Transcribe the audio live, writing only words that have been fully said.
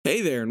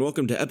Hey there, and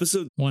welcome to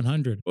episode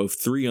 100. of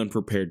Three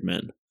Unprepared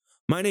Men.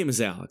 My name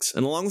is Alex,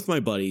 and along with my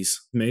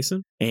buddies,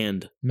 Mason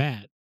and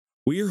Matt.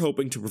 we are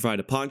hoping to provide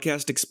a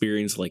podcast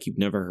experience like you've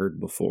never heard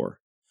before.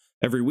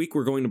 Every week,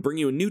 we're going to bring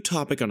you a new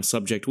topic on a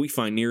subject we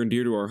find near and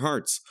dear to our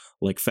hearts,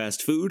 like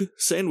fast food,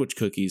 sandwich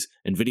cookies,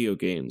 and video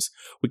games.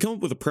 We come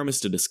up with a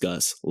premise to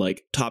discuss,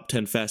 like top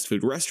 10 fast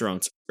food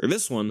restaurants, or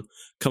this one,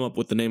 come up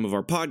with the name of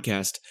our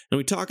podcast, and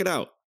we talk it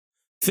out.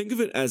 Think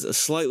of it as a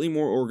slightly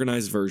more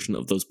organized version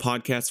of those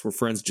podcasts where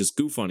friends just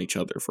goof on each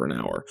other for an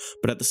hour,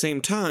 but at the same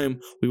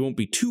time, we won't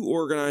be too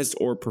organized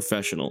or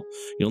professional.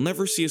 You'll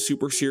never see a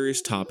super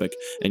serious topic,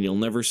 and you'll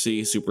never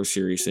see super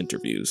serious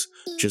interviews.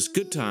 Just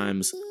good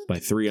times by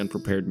three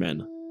unprepared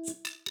men.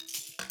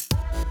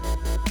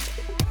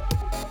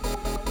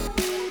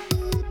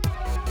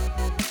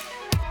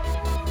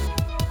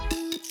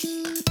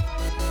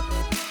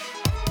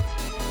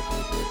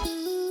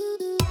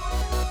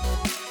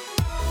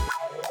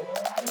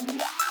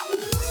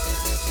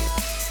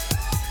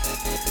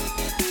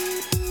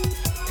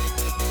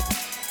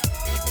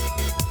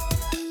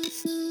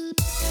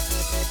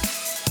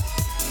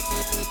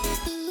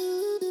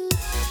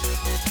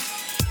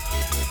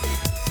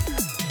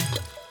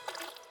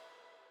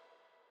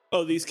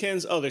 Oh, these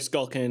cans? Oh, they're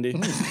Skull Candy.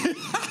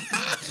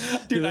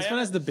 Dude, this one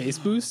has the bass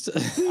boost.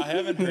 I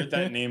haven't heard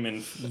that name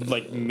in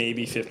like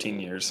maybe 15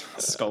 years.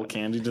 Skull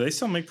Candy. Do they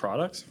still make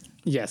products?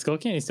 Yeah, Skull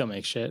Candy still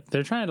makes shit.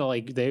 They're trying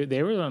to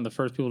they were one of the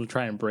first people to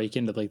try and break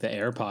into like the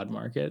AirPod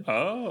market.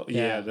 Oh,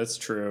 Yeah. yeah, that's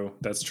true.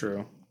 That's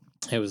true.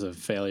 It was a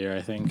failure,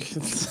 I think.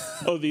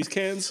 Oh, these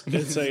cans?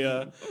 It's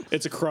a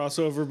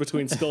crossover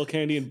between Skull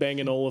Candy and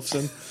Bang &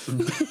 Olufsen.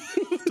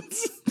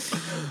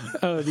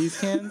 Oh, these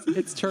cans?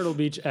 It's Turtle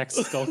Beach X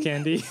Skull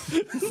Candy.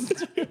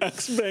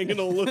 X Bang &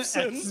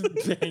 Olufsen. X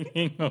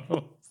banging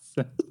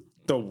Olufsen.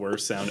 The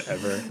worst sound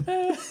ever.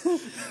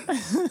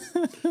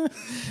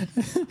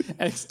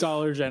 X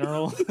Dollar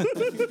General.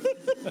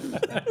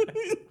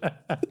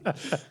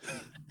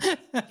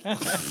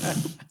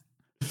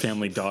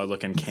 Family dog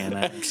looking can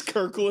X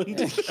Kirkland.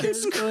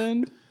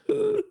 Kirkland.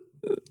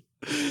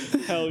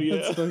 Hell yeah.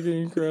 That's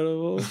fucking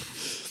incredible.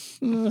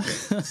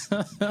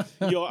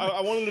 Yo,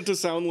 I wanted it to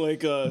sound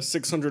like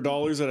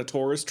 $600 at a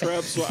tourist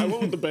trap, so I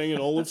went with the Bang &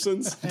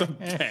 Olufsen's.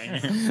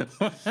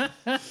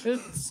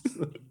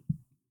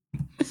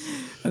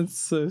 That's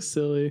so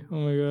silly. Oh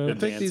my god. I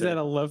picked these at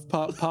a Love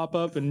pop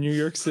up in New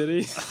York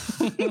City.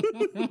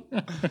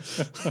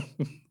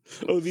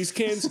 Oh, these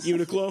cans?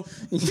 Uniqlo.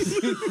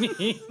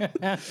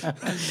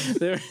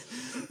 They're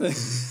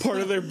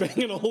Part of their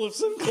Bang &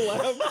 Olufsen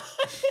collab.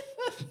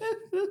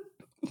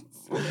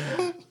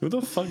 Who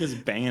the fuck is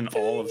Bangin'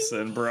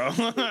 Olufsen, bro?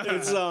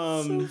 It's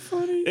so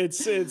funny.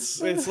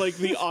 it's like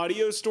the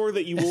audio store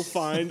that you will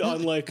find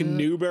on like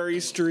Newberry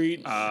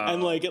Street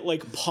and like at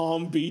like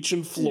Palm Beach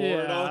in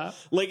Florida.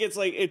 Yeah. Like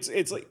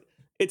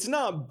it's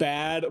not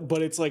bad,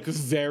 but it's like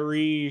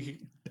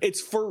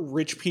it's for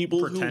rich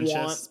people who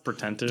want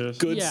pretentious.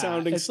 good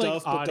sounding it's like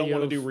stuff but don't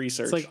want to do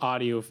research. It's like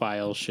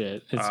audiophile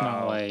shit. It's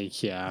not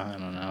like I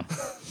don't know.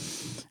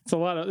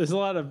 There's a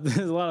lot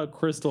of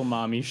crystal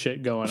mommy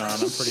shit going on. I'm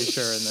pretty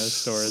sure in those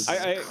stores.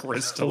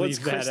 Crystal. What's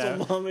Leave that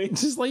Crystal out. Mommy?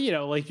 Just like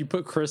like you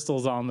put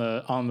crystals on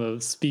the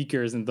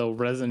speakers and they'll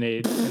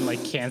resonate and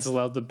like cancel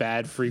out the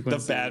bad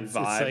frequencies. The bad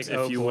vibes, It's like,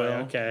 if you boy, will.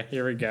 Okay,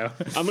 here we go.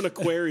 I'm an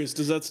Aquarius.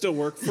 Does that still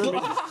work for me?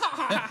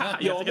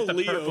 Yo, I'm a get the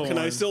Leo. purple Can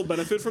I one. still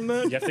benefit from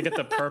that? You have to get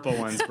the purple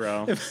ones,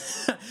 bro.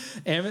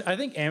 I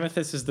think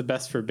amethyst is the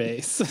best for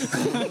bass.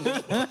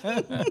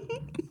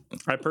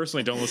 I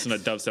personally don't listen to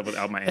dubstep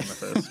without my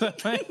amethyst.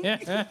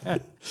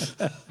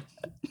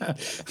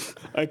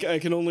 I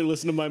can only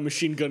listen to my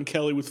Machine Gun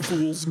Kelly with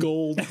Fool's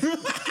Gold.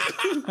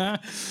 I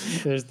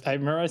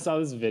remember I saw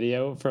this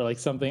video for like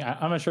something.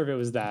 I'm not sure if it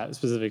was that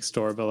specific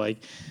store, but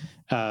like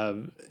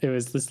it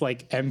was this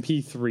like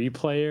MP3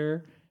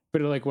 player,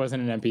 but it like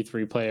wasn't an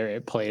MP3 player.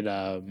 It played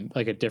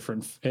like a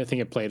different. I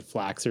think it played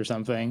Flax or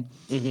something,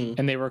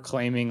 and they were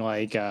claiming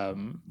like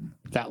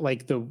that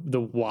like the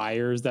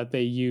wires that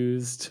they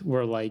used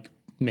were like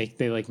made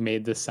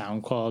the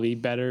sound quality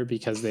better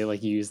because they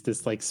like used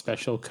this like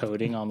special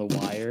coating on the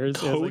wires.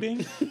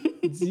 Coating?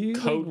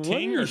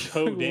 Coating or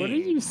coding? What are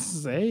you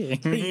saying?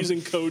 They're using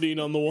codeine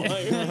on the wires.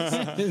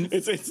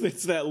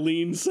 it's that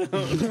lean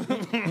sound.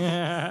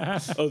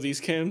 Oh, these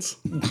cans?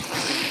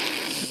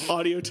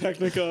 Audio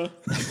Technica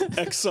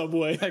X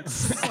Subway.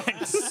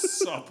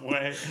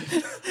 Subway.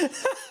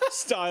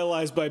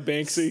 Stylized by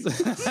Banksy.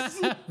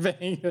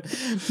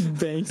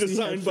 Banksy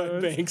Designed by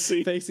headphones.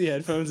 Banksy. Banksy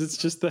headphones. It's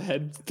just the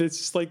head. It's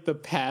just like the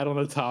pad on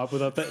the top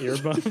without the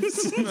earbuds.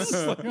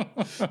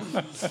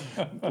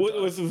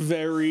 with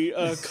very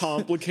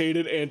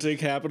complicated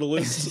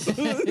anti-capitalist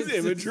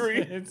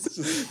imagery.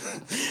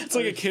 It's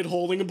like a kid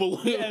holding a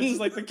balloon. Yeah, it's just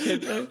like the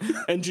kid.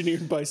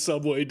 Engineered by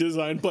Subway,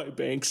 designed by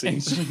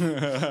Banksy.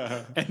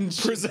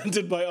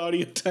 Presented by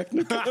Audio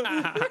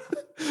Technica.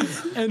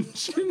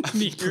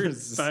 Engineered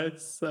by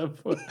Subway.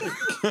 Subway.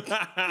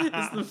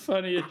 It's the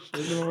funniest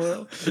shit in the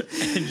world.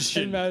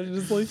 Imagine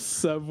just like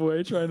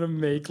Subway trying to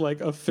make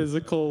like a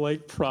physical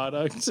like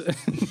product.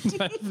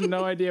 I have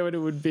no idea what it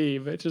would be,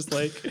 but just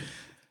like,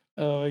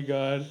 oh my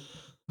god,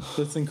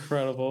 that's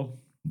incredible.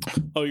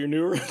 Oh, you're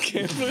new around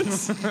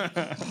campus?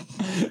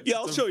 Yeah,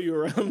 I'll show you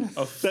around.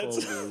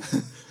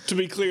 To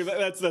be clear,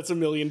 that's $1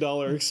 million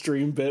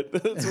extreme bit.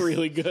 That's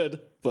really good.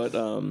 But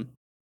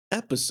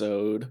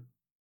episode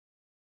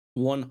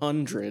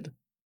 100.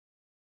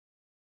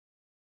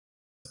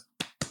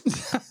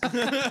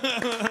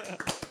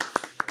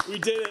 We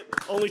did it.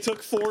 Only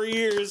took 4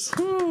 years.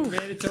 Woo,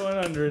 made it to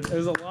 100. It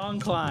was a long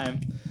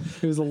climb.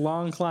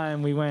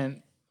 We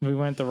went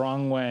the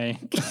wrong way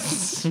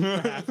for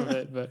half of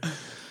it, but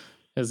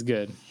it was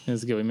good.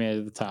 We made it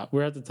to the top.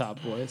 We're at the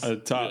top, boys. At the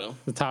top.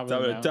 The top of the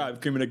mountain.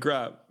 Top. Cream of the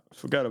crop.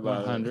 Forgot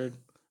about 100.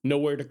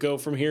 Nowhere to go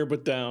from here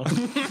but down.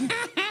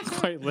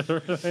 Quite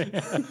literally.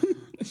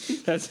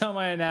 That's how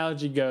my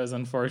analogy goes,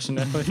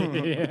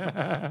 unfortunately.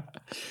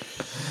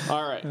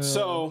 All right.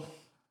 So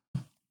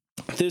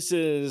this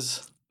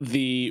is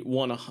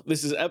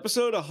this is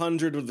episode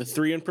 100 of the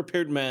Three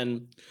Unprepared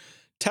Men.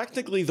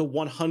 Technically the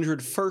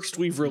 101st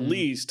we've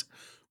released,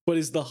 but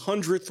is the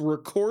 100th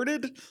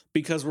recorded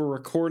because we're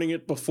recording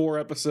it before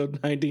episode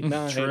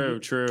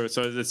 99. True.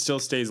 So it still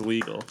stays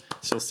legal.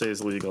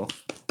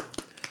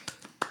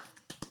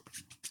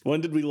 When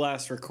did we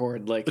last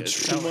record? Like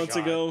 2 months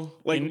ago?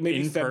 Like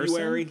maybe in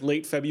February, person?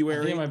 late I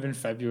February? think it might have been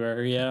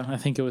February. Yeah, I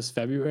think it was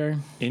February.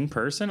 In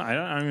person? I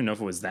don't even know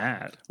if it was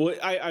that. Well,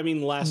 I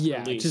mean last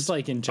Yeah, release. just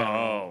like in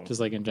general. Oh. Just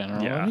like in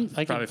general. Yeah,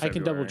 I can probably double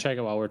February. check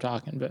it while we're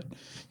talking, but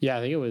yeah, I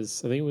think it was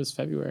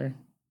February.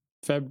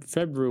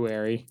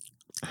 February.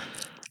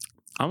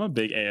 I'm a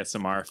big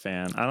ASMR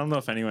fan. I don't know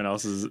if anyone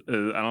else is.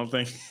 I don't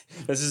think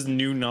this is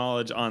new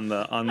knowledge on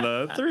the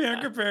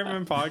 300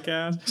 Pyramid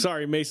podcast.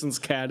 Sorry, Mason's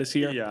cat is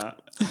here. Yeah.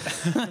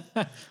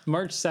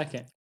 March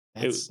 2nd.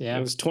 It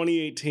was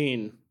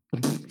 2018.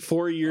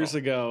 4 years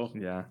ago.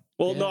 Yeah.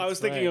 Well, Yeah, no, I was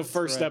that's thinking right, of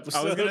first that's episode.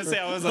 I was gonna say.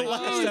 I was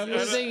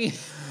like.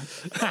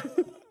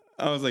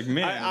 I was like,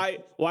 man.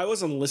 I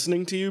wasn't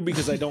listening to you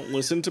because I don't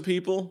listen to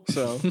people.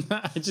 So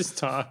I just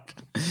talk.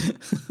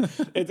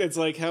 it's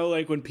like how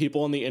like when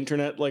people on the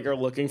internet like are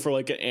looking for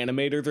like an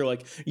animator, they're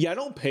like, yeah, I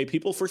don't pay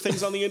people for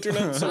things on the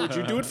internet. So would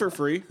you do it for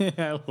free? Yeah,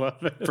 I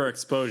love it. for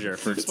exposure.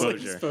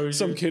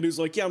 Some kid who's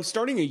like, yeah, I'm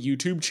starting a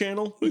YouTube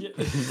channel.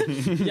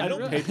 I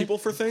don't pay people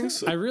for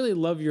things. I really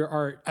love your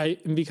art.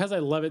 And because I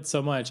love it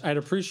so much, I'd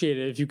appreciate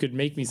it if you could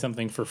make me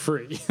something for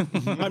free.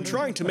 I'm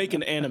trying to make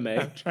an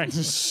anime,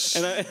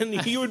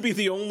 and he would be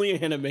the only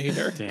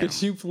animator. Damn.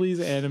 Could you please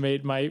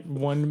animate my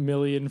 1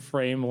 million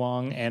frame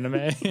long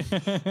anime?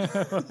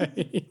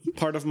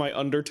 Part of my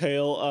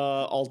Undertale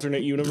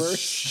alternate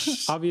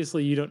universe.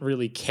 Obviously, you don't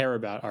really care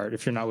about art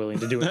if you're not willing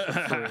to do it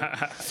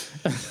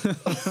for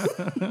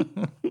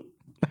free.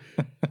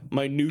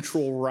 My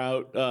neutral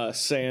route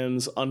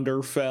sans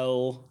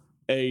Underfell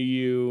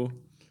AU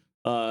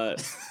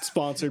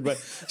sponsored by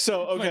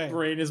My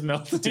brain is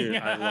melting. Dude,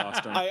 I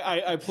lost him.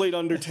 I played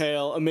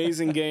Undertale,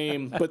 amazing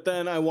game, but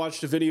then I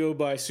watched a video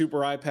by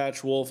Super Eye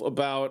Patch Wolf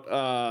about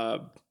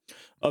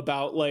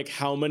like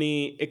how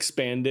many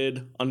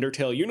expanded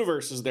Undertale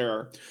universes there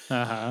are.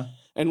 Uh-huh.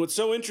 And what's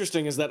so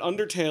interesting is that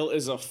Undertale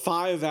is a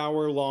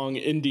 5-hour long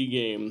indie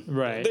game.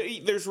 Right.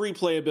 There's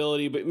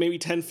replayability, but maybe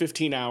 10,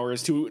 15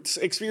 hours to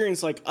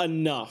experience like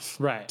enough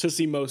Right. to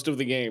see most of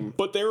the game.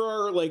 But there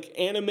are like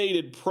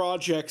animated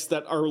projects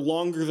that are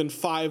longer than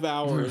 5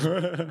 hours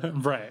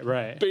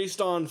Right. based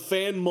on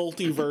fan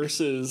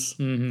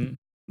multiverses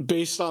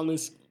based on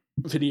this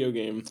video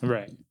game.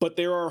 Right. But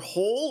there are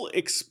whole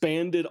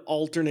expanded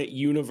alternate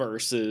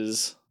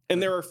universes.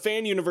 And there are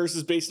fan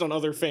universes based on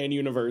other fan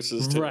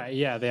universes too. Right.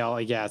 Yeah. They all,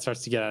 it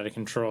starts to get out of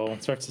control.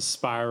 It starts to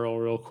spiral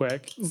real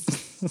quick.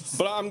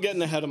 But I'm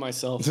getting ahead of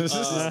myself. This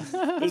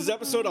is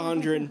episode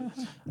 100.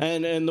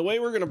 And the way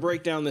we're going to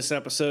break down this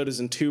episode is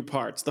in 2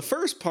 parts. The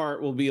first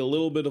part will be a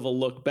little bit of a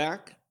look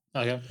back.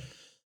 Okay.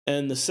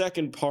 And the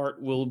second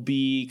part will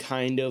be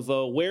kind of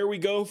where we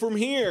go from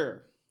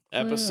here.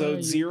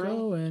 Episode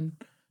 0.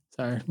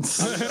 Sorry.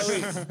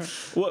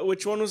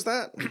 Which one was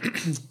that?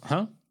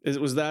 Huh?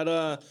 Was that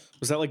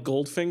like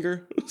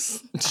Goldfinger?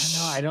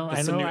 No, I don't. That's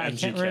I the know. new I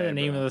can't MGK, remember the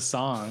name bro. of the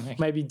song. It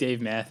might be Dave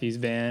Matthews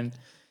Band.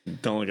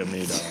 Don't look at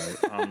me, dog.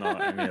 I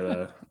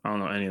don't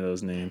know any of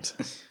those names.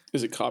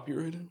 Is it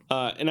copyrighted?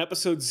 In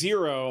episode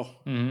 0,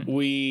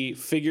 we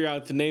figure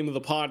out the name of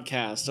the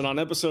podcast, and on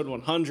episode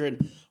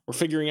 100, we're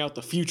figuring out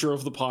the future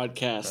of the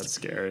podcast. That's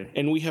scary.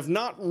 And we have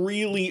not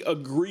really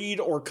agreed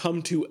or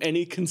come to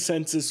any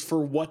consensus for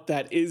what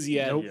that is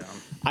yet. Nope. Yeah.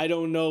 I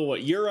don't know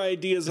what your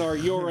ideas are,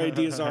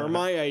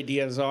 my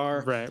ideas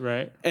are.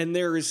 Right. And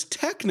there is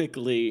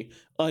technically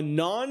a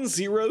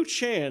non-zero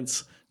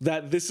chance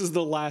that this is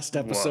the last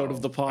episode Whoa.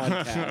 of the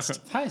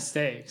podcast. High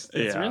stakes.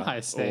 It's Yeah, real high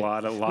stakes. a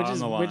lot which on is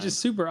the line. which is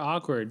super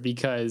awkward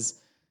because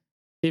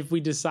if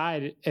we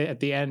decide at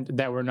the end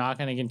that we're not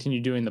going to continue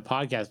doing the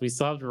podcast, we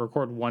still have to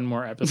record one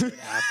more episode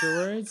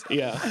afterwards.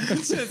 Yeah.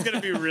 It's gonna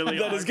be really.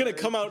 That is going to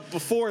come out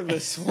before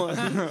this one.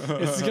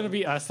 It's going to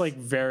be us like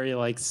very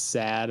like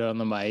sad on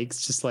the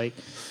mics, just like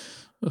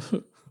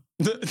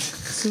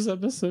this is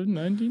episode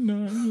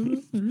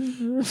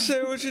 99.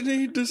 Say what you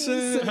need to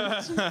say.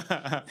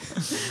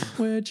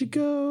 Where'd you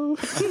go?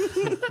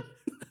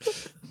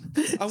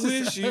 I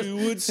wish you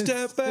would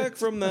step back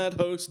from that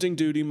hosting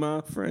duty,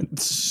 my friend.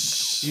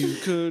 You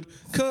could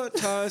cut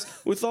ties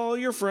with all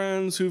your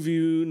friends who've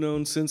you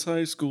known since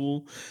high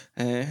school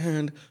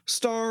and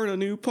start a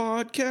new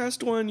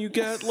podcast when you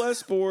get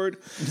less bored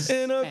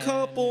in a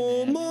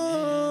couple months.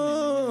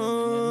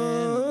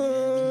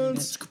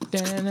 I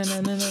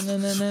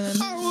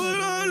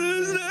would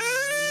understand.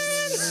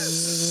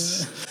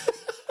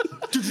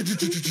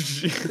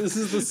 This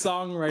is the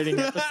songwriting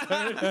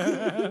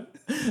episode.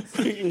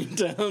 Bringing it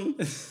down.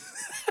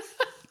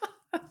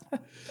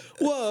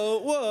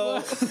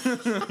 Whoa.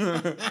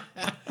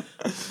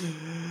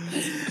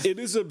 It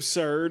is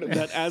absurd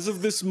that as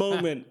of this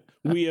moment,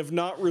 we have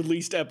not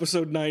released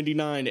episode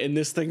 99, and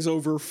this thing's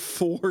over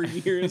 4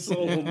 years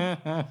old.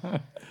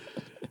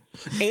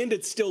 And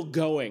it's still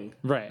going.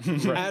 Right.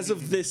 As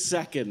of this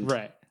second.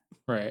 Right.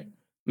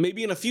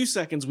 Maybe in a few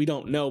seconds, we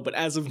don't know, but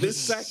as of this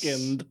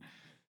second,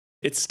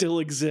 it still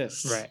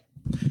exists. Right.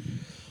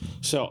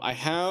 So I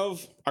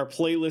have our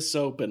playlists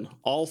open,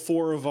 all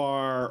 5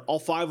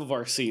 of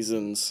our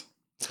seasons.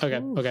 Okay.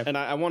 And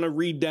I want to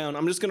read down.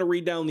 I'm just going to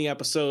read down the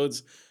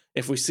episodes.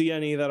 If we see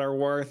any that are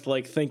worth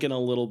like thinking a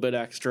little bit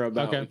extra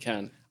about, we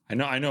can.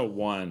 I know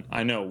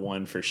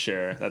one for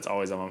sure. That's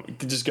always on.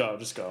 Just go.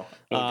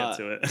 We'll get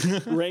to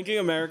it. Ranking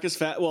America's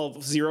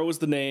Well, 0 was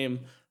the name.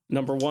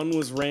 Number 1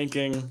 was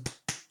ranking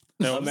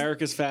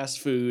America's fast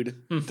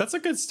food. That's a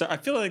good start. I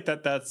feel like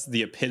that's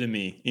the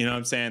epitome. You know what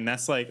I'm saying?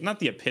 That's like not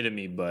the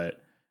epitome,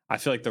 but I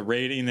feel like the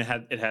rating it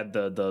had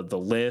the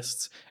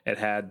lists, it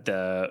had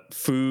the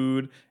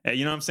food.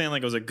 You know what I'm saying?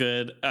 Like I think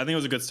it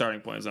was a good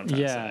starting point. Is what I'm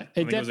trying to say.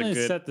 It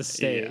definitely set the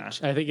stage.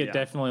 Yeah, I think it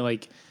definitely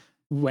like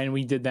when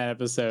we did that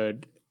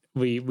episode,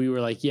 we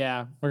were like,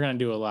 yeah, we're gonna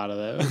do a lot of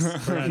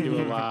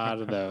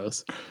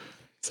those.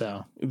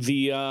 So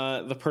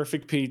the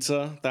perfect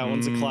pizza, that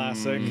one's a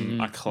classic.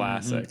 A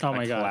classic. Oh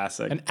my god,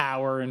 classic. an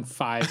hour and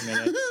 5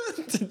 minutes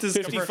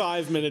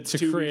 55 minutes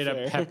to create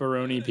a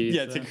pepperoni pizza.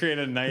 Yeah, to create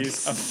a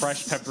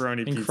fresh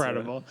pepperoni pizza.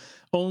 Incredible.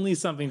 Only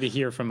something to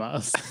hear from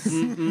us.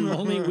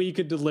 Only we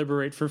could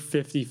deliberate for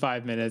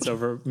 55 minutes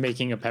over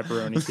making a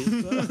pepperoni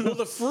pizza. Well,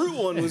 the fruit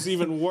one was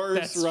even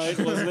worse, right?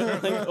 Wasn't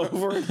it? Like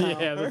over an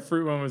hour? Yeah, the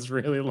fruit one was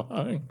really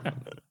long.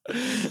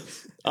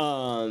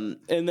 And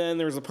then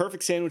there was a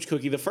perfect sandwich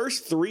cookie. The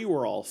first 3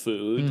 were all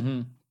food.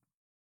 Mm-hmm.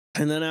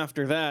 And then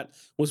after that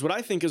was what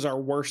I think is our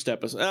worst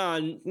episode.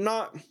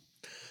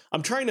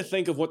 I'm trying to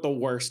think of what the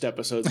worst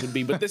episodes would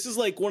be, but this is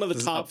like one of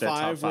the top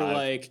 5 where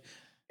like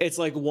it's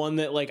like one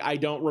that like I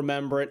don't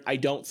remember it. I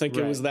don't think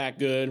it was that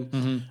good.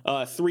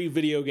 3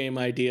 video game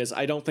ideas.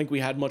 I don't think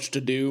we had much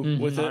to do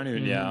with it.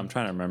 I'm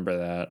trying to remember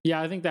that.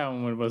 Yeah, I think that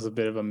one was a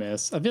bit of a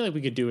miss. I feel like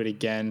we could do it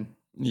again.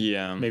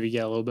 Yeah, maybe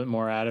get a little bit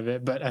more out of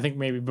it, but I think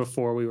maybe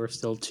before we were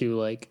still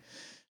too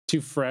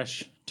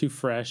fresh, to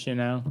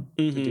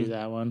do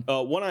that one.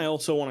 One I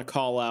also want to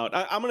call out.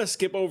 I'm going to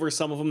skip over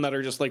some of them that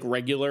are just like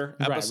regular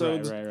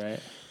episodes. Right.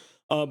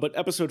 But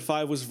episode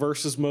 5 was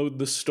Versus Mode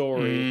the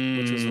Story,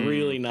 which was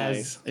really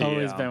nice. Has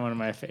always been one of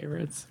my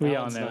favorites. We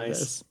all know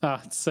this.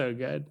 Oh, it's so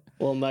good.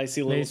 Well,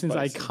 nicey little Mason's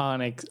spicy.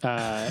 iconic,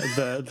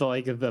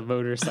 the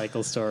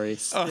motorcycle story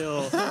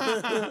still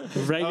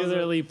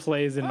regularly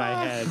plays in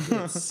my head.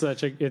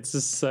 It's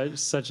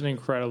such an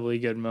incredibly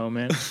good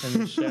moment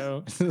in the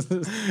show.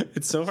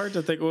 It's so hard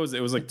to think. What was it?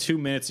 It was like 2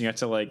 minutes.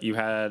 And you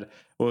had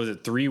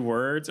 3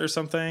 words or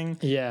something?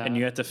 Yeah. And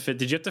you had to fit.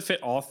 Did you have to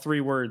fit all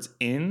 3 words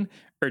in?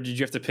 Or did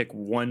you have to pick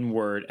one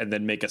word and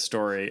then make a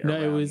story? No,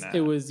 it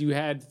was. You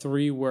had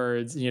 3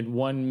 words. And you had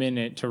 1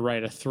 minute to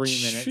write a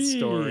 3-minute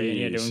story, and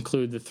you had to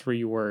include the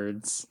 3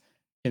 words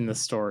in the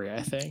story.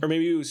 I think, or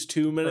maybe it was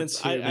 2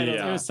 minutes. I don't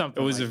know. It was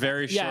something. It was like a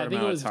very that. short I think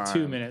amount it was of time. a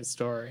 2-minute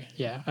story.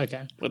 Yeah.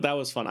 Okay. But that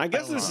was fun. I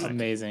guess this is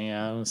amazing.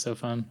 Yeah, it was so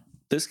fun.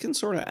 This can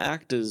sort of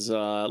act as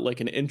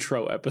like an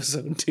intro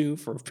episode too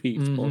for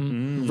people.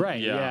 Right.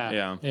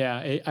 Yeah.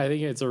 I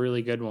think it's a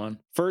really good one.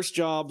 First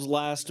jobs,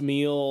 last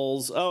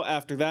meals. Oh,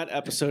 after that,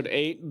 episode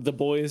 8, The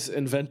Boys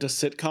Invent a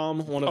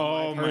Sitcom, one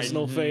of my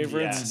personal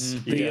favorites.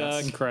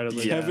 Yes.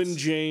 Incredibly. Kevin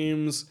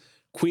James,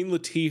 Queen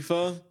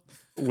Latifah.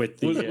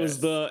 With and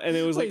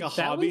it was like a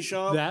hobby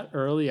shop. That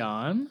early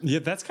on? Yeah,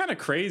 that's kind of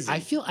crazy. I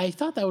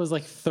thought that was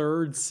like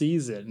 3rd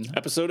season.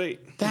 Episode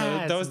 8.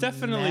 That was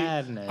definitely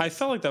madness. I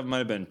felt like that might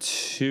have been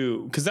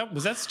 2 because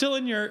was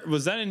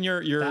that in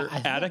your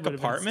attic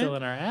apartment? Still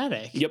in our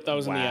attic. Yep, that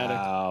was in the attic.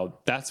 Wow,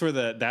 that's where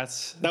that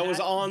was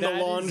on the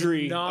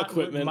laundry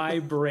equipment. My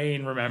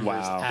brain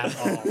remembers at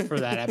all for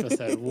that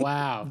episode.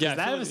 Wow, Yeah,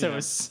 that episode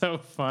was so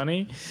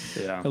funny.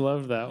 Yeah, I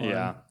loved that one.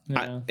 Yeah.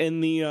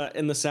 In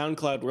the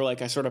SoundCloud where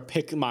like I sort of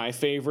pick my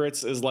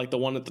favorites is like the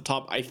one at the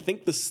top. I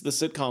think the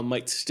sitcom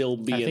might still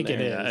be I in think there.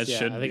 it is. Yeah, it Yeah,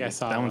 should I think be. I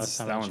saw that it one's last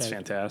time that I one's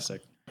checked.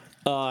 fantastic.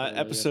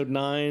 Episode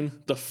 9,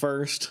 the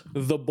first,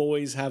 The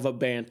Boys Have a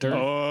Banter.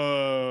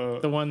 Oh,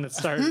 The one that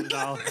started it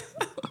all.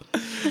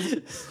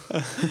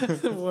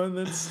 The one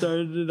that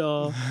started it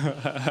all.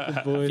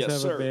 The boys Yes,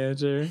 have sir. a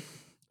banter.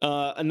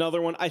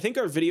 Another one. I think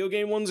our video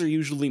game ones are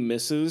usually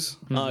misses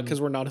because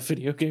we're not a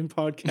video game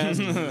podcast,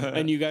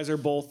 and you guys are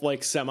both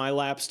like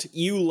semi-lapsed.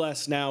 You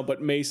less now,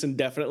 but Mason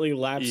definitely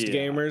lapsed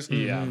gamers.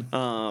 Yeah.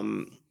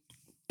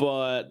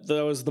 But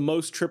that was the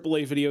most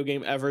AAA video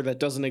game ever that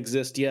doesn't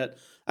exist yet.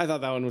 I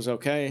thought that one was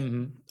okay.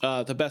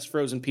 The best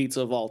frozen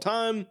pizza of all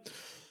time.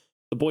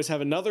 The Boys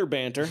Have Another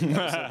Banter.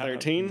 Episode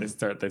 13.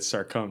 They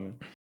start coming.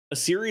 A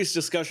serious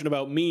discussion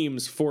about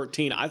memes.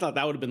 14. I thought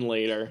that would have been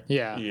later.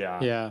 Yeah.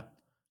 Yeah.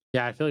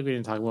 I feel like we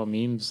didn't talk about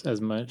memes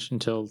as much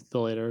until the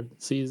later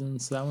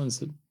seasons. That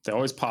one's They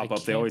always pop I up.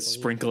 They can't always believe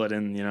sprinkle it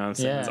in. You know what I'm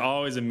saying? Yeah. It's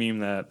always a meme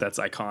that's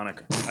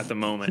iconic at the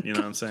moment. You know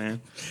what I'm saying?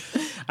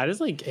 I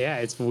just like, yeah,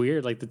 it's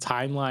weird. Like the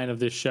timeline of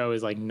this show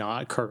is like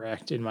not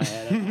correct in my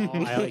head at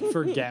all. I like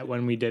forget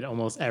when we did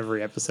almost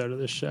every episode of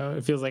this show.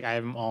 It feels like I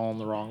have them all in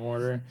the wrong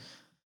order.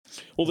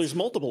 Well, there's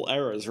multiple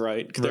eras,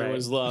 right? There Right.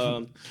 was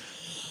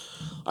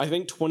I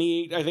think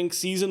 28. I think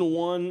season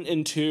 1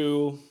 and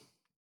 2.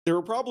 There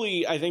were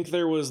probably. I think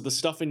there was the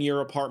stuff in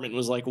your apartment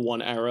was like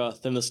one era.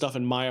 Then the stuff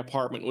in my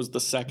apartment was the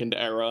second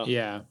era.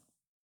 Yeah.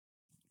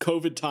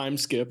 COVID time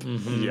skip.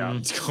 Mhm. Yeah.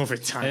 It's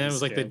COVID time. And then it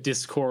was like the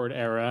Discord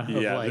era of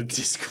the like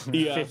Discord.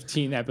 Yeah.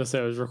 15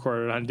 episodes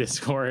recorded on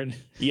Discord.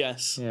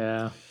 Yes.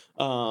 Yeah.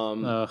 Yeah.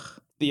 Ugh.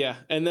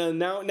 And then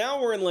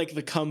now we're in like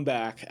the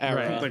comeback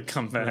era. Right. The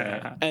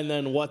comeback. And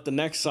then what the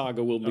next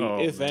saga will be, Oh,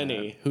 if man.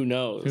 any, who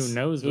knows? Who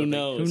knows? Who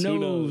knows? Who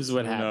knows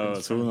what Who happens?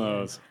 knows? Who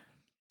knows?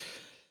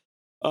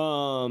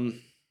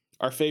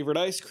 Our favorite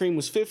ice cream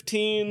was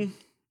 15.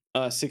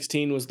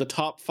 16 was the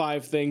top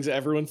 5 things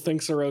everyone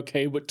thinks are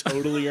okay but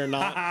totally are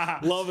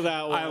not. Love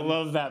that one. I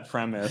love that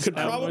premise. Could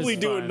That probably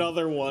was do fun.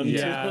 another one.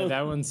 Yeah, too.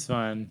 that one's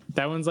fun.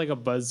 That one's like a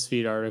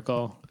BuzzFeed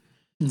article.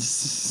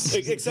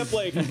 Except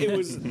like it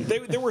was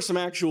there were some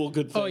actual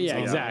good things. Oh yeah,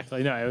 on it.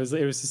 exactly. No, it was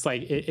just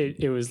like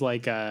it was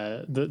like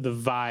the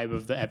vibe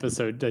of the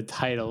episode. The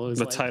title was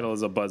The like, title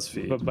is a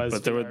BuzzFeed, but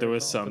but there BuzzFeed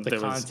was some. article, but the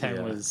there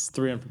content was, was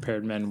 3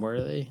 unprepared men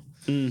worthy.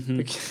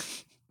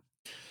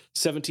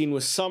 17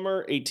 was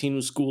summer, 18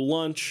 was school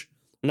lunch,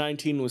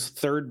 19 was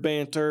third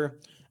banter,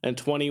 and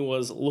 20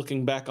 was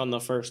looking back on the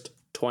first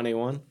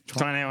 21.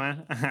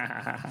 21.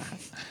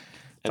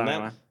 And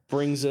that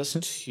brings us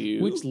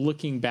to Which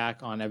looking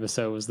back on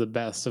episode was the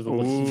best of the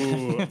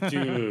looking Ooh,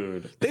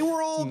 dude. they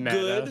were all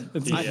Meta.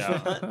 good.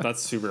 Yeah,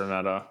 that's super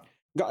meta.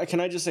 Can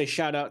I just say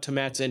shout out to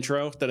Matt's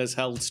intro that has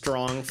held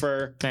strong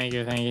for Thank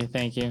you. And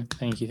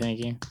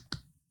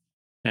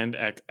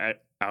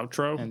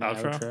outro. And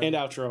outro. and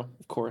outro,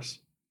 of course.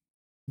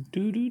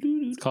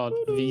 It's called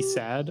V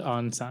Sad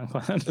on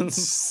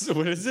SoundCloud.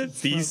 What is it?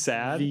 The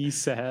sad. V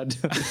Sad.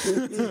 I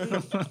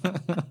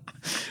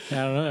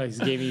don't know.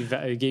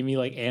 It gave me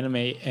like anime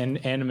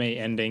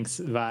endings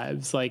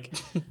vibes. Like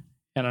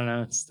I don't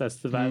know. That's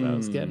the vibe I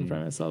was getting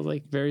from it. So I was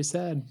like, very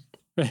sad.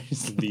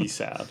 The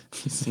sad.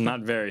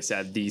 Not very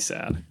sad. The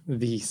sad.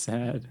 The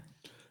sad.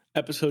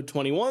 Episode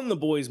 21, the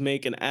boys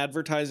make an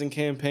advertising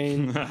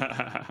campaign.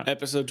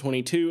 Episode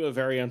 22, a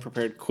very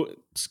unprepared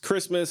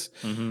Christmas.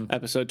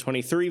 Episode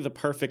 23, the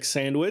perfect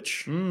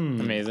sandwich.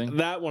 Amazing.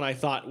 That one I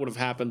thought would have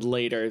happened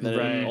later than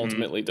Right. it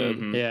ultimately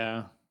did.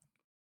 Yeah.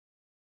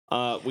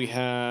 We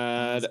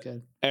had That's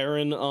good.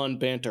 Aaron on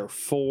Banter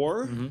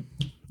 4. That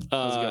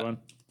was a good one.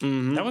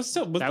 That was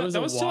still. That was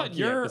still at wonky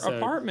your episode.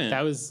 apartment.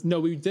 That was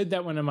we did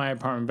that one in my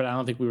apartment, but I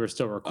don't think we were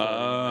still recording. in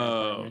my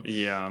Oh apartment.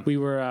 yeah. We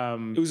were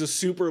It was a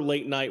super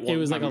late night one. it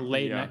was like a time.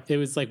 late night. It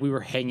was like we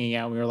were hanging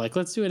out. We were like,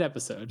 let's do an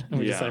episode.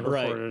 And we just Yeah. like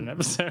Right. recorded an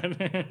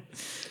episode.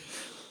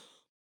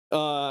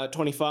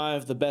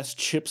 25, the best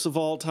chips of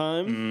all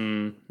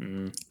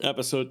time.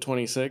 Episode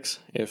 26,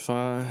 if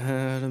I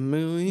had $1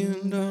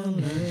 million.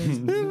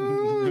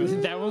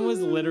 That one was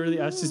literally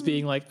us just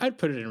being like, I'd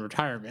put it in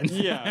retirement.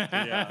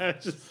 Yeah.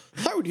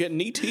 I would get an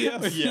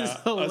ETF. Yeah.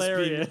 It's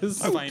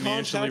hilarious.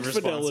 Financially Contact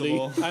Fidelity.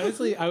 responsible.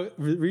 Honestly,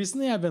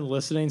 recently I've been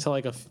listening to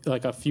like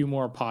a few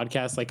more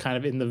podcasts, like kind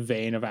of in the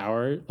vein of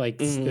our like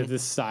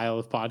this style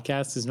of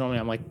podcast. Because normally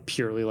I'm like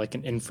purely like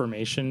an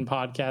information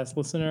podcast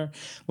listener,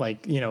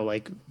 like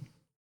like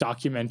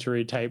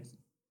documentary type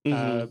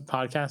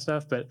podcast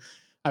stuff. But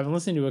I've been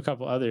listening to a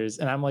couple others,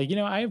 and I'm like,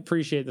 I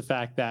appreciate the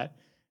fact that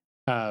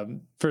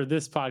for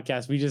this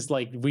podcast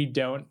we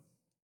don't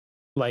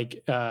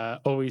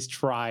always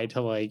try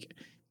to like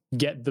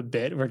get the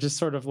bit. We're just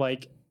sort of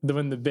like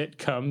when the bit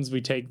comes,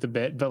 we take the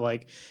bit. But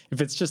like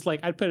if it's just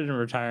like I'd put it in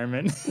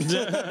retirement,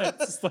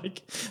 it's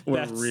like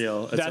We're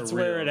real. It's That's a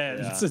where it real-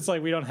 ends. yeah. It's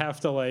like we don't have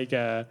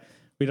to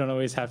we don't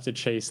always have to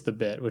chase the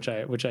bit, which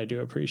I do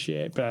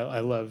appreciate. But I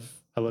love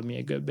me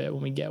a good bit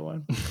when we get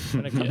one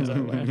when it comes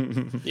our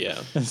way. Yeah.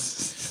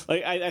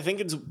 Like I think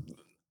it's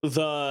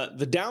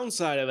the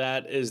downside of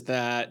that is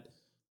that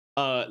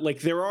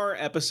like there are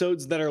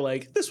episodes that are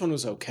like, this one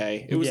was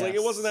okay. It was like, it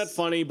Yes. wasn't that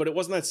funny, but it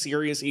wasn't that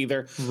serious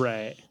either.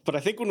 Right. But I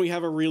think when we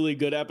have a really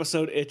good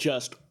episode, it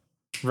just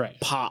Right.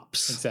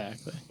 pops.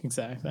 Exactly.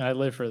 I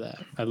live for that.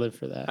 I live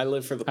for that. I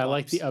live for the I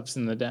like pops. the ups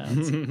and the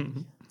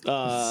downs.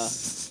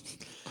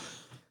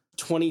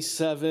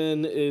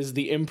 27 is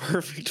the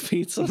imperfect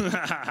pizza.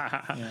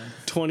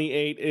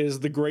 28 is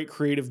the great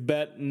creative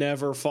bet.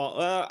 Never fall.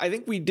 I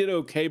think we did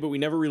okay, but we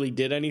never really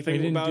did anything We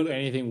didn't about do it.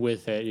 anything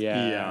with it.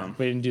 Yeah. Yeah.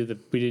 We didn't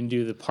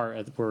do the part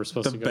where we're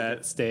supposed to go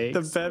get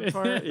steaks. The bet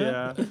part,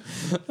 yeah.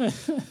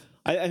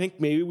 I think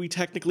maybe we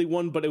technically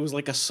won, but it was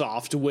like a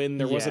soft win.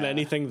 There wasn't Yeah.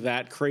 anything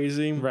that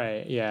crazy.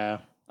 Right. Yeah.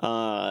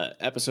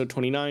 Episode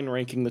 29,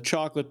 ranking the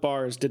chocolate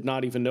bars. Did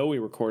not even know we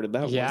recorded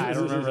that Yeah. one. I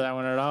don't remember that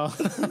one at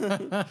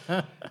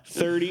all.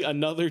 30,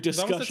 another That was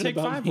discussion the Take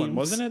about 5 one, memes.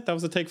 wasn't it? That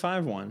was the Take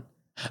 5 one.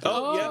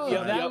 Oh,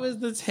 yep. that was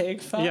the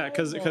Take 5. Yeah,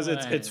 because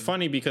it's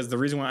funny because the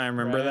reason why I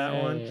remember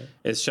that one Right.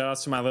 is shout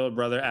outs to my little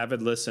brother,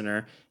 avid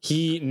listener.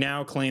 He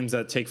now claims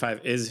that Take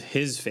 5 is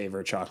his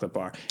favorite chocolate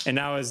bar, and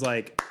I was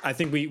like, I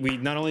think we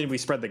not only did we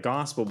spread the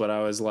gospel, but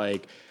I was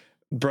like,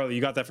 bro,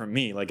 you got that from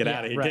me. Like, get Yeah,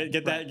 out of here. right,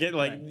 Get that. right, Get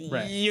like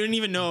right. you didn't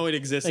even know it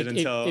existed Like,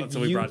 until if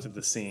we you- brought it to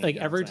the scene. Like you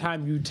know every what I'm saying?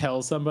 time you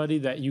tell somebody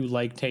that you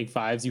like Take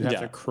 5s, you have Yeah.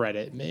 to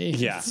credit me.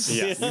 Yeah,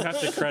 yeah. You have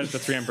to credit the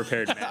 3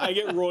 Unprepared man. I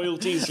get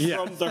royalties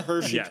Yeah. from the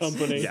Hershey Yes,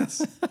 company.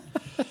 Yes.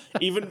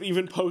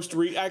 Even post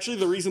actually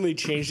the reason they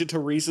changed it to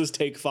Reese's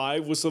Take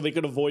 5 was so they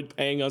could avoid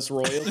paying us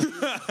royalties.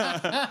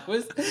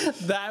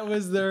 that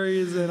was the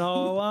reason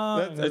all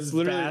along. It's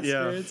literally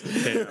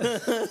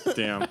bastards.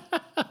 Damn.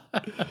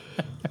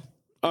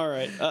 All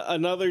right,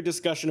 another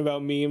discussion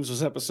about memes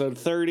was episode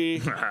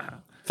 30.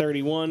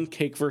 31,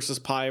 cake versus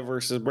pie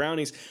versus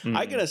brownies.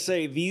 I gotta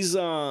say, these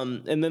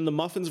and then the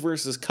muffins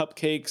versus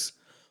cupcakes,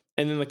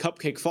 and then the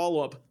cupcake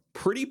follow-up,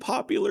 pretty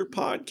popular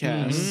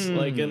podcasts.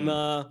 Like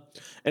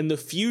in the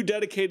few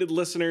dedicated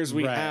listeners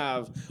we Right.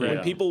 have, Right.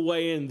 when people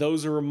weigh in,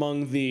 those are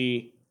among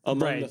the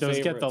Right, those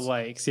get the favorites.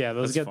 likes. Yeah,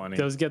 those That's funny.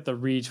 get the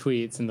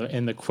retweets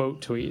and the quote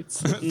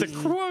tweets. The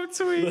quote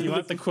tweet. You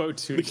want the quote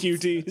The tweet?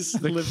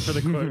 cuties. Live for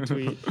the quote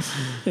tweet.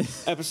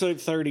 Episode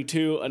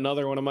 32,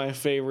 another one of my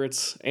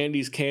favorites,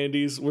 Andy's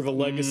Candies, where the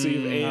legacy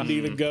of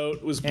Andy the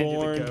Goat was Andy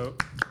born. the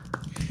goat.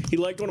 He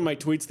liked one of my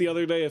tweets the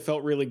other day. It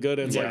felt really good.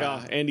 It's like,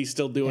 Yeah. Andy's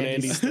still doing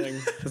Andy's-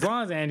 Andy's thing. As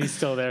long as Andy's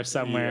still there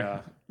somewhere.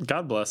 Yeah.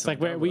 God bless him.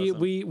 Like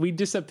we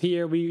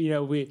disappear. We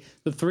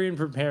the 3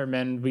 Unprepared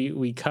men.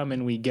 We come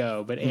and we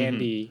go. But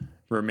Andy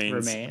remains.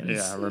 remains.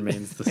 Yeah,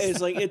 remains the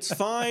It's like, it's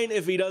fine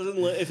if he doesn't,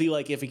 if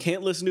he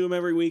can't listen to him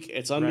every week.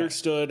 It's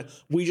understood.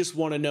 We just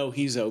want to know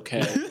he's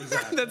okay.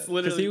 That's because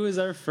literally he was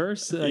our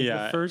first,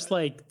 Yeah. the first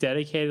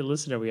dedicated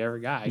listener we ever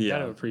got. Yeah.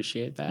 Gotta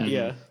appreciate that.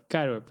 Yeah.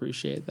 Gotta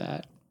appreciate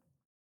that.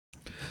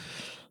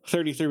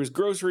 33 was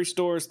grocery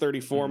stores.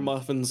 34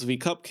 muffins v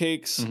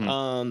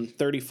cupcakes.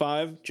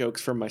 35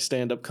 jokes from my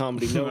stand-up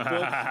comedy notebook.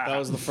 That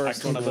was the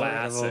first one.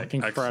 classic,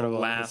 Incredible a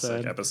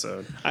classic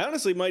episode. episode. I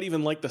honestly might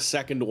even like the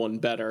second one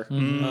better.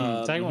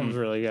 Second one was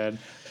really good.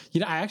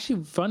 I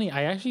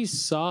actually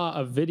saw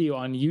a video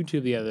on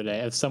YouTube the other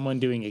day of someone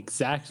doing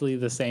exactly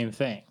the same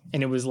thing.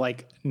 And it was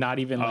like not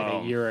even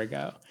like a year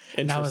ago.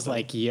 And I was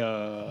like,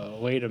 yo,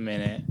 wait a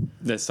minute.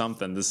 There's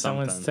something.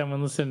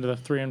 Someone listened to the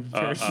 3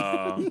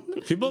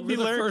 Unprepared. People be We're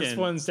the lurking. first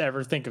ones to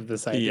ever think of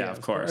this idea. Yeah,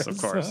 of course.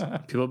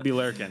 People be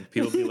lurking.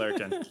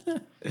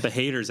 The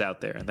haters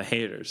out there. The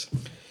haters.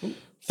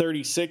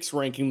 36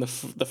 ranking the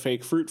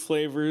fake fruit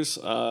flavors.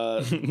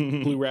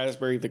 Blue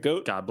raspberry the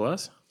goat. God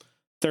bless.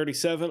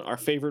 37 our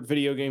favorite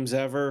video games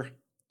ever.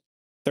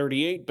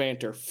 38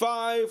 banter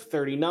 5.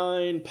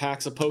 39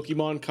 packs of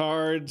Pokemon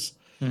cards.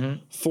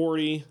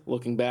 40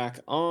 looking back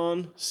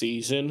on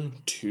season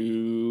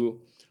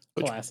 2.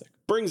 Classic.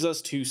 Brings us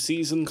to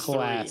season 3.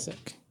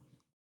 Classic.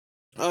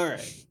 All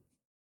right.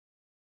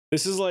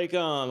 This is like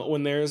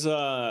when there's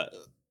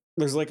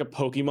like a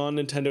Pokemon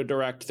Nintendo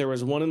Direct. There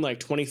was one in like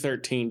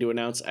 2013 to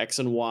announce X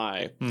and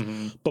Y.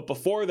 But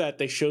before that,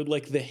 they showed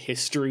like the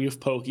history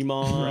of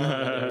Pokemon.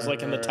 And it was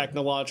like in the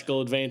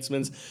technological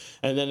advancements.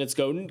 And then it's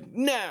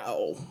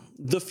now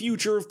the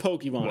future of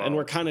Pokemon. And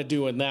we're kind of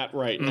doing that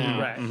right now.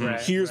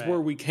 Right. Here's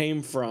where we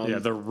came from. Yeah,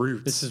 the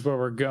roots. This is where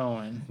we're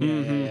going.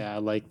 Yeah, I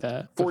like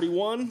that.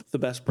 41, the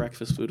best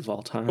breakfast food of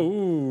all time.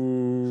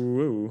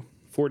 Ooh.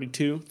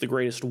 42, the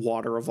greatest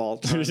water of all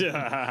time.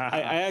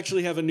 I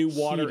actually have a new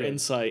water Heated.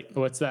 insight.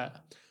 What's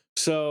that?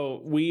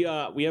 So we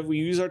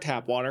use our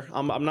tap water.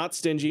 I'm not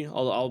stingy.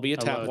 I'll be a I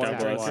tap love water tap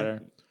drinker.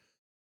 water.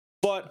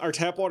 But our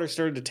tap water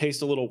started to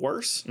taste a little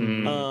worse.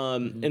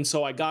 And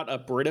so I got a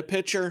Brita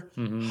pitcher.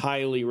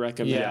 Highly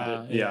recommend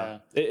Yeah, it. yeah.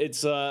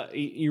 It's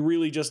you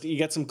really just you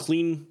get some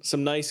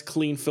nice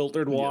clean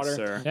filtered water. Yes,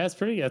 sir. Yeah, it's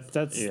pretty good.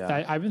 That's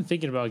Yeah. I've been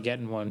thinking about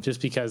getting one just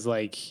because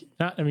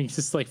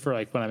just like for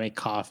like when I make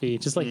coffee,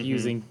 just like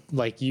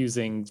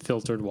using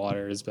filtered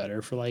water is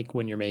better for like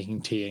when you're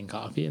making tea and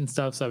coffee and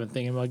stuff. So I've been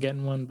thinking about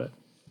getting one, but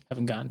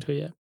haven't gotten to it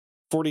yet.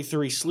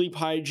 43 sleep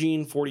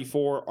hygiene,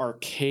 44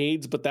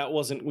 arcades, but that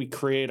wasn't we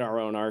create our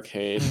own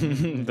arcade.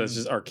 That's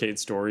just arcade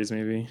stories,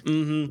 maybe.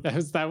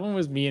 That one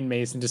was me and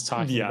Mason just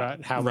talking Yeah,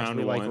 about how much round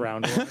we like one.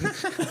 round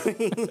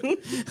one.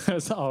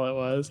 That's all it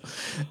was.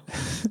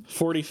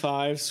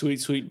 45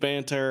 sweet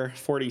banter,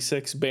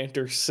 46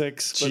 banter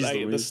 6, but Jeez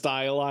the Louise.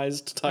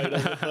 stylized title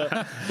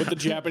with the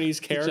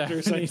Japanese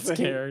characters. Japanese I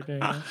think. character.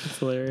 Yeah, it's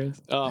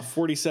hilarious.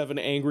 47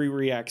 angry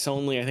reacts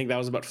only. I think that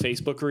was about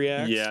Facebook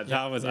reacts. Yeah,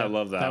 that was. I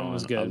love that, that one. one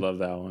was I good. love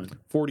that one.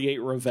 48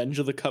 revenge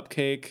of the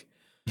cupcake.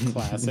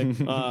 Classic.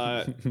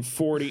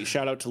 40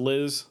 shout out to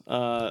Liz.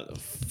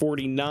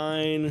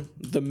 49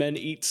 the men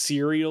eat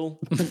cereal.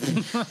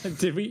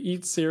 Did we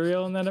eat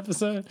cereal in that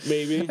episode?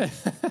 Maybe.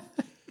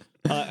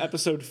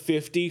 Episode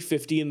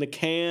 50 in the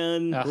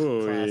can.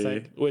 Oh,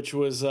 classic. Which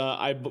was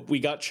we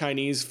got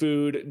Chinese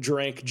food,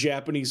 drank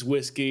Japanese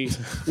whiskey,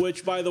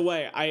 which by the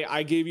way,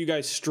 I gave you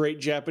guys straight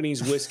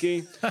Japanese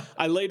whiskey.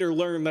 I later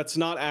learned that's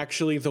not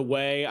actually the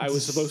way I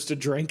was supposed to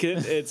drink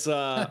it. It's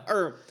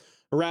or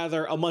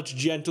rather a much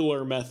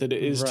gentler method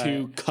is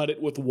to Right. cut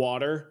it with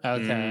water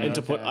Okay. and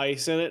to put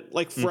ice in it,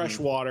 like fresh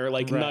water,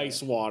 like Right.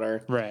 nice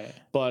water. Right.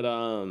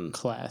 But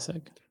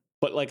Classic.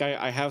 like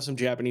I have some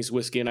Japanese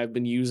whiskey and I've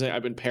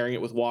been pairing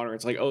it with water.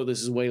 It's like, oh,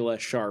 this is way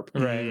less sharp.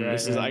 Right. Right.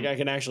 This is I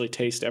can actually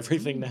taste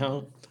everything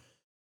now.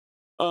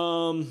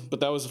 But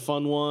that was a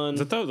fun one.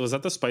 Was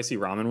that the spicy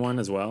ramen one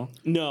as well?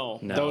 No,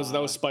 that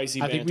was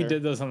spicy. I think we banter.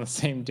 did those on the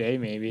same day.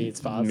 Maybe it's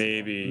possible.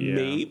 Maybe. Yeah.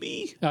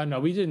 Maybe Oh no,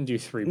 we didn't do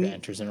 3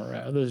 banters in a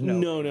row. There's no.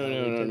 no, way no, that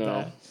no, we no, did no.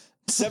 that.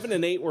 7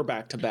 and 8 were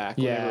back to back.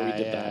 Whenever Yeah.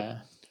 we did Yeah.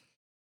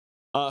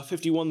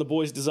 51, the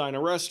boys design a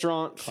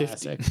restaurant. 50,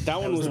 Classic.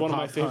 that one was one of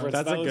my Pop punk. favorites.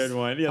 That's That a was- good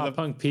one. Yeah, Pop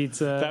punk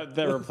pizza.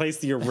 that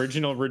replaced the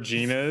original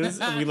Regina's.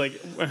 We like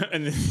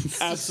and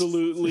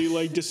Absolutely,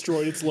 like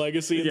destroyed its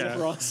legacy in Yeah. the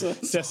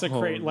process.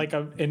 desecrate like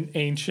an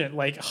ancient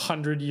like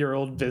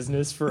 100-year-old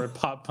business for a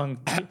pop punk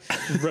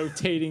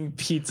rotating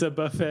pizza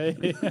buffet.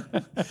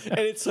 And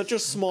it's such a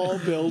small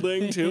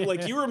building too.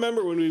 Like you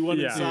remember when we went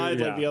Yeah. inside,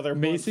 Yeah. like the other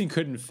Mason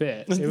couldn't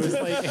fit. It was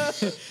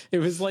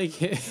like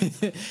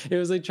it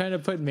was like trying to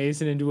put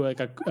Mason into like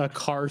a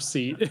car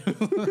seat.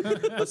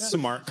 a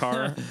smart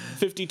car.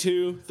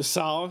 52, the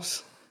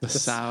sauce. The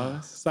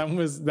sauce. That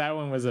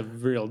one was a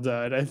real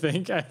dud. I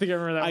think I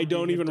remember that. I one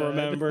don't being a even dud.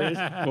 remember it.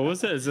 What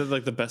was it? Is it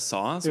like the best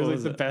sauce? It What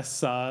was like the best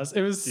sauce.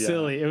 It was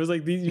silly. It was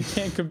like you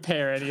can't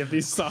compare any of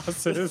these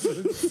sauces.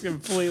 It's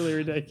completely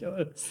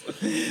ridiculous.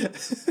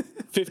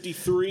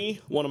 53,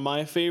 one of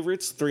my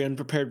favorites, Three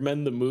Unprepared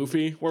Men, the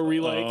movie, where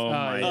we like Oh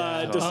my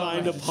yeah.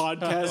 designed a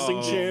podcasting Oh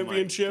my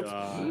championship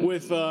God.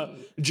 with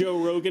Joe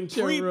Rogan.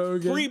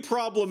 Rogan.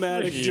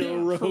 Pre-problematic Joe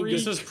Rogan.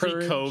 This was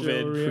Current Joe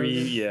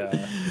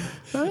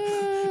pre-COVID, Rogan.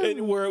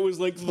 And where it was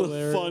like the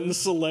Hilarious. fun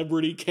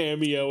celebrity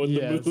cameo in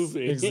the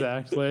movie.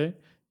 Exactly.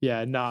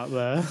 Yeah, not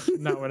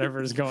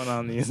whatever's going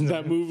on these days.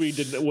 That movie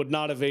would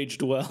not have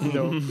aged well.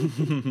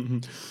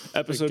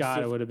 Episode God,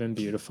 50 it would have been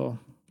beautiful.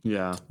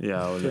 Yeah.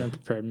 For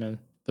Unprepared Men,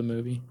 the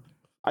movie.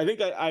 I think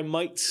I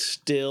might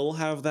still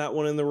have that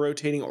one in the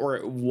rotating, or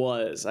it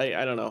was.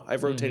 I don't know.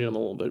 I've rotated them a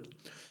little bit.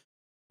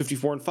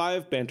 54 and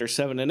 5, banter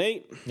 7 and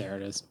 8. There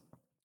it is.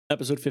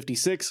 Episode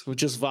 56, with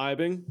just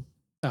vibing.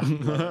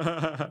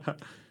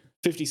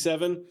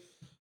 57,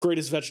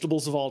 greatest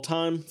vegetables of all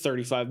time,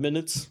 35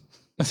 minutes.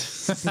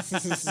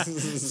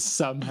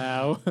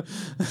 Somehow.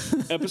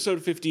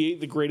 Episode 58,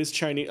 the greatest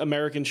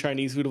American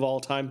Chinese food of all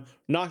time.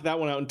 Knocked that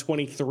one out in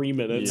 23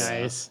 minutes.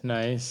 Yeah.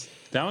 Nice.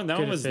 That one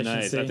Good was nice.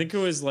 efficiency. I think it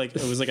was like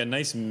a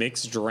nice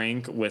mixed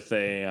drink with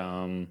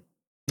a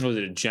what was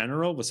it, a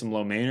General with some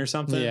lo mein or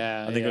something?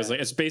 Yeah, I think it was yeah.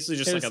 like it's basically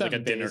just It like was a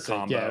something dinner basic.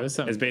 combo. Yeah, it was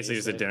something It's basically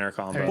just a basic. dinner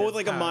combo. But with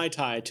like a Mai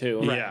Tai too.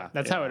 Right. Yeah,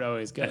 that's how it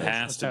always goes. It has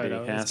That's to how be.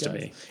 always Has to goes.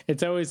 be.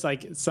 It's always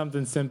like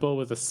something simple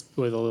with a A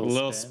little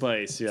little spin.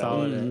 spice, yeah. That's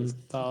all it is.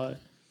 That's all it.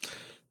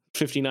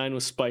 59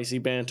 was spicy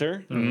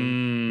banter.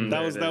 Mm, That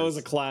there was it that was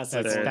is. a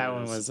classic. There it That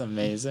one is. was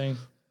amazing.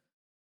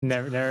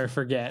 Never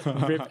forget.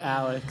 Rip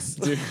Alex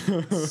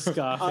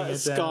scoffing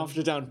Scoffed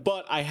it down,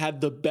 but I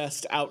had the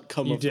best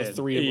outcome You of the did.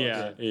 three of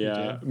Yeah, them.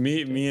 yeah.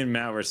 Me and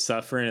Matt were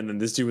suffering, and then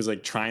this dude was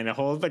like trying to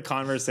hold the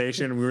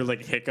conversation. We were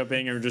like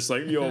hiccuping, and we're just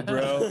like, "Yo,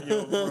 bro,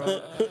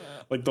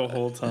 like the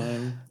whole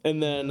time.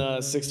 And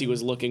then 60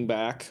 was looking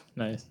back.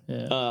 Nice.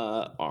 Yeah.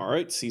 All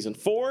right, season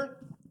 4,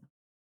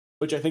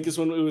 which I think is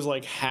when it was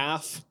like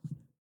half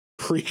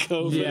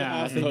pre-COVID, yeah, I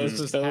half think this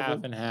was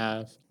half post-COVID. and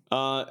half.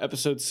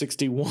 Episode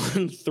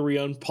 61, 3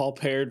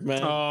 unpaired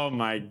men. Oh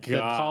my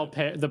god,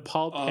 The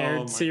Paul Paired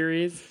my-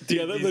 series.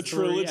 Yeah, the Three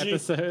trilogy.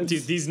 episodes.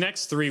 dude! These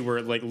next 3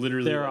 were like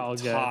literally They're like, all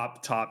good.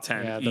 top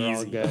 10. Yeah, they're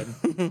all easy.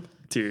 good.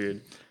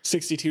 Dude.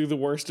 62, the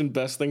worst and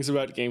best things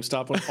about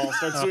GameStop when Paul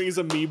starts doing his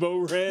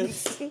amiibo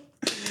rants.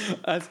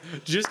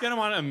 Just get him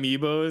on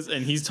Amiibos,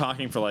 and he's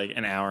talking for like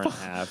an hour and a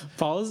half.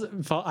 Paul.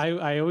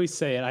 I always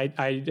say it.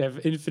 I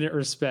have infinite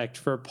respect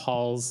for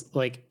Paul's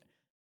like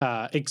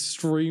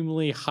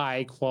extremely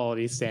high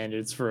quality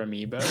standards for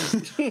amiibos.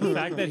 The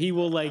fact that he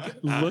will like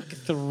look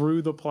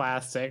through the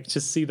plastic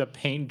to see the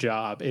paint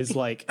job is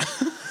like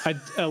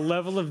a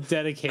level of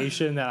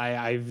dedication that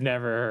I've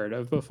never heard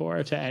of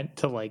before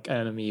to like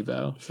an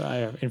amiibo. So I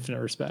have infinite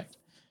respect.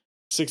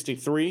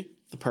 63,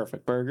 the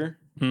perfect burger.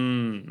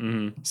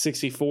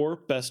 64,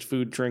 best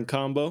food drink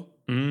combo.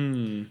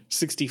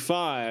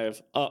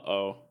 65,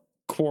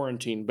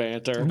 quarantine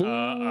banter.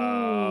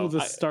 Ooh, the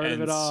start of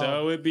And it all.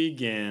 so it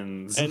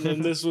begins. And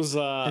then this was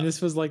And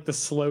this was like the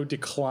slow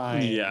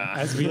decline. Yeah.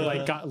 As we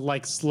like got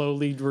like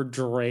slowly were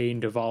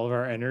drained of all of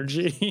our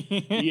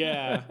energy.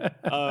 yeah.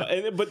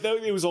 But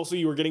then it was also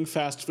you were getting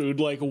fast food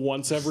like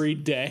once every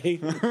day.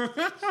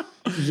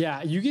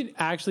 Yeah, you could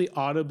actually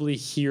audibly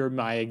hear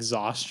my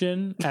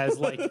exhaustion as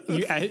like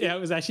I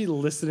was actually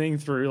listening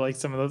through like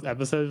some of those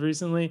episodes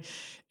recently.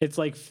 It's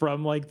like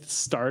from like the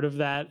start of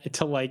that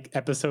to like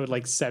episode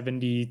like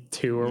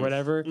 72 or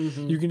whatever.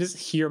 You can just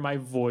hear my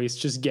voice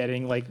just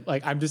getting like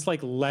I'm just like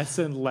less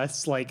and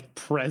less like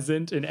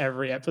present in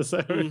every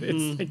episode.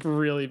 It's like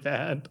really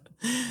bad.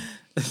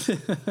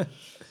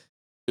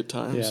 Good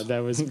times. Yeah, that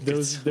was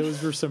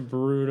those were some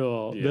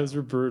brutal those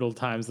were brutal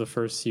times the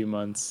first few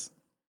months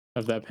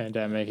of that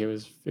pandemic. It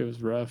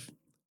was rough.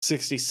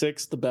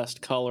 66, the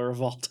best color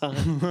of all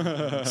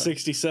time.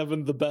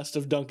 67, the best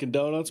of Dunkin'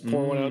 Donuts.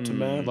 Pour one out to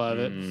Matt. Love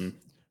it.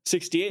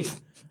 68.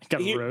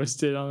 Got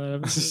roasted on that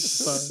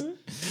episode.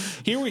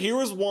 Here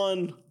was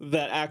one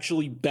that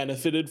actually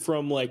benefited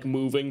from like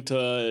moving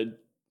to,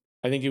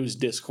 I think it was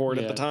Discord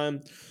at the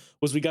time.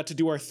 Was we got to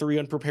do our 3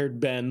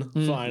 unprepared Ben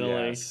finally,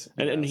 Yes,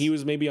 and he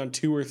was maybe on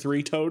 2 or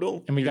 3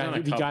 total. And we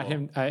got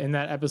him in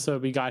that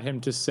episode. We got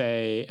him to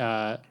say,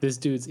 "This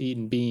dude's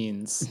eating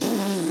beans"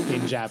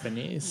 in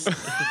Japanese.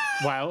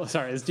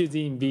 This dude's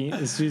eating beans.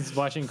 This dude's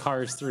watching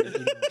Cars 3.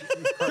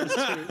 Cars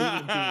 2 eating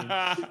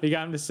beans. We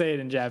got him to say it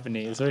in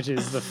Japanese, which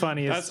is the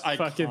funniest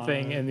fucking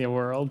thing in the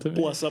world. To me.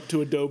 Bless up to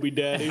Adobe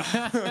Daddy.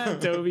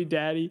 Adobe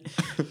Daddy,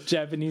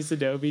 Japanese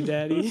Adobe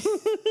Daddy.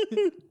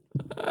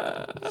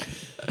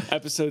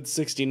 Episode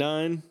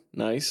 69,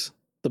 nice.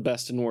 The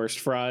best and worst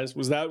fries.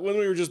 Was that when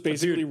we were just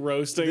basically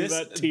roasting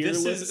that tier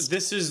list?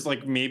 This is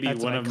like maybe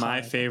That's one an of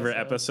my iconic favorite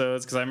episode.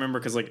 episodes because I remember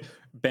because like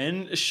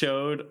Ben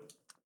showed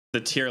the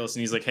tier list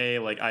and he's like, hey,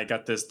 like I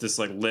got this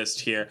like list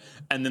here,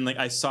 and then like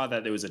I saw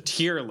that it was a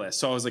tier list,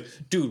 so I was like,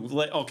 dude,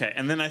 okay,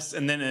 and then it was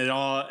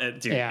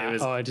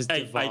it just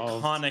a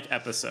devolved. iconic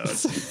episode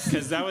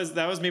because that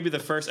was maybe the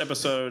first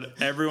episode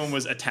everyone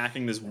was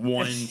attacking this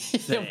one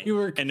thing,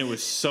 and it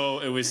was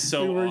so we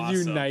were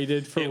awesome.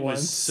 united for It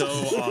once. was so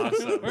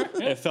awesome.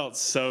 It felt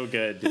so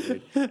good,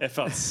 dude. It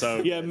felt so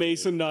good. Yeah,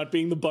 Mason not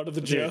being the butt of the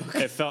Dude, joke.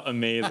 it felt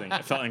amazing.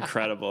 It felt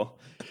incredible.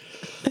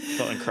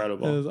 That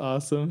was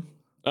awesome.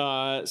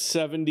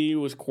 70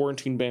 was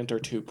Quarantine Banter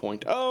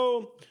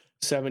 2.0.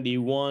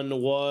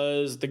 71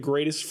 was the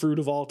greatest fruit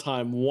of all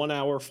time, 1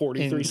 hour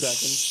 43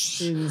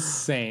 seconds.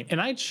 Insane. And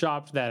I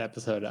chopped that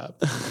episode up.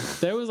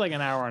 That was like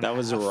an hour and a half. That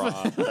was a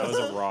raw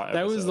episode.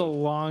 That was the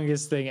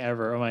longest thing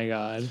ever. Oh my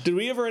god. Did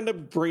we ever end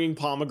up bringing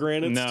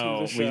pomegranates to No,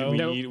 the show? we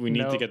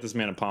need Nope. to get this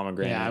man a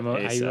pomegranate. Yeah,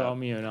 ASAP. you owe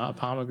me a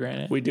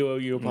pomegranate. We do owe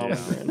you a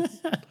pomegranate.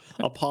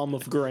 A palm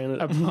of granite.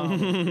 A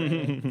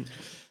pomegranate.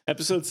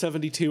 Episode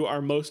 72,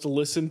 our most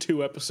listened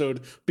to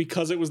episode,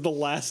 because it was the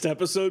last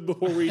episode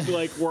before we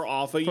like were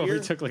off a But year. we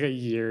took like a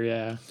year,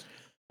 yeah.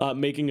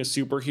 Making a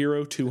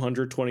superhero,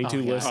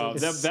 222 yeah. listens. Oh,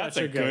 It's that's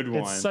such a good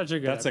one. It's such a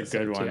good That's a episode,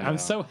 good one, too. I'm though.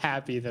 so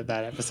happy that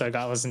episode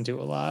got listened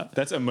to a lot.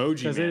 That's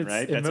Emoji 'Cause Man, it's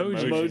right? That's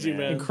Emoji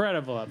Man.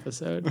 Incredible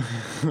episode.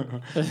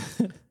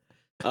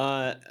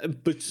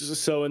 But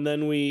so, and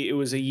then it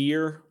was a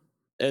year,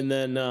 and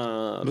then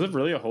Was it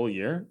really a whole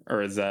year,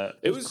 or is that?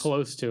 it was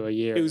Close to a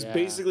year. It was yeah.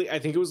 basically, I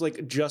think it was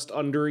like just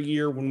under a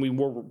year when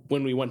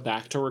we went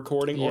back to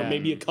recording, or Yeah.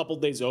 maybe a couple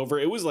days over.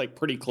 It was like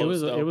pretty It close.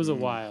 was it was a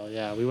while,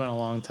 yeah. We went a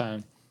long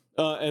time.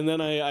 And then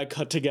I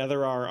cut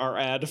together our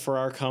ad for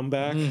our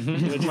comeback.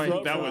 which Like,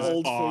 wrote that for was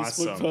old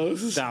awesome. Facebook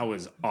posts. That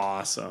was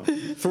awesome.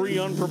 3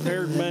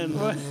 unprepared men.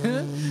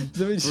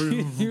 So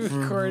you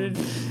recorded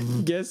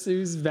Guess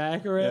Who's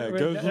Back or whatever?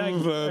 Guess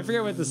Who's Back. I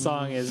forget what the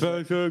song is.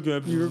 but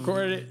You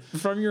recorded it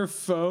from your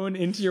phone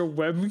into your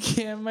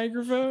webcam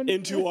microphone?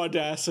 Into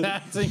Audacity,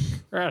 That's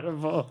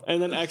incredible.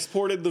 and then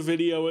exported the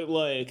video at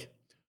like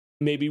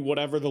maybe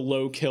whatever the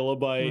low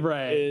kilobyte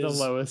Right, is. the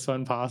lowest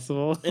one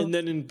possible. And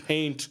then in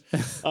Paint,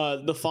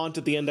 the font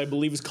at the end I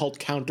believe is called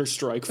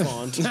Counter-Strike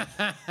font.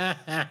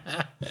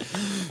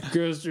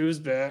 Guess Who's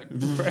Back?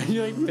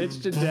 You like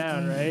pitched it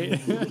down, right?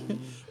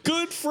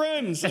 Good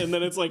friends, and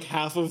then it's like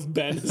half of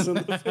Ben is in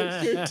the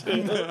picture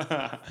too.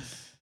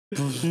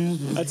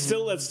 That's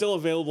still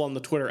available on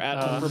the Twitter at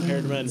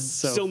Unprepared Men.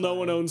 so Still, no funny.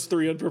 one owns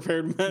 3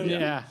 Unprepared Men.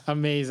 Yeah,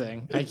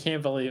 amazing. I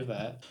can't believe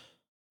that.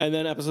 And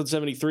then episode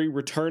 73,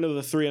 Return of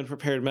the 3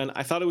 Unprepared Men.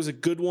 I thought it was a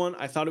good one.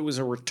 I thought it was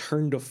a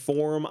return to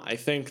form. I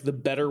think the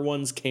better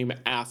ones came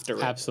after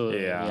it.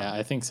 Absolutely. Yeah. Yeah,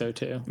 I think so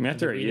too. I mean,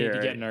 after a we year, need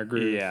to get in our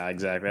groove. Yeah,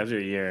 exactly. After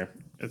a year,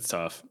 it's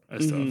tough.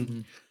 It's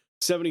tough.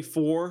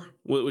 74,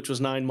 which was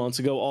 9 months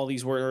ago. All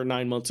these were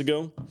 9 months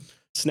ago.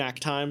 snack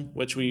time,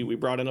 which we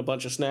brought in a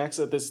bunch of snacks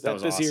at this That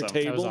was year awesome.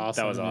 table. That was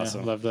awesome. That was yeah,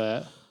 awesome. love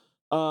that.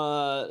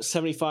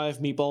 75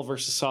 meatball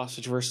versus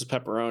sausage versus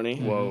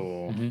pepperoni.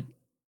 Whoa. Mhm.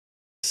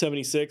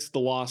 76 the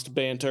lost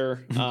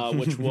banter,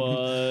 which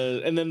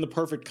was, and then the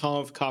perfect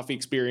coffee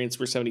experience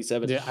for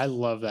 77. Yeah, I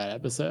love that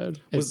episode.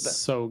 It's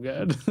so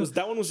good.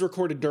 That one was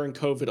recorded during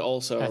COVID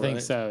also. I think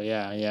right? so.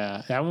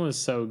 Yeah. That one was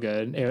so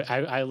good.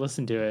 I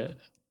listened to it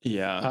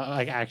Yeah.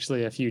 like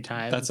actually a few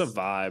times. That's a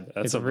vibe.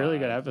 That's It's a really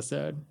vibe. good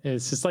episode.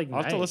 It's just like I'll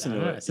have to nice. listen I to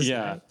don't know, it. It's just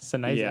Yeah. nice. It's a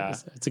nice Yeah.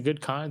 episode. It's a good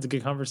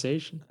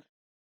conversation.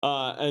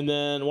 And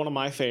then one of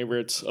my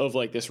favorites of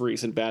like this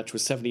recent batch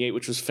was 78,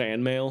 which was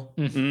fan mail.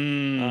 Which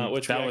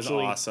that we was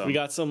actually, awesome. We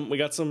got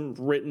some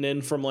written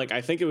in from like,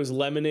 I think it was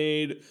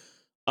Lemonade,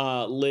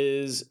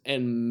 Liz,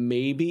 and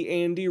maybe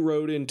Andy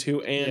wrote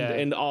into,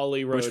 and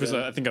Ollie wrote which was in.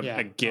 I think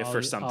a GIF or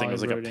Ollie- something. It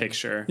was Ollie like a wrote in.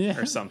 picture Yeah.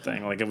 or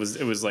something. Like it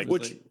was like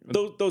which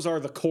those are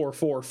the core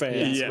 4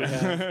 fans. Yeah. we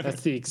have.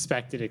 That's the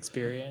expected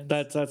experience.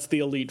 That's the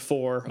elite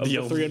 4 of the 3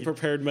 elite.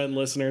 Unprepared Men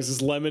listeners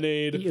is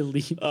Lemonade, the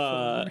elite.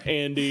 Four.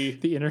 Andy,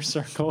 The inner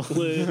circle.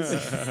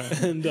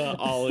 Liz, and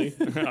Ollie.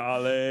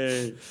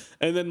 Ollie.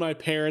 And then my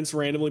parents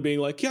randomly being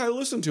like, "Yeah, I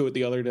listened to it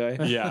the other day."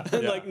 Yeah.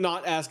 And yeah. like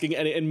not asking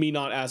any, and me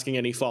not asking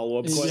any follow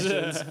up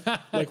questions.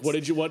 Like, what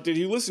did you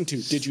listen to?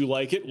 Did you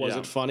like it? Was Yeah.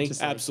 it funny?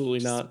 Just like- Absolutely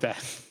just not. bad.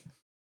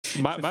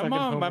 my fucking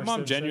mom Homer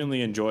Simpson.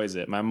 genuinely enjoys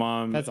it. My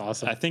mom, That's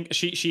awesome. I think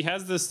she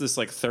has this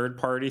like third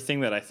party thing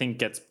that I think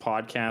gets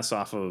podcasts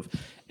off of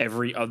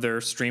every other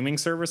streaming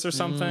service or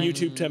something.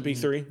 YouTube Tempe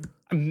 3.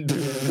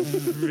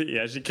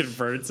 Yeah, she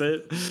converts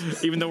it,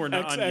 even though we're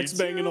not on X YouTube.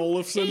 Bang &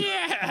 Olufsen.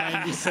 Yeah.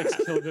 96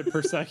 kilobit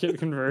per second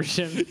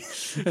conversion.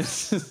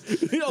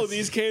 Oh,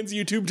 these cans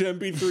YouTube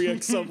Tempe 3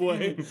 X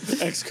Subway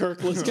X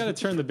Kirkland. Got to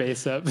turn the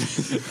bass up.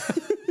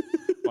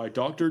 By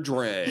Dr.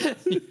 Dre.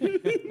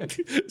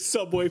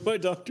 Subway by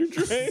Dr.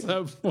 Dre.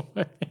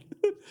 Subway.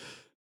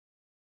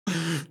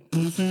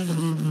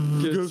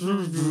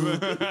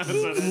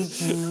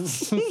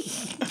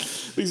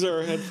 These are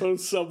our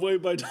headphones. Subway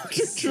by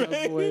Dr.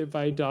 Dre. Subway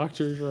by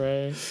Dr.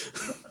 Dre.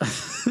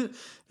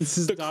 This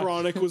is The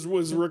Chronic was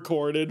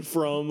recorded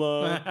from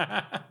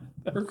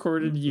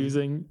recorded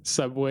using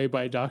Subway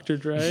by Dr.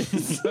 Dre.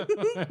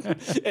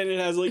 and it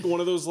has like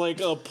one of those like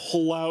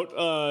pull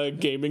out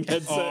gaming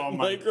headset Oh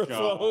my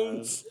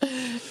microphones.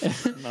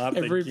 Not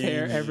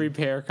the every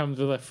pair comes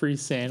with a free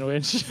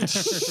sandwich.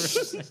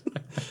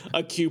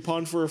 A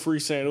coupon for a free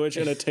sandwich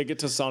and a ticket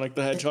to Sonic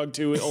the Hedgehog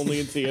 2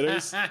 only in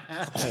theaters.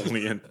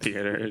 only in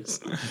theaters.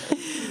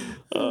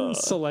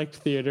 Select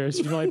theaters.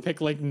 You can only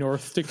pick like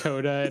North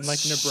Dakota and like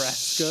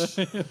Nebraska.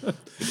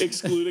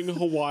 Excluding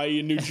Hawaii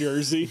and New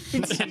Jersey.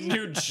 In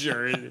New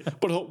Jersey.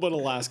 but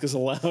Alaska's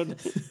allowed.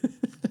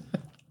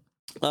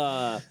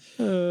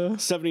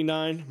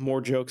 79,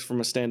 more jokes from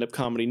a stand-up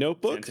comedy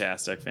notebook.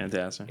 Fantastic.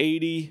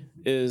 80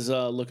 is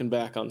looking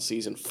back on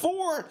season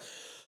 4.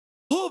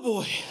 Oh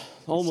boy,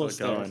 almost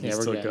Still there. going. Yeah,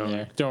 we're Still getting going.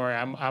 there. Don't worry,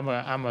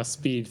 I'm a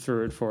speed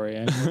through it for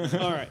you.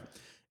 All right,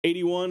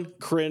 81,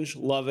 cringe,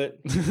 love it.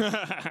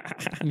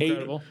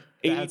 Incredible.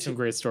 That had 82 some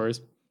great stories.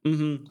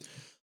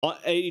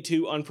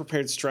 82,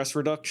 unprepared stress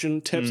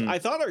reduction tips. I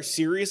thought our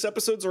serious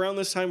episodes around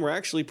this time were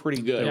actually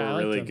pretty good. were I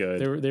liked really them.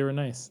 good. They were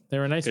nice. They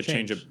were a nice. Good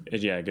change of good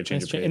change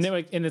Nice of change. pace. And they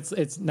like, and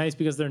it's nice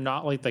because they're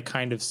not like the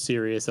kind of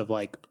serious of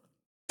like,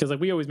 because like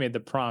we always made the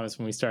promise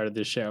when we started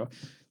this show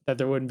that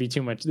there wouldn't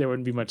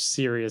be much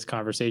serious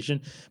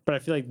conversation. But I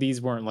feel like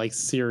these weren't like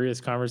serious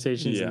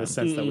conversations in Yeah. the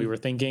sense that we were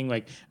thinking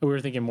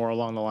more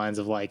along the lines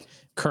of like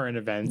current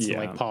events and Yeah.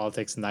 like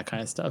politics and that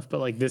kind of stuff.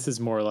 But like this is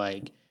more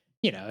like,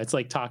 you know, it's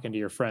like talking to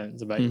your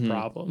friends about your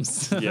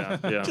problems. yeah.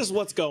 Just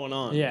what's going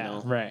on. Yeah, You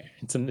know? right.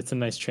 It's a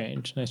nice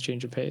change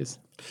of pace.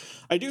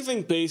 I do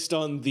think based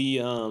on the,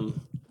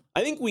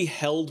 I think we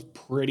held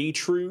pretty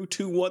true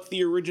to what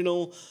the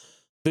original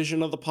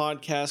vision of the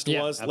podcast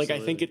Yeah, was. Like, I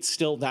think absolutely. it's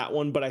still that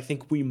one, but I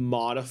think we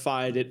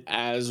modified it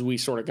as we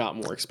sort of got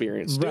more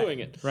experience doing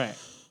it. Right.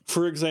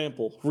 For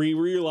example, we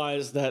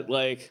realized that,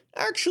 like,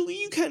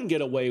 actually you can get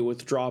away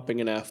with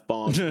dropping an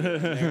F-bomb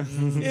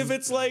if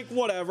it's like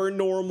whatever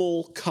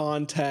normal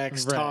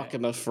context, Right.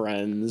 talking to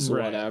friends,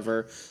 Right.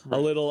 whatever. A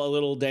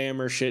little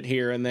dammer shit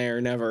here and there,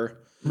 never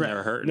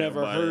Never hurt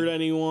hurt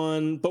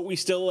anyone. But we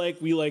still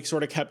we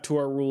sort of kept to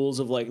our rules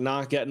of like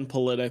not getting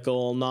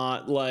political,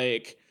 not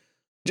like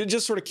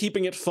just sort of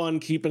keeping it fun,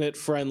 keeping it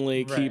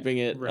friendly, Right, keeping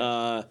it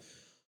right.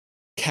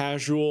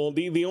 casual.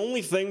 The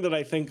only thing that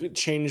I think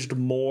changed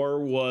more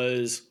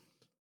was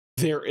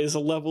there is a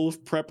level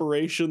of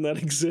preparation that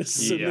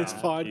exists in this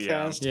Yeah,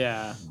 podcast.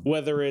 Yeah.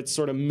 Whether it's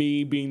sort of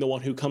me being the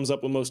one who comes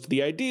up with most of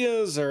the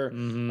ideas, or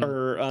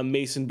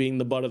Mason being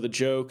the butt of the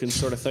joke and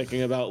sort of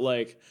thinking about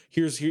like,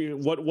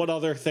 what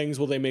other things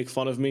will they make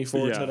fun of me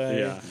for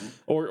today,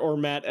 or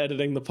Matt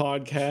editing the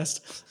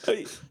podcast.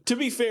 To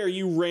be fair,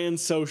 you ran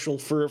social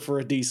for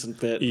a decent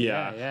bit.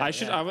 Yeah,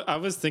 I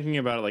was thinking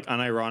about it like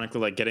unironically,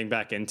 like getting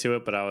back into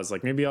it, but I was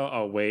like, maybe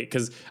I'll wait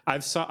because I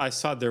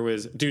saw there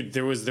was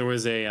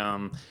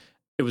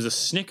a it was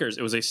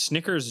a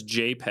Snickers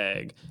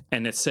JPEG,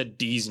 and it said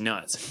D's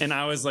nuts, and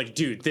I was like,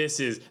 dude, this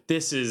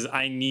is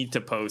I need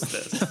to post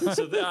this.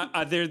 So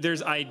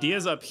there's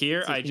ideas up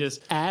here. I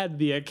just add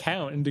the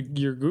account into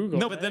your Google.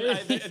 no, but then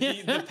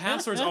the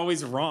password's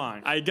always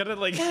wrong. I gotta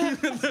like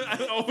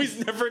I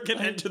always never can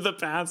enter the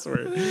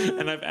password,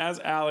 and I've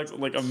asked Alex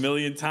like a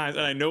million times,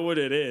 and I know what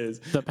it is.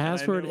 The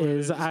password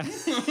is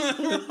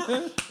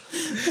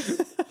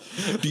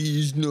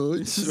These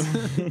nuts.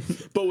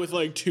 But with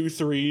like 2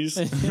 3s.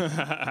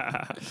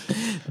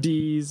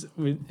 D's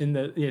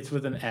it's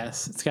with an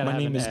S. It's got to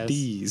have an S.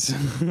 D's.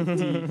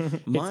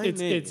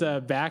 It's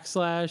a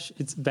backslash.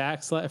 It's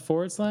backslash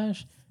forward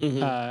slash.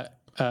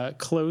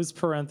 Close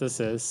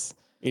parenthesis.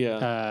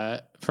 Yeah.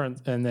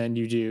 And then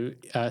you do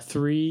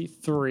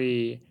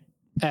 3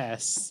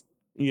 S.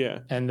 Yeah.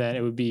 And then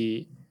it would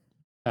be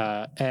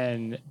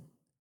N.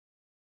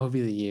 What would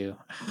be the U?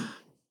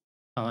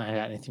 I don't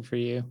got anything for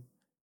you.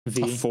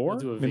 V. A 4? We'll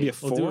do a V. Maybe a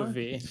We'll do 4? a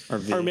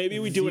V. Or maybe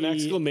we do an V.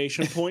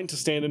 exclamation point to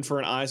stand in for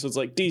an I, so it's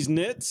like these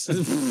nits. I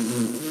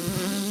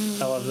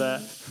love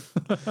that.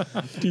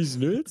 These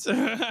nuts.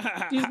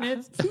 These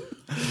nits.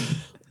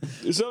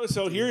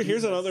 So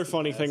here's another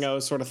funny thing I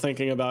was sort of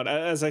thinking about,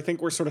 as I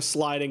think we're sort of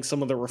sliding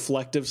some of the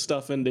reflective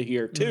stuff into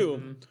here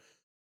too.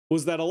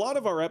 Was that a lot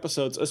of our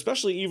episodes,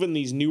 especially even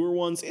these newer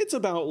ones, it's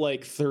about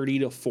like 30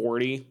 to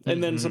 40.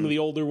 And then some of the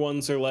older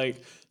ones are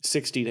like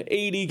 60 to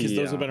 80 because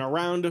those have been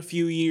around a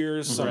few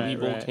years. Some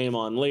people came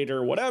on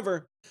later,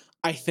 whatever.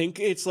 I think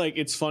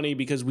it's funny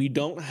because we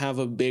don't have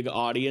a big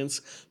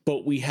audience,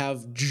 but we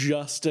have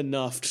just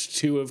enough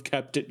to have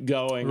kept it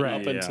going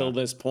up until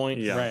this point.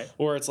 Yeah. Right.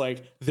 Where it's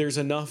like there's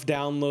enough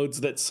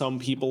downloads that some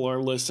people are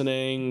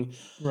listening.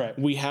 Right.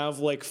 We have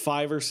like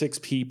 5 or 6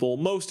 people,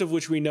 most of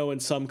which we know in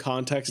some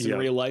context in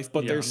real life,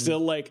 but they're still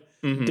like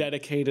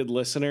dedicated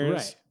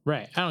listeners.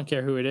 Right. I don't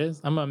care who it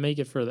is. I'm gonna make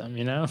it for them.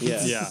 You know.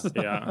 Yeah.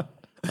 Yeah.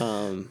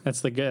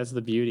 That's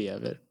the beauty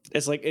of it.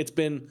 It's like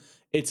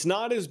it's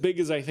not as big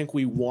as I think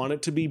we want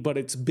it to be, but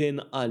it's been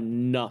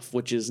enough,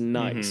 which is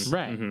nice.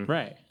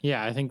 Right.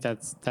 Yeah, I think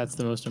that's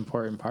the most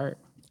important part.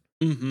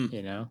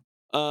 You know.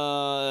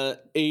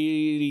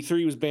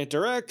 83 was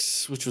Banter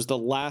X, which was the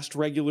last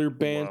regular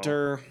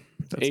banter.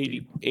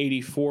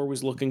 84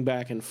 was Looking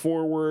Back and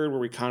Forward, where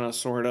we kind of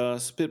sort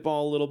of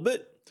spitball a little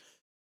bit.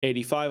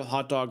 85,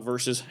 Hot Dog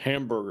versus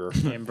Hamburger.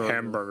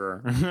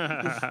 Hamburger.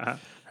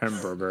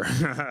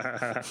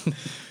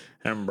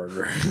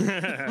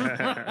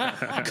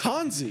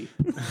 Kanzi.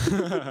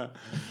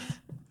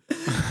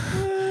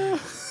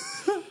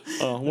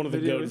 One of the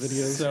GOAT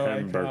videos. So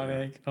Hamburger.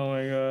 iconic. Oh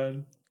my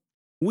god.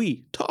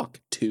 We talk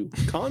to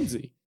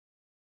Kanzi.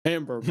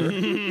 Hamburger.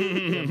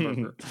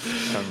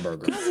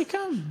 Hamburger. Kazi,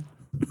 come.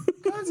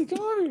 Kazi, come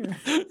over here.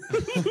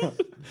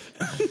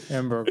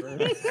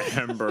 Hamburger.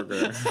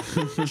 Hamburger.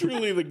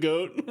 Truly the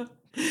GOAT.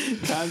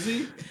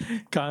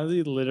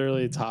 Kazi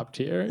literally top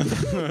tier.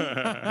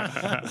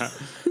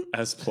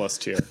 S plus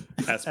tier.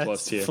 S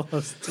plus tier.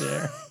 Plus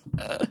tier.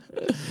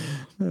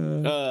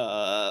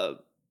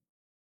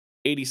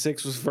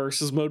 86 was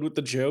versus mode with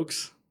the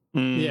jokes.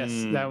 Yes,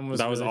 that one was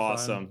That was really fun.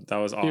 awesome. That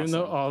was awesome. Even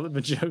though all of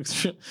the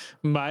jokes,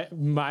 my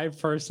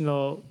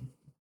personal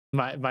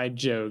my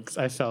jokes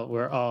I felt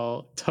were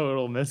all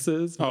total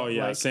misses. oh but,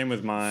 yeah, like, same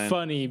with mine.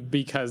 funny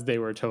because they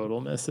were total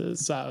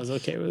misses. So I was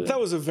okay with it. That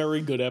was a very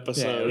good Yeah, it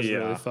episode. was yeah,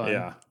 really fun.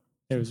 yeah.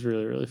 It was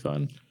really, really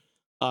fun.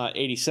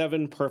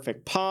 87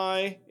 Perfect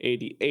Pie,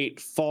 88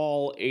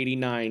 Fall,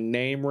 89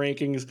 Name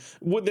Rankings.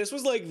 This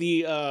was like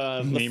the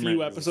Name few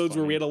rankings episodes is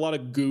where we funny. had a lot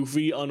of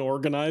goofy,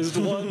 unorganized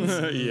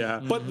ones. Yeah.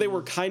 But they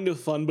were kind of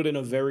fun, but in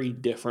a very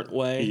different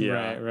way.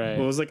 Yeah. Right.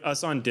 Well, it was like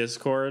us on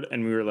Discord,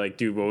 and we were like,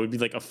 dude, what would be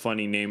like a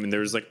funny name? And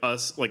there was like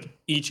us, like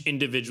each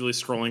individually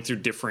scrolling through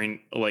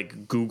different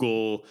like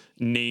Google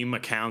name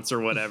accounts or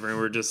whatever. And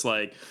we're just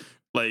like,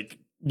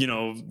 you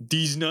know,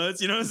 these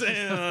nuts, you know what I'm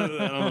saying? I don't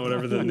know,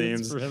 whatever the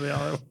names. That's really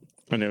all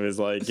And it was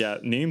like, yeah,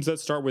 names that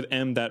start with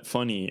M that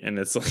funny. And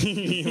it's like,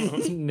 you know.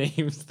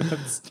 names that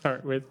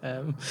start with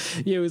M.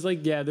 Yeah, it was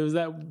like, there was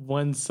that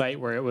one site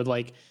where it would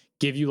like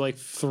give you like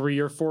 3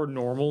 or 4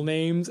 normal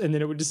names, and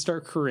then it would just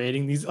start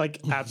creating these like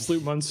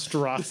absolute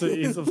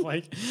monstrosities of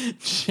like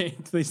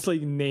these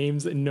like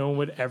names that no one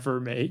would ever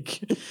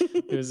make.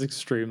 It was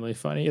extremely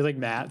funny. It's like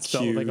Matt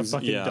spelled with like a Q's,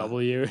 fucking yeah.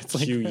 W. It's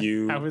like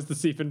QU. how is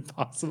this even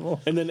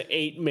possible? And then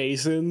 8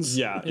 Masons.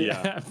 Yeah.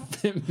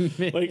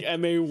 Like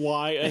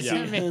M-A-Y-S-E.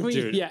 Yeah.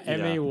 Dude, yeah.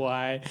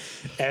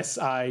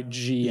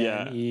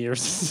 M-A-Y-S-I-G-N-E or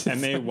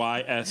something.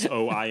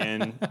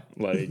 MAYSOIN.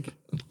 Like,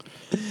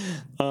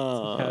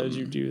 How did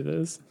you do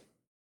this?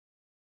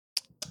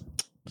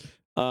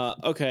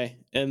 Okay,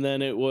 and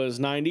then it was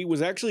 90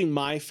 was actually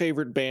my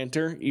favorite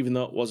banter, even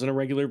though it wasn't a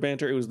regular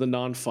banter. It was the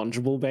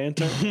non-fungible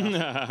banter.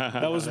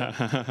 That was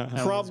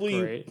probably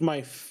great.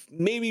 my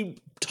maybe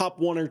top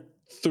 1 or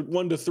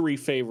 1 to 3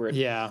 favorite.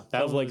 Yeah,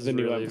 that Of, like, was the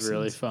new really, episodes.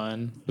 really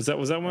fun. was that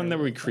one that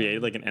we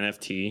created like an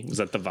NFT? Was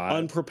that the vibe?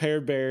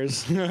 Unprepared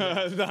Bears.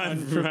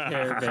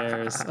 Unprepared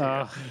Bears.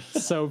 Oh,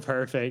 so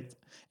perfect.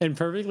 And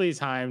perfectly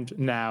timed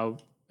now,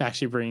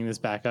 actually bringing this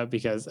back up,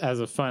 because as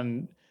a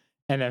fun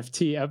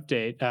NFT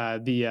update.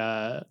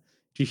 Did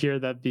you hear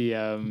that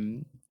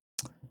the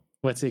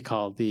what's it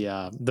called?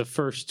 The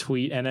first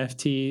tweet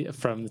NFT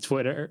from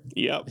Twitter.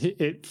 Yep.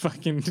 It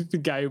fucking the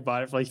guy who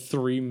bought it for like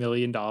 $3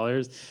 million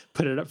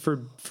put it up for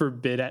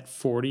bid at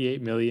 $48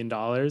 million,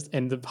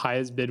 and the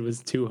highest bid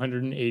was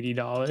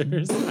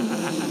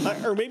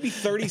 $280. Or maybe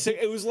 36.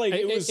 It was like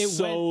it was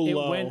so low. It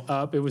went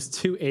up. It was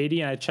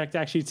 280, and I checked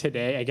actually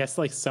today. I guess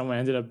like someone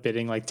ended up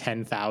bidding like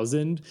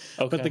 10,000.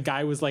 Okay. But the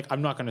guy was like,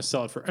 "I'm not going to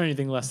sell it for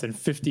anything less than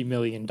 $50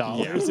 million."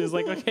 It was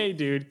like, okay,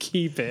 dude,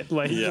 keep it.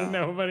 Like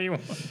nobody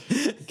wants.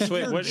 So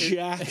wait, what?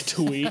 Jack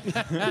tweet.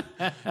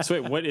 So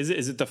wait, what is it?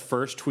 Is it the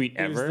first tweet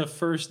It was ever? the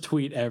first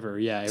tweet ever.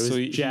 Yeah, it was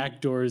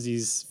Jack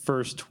Dorsey's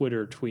first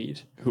Twitter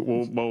tweet.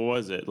 What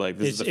was it? Like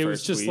this is the first It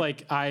was just tweet?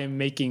 like, I am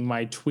making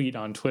my tweet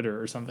on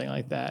Twitter or something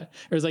like that.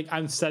 It was like,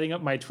 I'm setting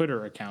up my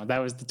Twitter account. That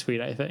was the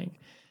tweet, I think.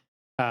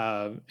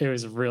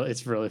 It's really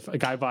fun. A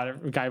guy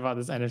bought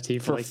this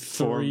NFT for like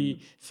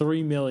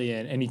 $3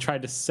 million, and he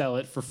tried to sell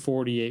it for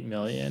 $48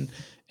 million.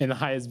 And the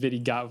highest bid he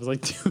got was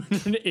like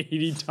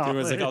 $280. It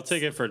was like, I'll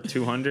take it for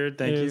 200.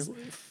 Thank It you. was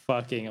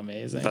fucking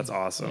amazing. That's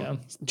awesome. Yeah.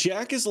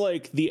 Jack is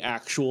like the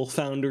actual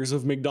founders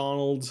of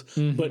McDonald's,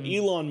 but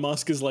Elon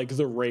Musk is like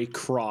the Ray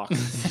Kroc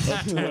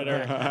of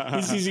Twitter.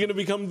 he's gonna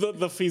become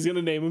he's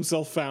gonna name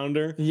himself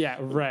founder. Yeah,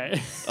 right.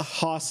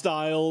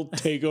 Hostile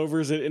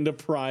takeovers it into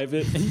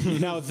private.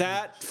 Now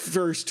that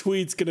first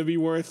tweet's gonna be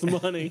worth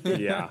money.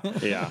 Yeah.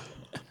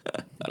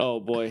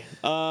 Oh boy.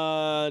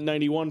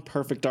 91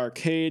 Perfect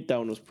Arcade. That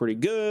one was pretty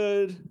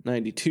good.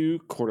 92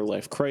 Quarter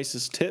Life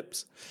Crisis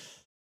tips.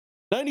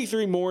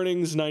 93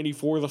 Mornings.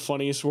 94 The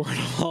Funniest Word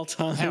of All That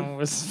Time. one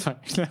was fun.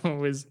 That one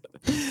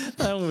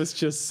was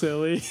just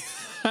silly.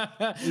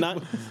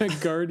 Not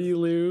Gardy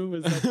Lou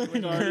was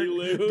that Gardy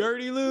Lou.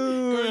 Dirty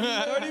Lou.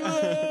 Gardy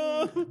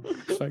Lou.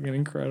 fucking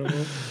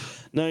incredible.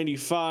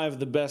 95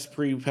 The Best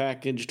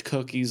Prepackaged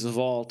Cookies of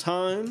All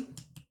Time.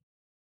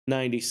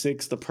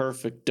 96 The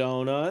Perfect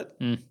Donut.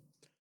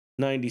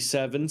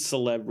 97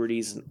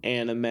 Celebrities and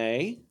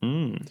Anime.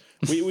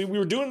 We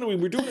were doing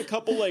a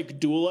couple like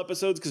dual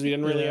episodes because we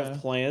didn't really have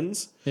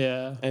plans.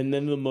 Yeah. And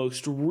then the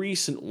most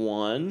recent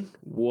one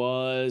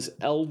was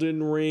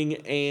Elden Ring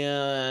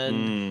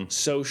and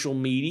social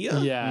media.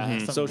 Yeah.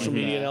 something Social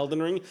like media and that.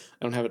 Elden Ring.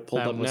 I don't have it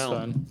pulled That up was now.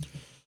 fun.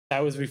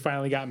 That was, we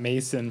finally got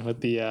Mason with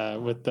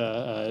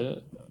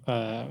the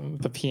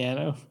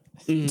piano.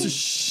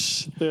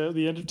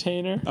 the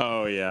entertainer.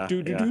 Oh yeah.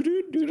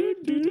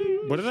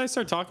 What did I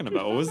start talking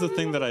about? What was the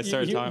thing that I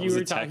started talking? You Was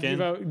were it talking Tekken?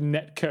 about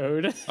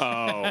netcode.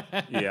 Oh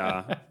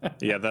yeah.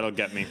 That'll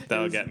get me.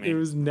 It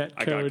was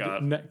I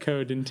got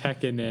netcode and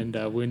Tekken and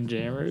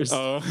Windjammers.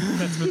 Oh,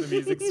 That's when the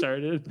music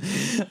started.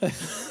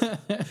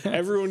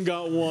 Everyone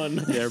got one.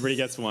 yeah. Everybody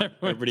gets one.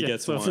 Everybody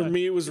gets gets For one.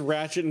 me, it was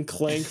Ratchet and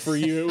Clank. For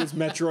you, it was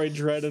Metroid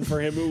Dread. And for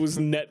him, it was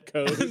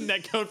Netcode.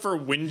 Netcode for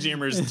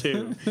Windjammers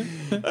 2.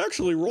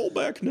 Actually, roll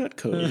back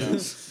Netcode.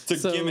 Yes.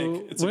 It's a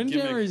gimmick. It's a gimmick.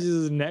 Windjammers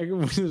uses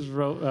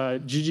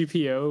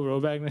GGPO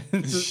rollback.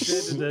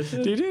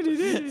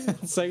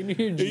 It's like new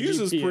It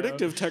uses GGPO.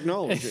 predictive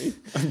technology.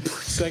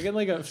 Second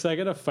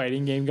a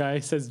fighting game guy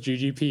says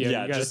GGPO. Yeah, you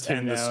gotta just tune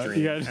end the out. stream.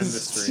 You gotta End the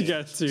just, stream. you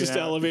gotta tune Just out.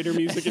 elevator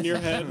music in your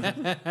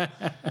head.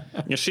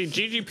 You see,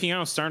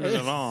 GGPO started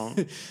it all.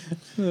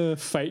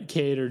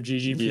 Fightcade or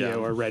GGPO Yeah.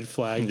 or red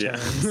flag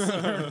terms.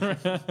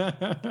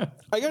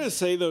 I gotta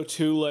say though,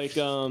 too, like,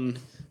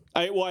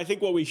 I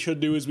think what we should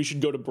do is we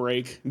should go to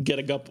break, get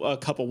a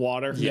cup of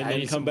water, Yeah, and I then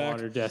need come some back,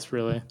 water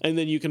desperately. and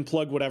then you can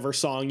plug whatever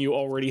song you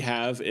already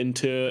have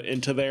into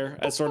there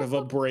as sort of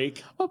a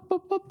break.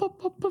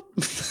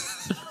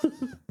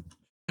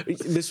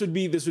 This would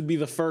be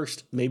the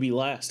first, maybe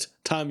last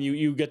time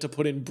you get to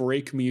put in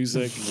break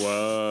music,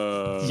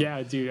 Whoa.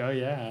 Yeah, dude. Oh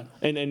yeah.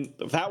 and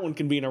that one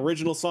can be an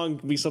original song,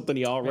 can be something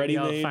you already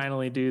Maybe I'll made.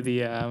 finally do the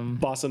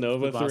Bossa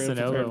Nova, Bossa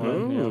Nova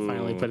one. Ooh.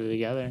 Finally put it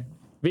together.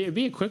 It'd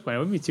be a quick one. It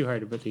wouldn't be too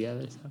hard to put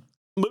together. So.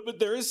 But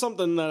there is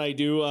something that I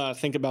do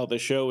think about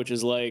this show, which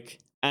is like,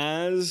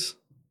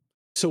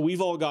 so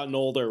we've all gotten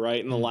older,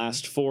 right? In the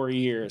last 4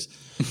 years,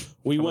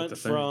 we went to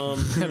think. from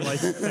I'd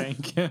like to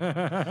think.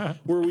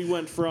 where we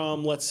went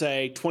from, let's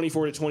say,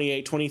 24 to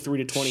 28, 23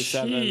 to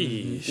 27,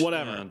 Sheesh.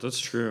 whatever, Yeah, that's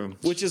true.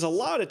 which is a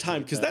lot of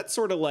time because that's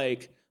sort of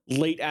like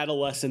late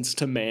adolescence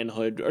to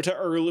manhood, or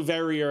to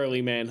very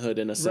early manhood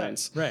in a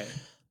sense. Right.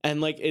 And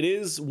like, it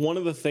is one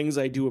of the things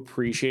I do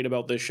appreciate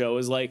about this show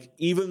is like,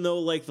 even though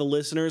like the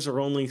listeners are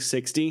only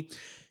 60,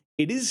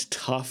 it is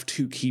tough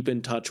to keep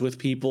in touch with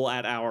people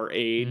at our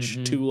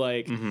age to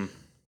like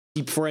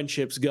keep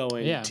friendships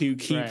going, to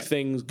keep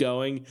things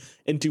going,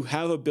 and to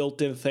have a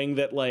built-in thing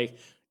that like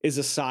is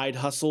a side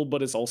hustle,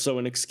 but is also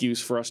an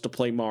excuse for us to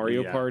play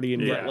Mario Party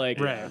and get like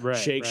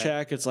Shake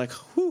Shack. It's like,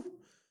 whew.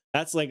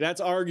 That's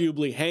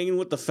arguably hanging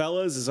with the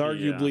fellas is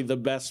arguably the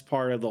best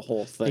part of the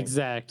whole thing.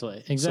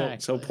 Exactly.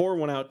 So pour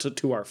one out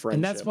to our friendship.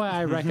 And that's why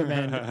I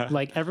recommend,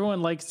 like,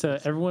 everyone likes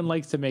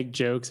to make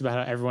jokes about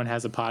how everyone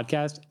has a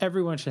podcast.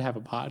 Everyone should have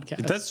a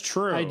podcast. That's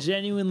true. I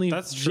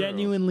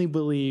genuinely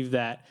believe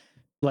that,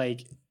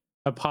 like,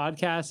 a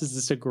podcast is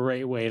just a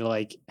great way to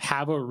like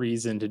have a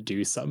reason to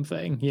do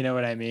something. You know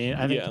what I mean?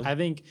 I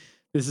think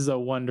this is a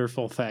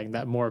wonderful thing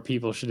that more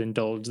people should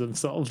indulge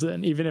themselves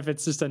in, even if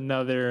it's just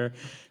another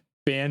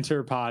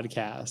banter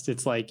podcast.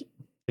 It's like,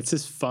 it's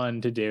just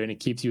fun to do, and it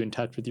keeps you in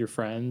touch with your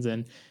friends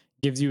and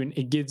gives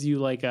you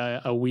like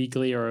a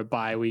weekly or a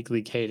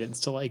bi-weekly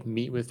cadence to like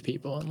meet with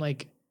people and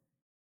like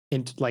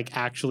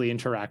actually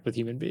interact with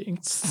human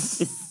beings.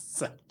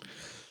 So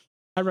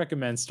I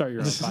recommend start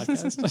your own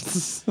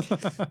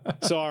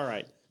podcast. So, all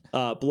right.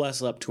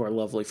 Bless up to our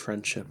lovely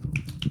friendship.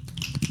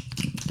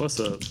 What's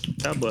up?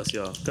 God bless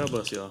y'all. God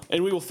bless y'all.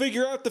 And we will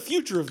figure out the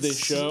future of this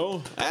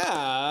show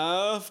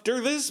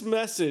after this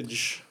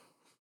message.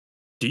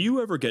 Do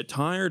you ever get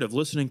tired of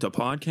listening to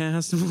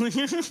podcasts?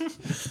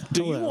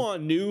 Do you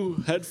want new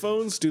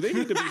headphones? Do they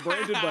need to be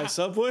branded by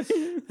Subway?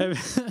 Do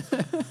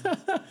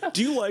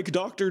you like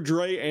Dr.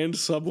 Dre and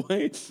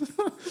Subway?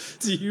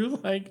 Do you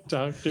like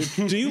Dr.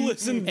 Do you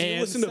listen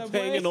to Subway?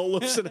 Bang &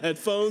 Olufsen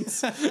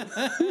headphones?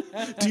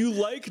 Do you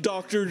like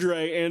Dr.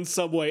 Dre and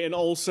Subway and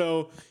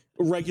also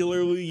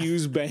regularly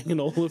use Bang &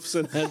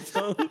 Olufsen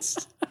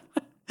headphones?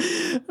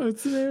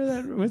 What's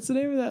the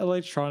name of that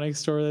electronics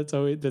store that's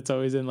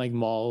always in like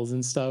malls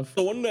and stuff?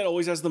 The one that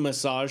always has the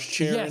massage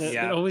chair in it?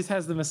 It always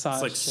has the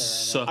massage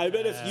It's like chair in it. I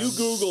bet if you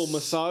Google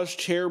massage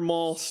chair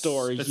mall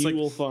store, you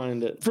will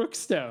find it.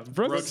 Brookstone.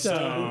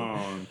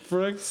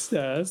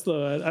 That's the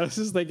one. I was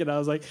just thinking, I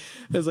was like,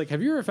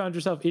 have you ever found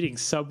yourself eating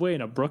Subway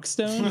in a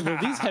Brookstone? Well,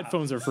 these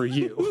headphones are for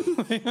you.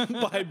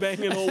 By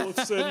Bang &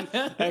 Olufsen,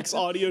 ex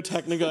Audio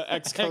Technica,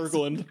 ex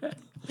Kirkland.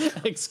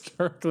 Ex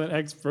Kirkland,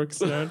 ex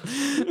Brookstone.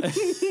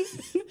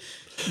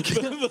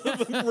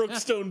 the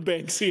Brookstone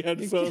Banksy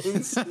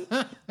headphones.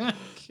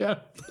 Yeah.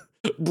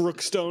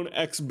 Brookstone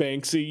X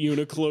Banksy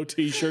Uniqlo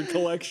t-shirt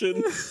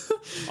collection.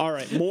 All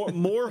right,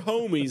 more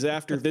homies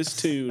after this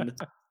tune.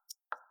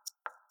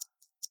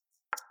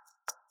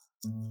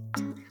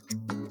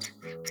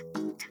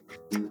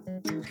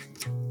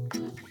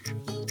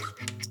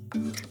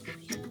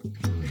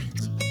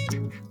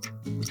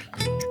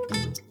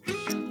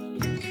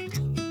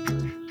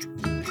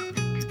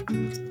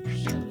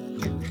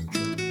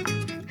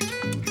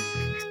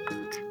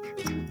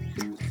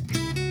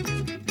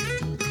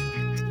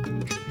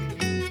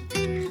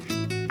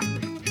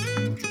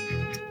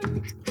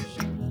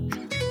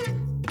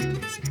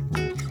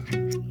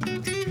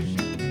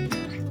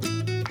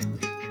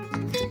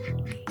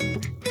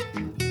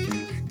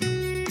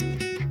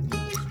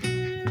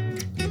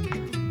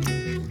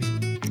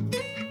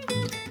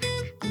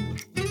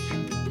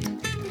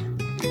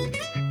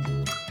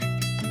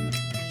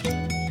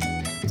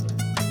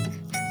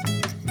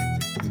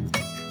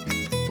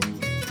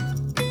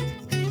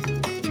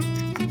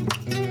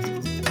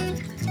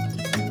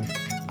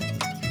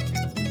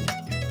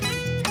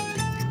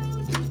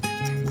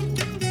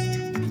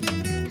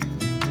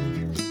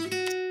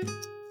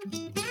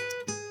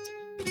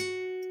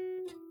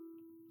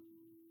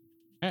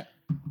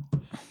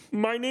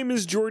 My name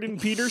is Jordan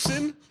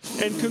Peterson,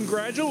 and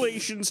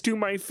congratulations to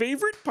my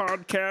favorite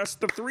podcast,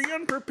 The Three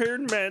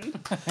Unprepared Men.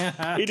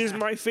 It is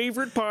my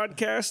favorite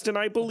podcast, and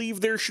I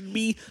believe there should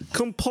be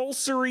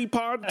compulsory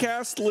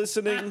podcast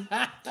listening,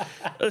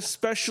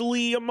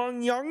 especially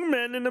among young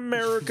men in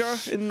America,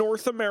 in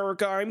North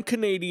America. I'm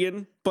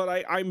Canadian,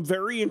 but I'm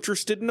very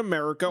interested in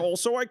America.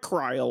 Also, I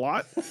cry a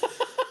lot.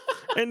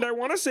 And I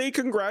want to say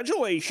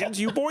congratulations.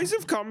 You boys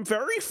have come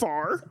very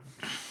far.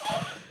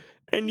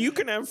 And you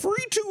can have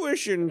free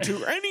tuition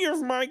to any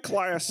of my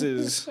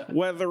classes,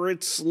 whether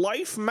it's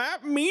Life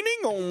Map Meaning,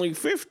 only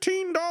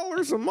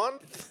 $15 a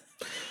month,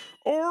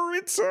 or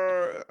it's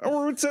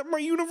at my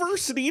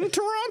university in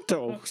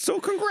Toronto. So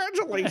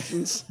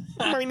congratulations.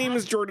 My name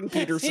is Jordan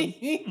Peterson.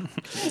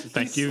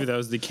 Thank you. That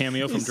was the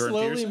cameo from Jordan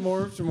Slowly Peterson.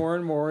 morphed more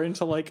and more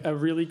into like a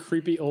really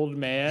creepy old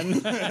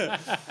man.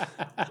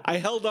 I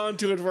held on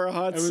to it for a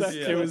hot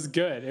second. It was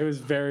good. It was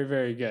very,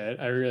 very good.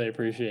 I really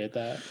appreciate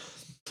that.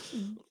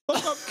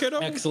 What's up, kiddo?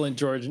 Excellent,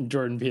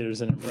 Jordan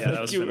Peterson. Yeah,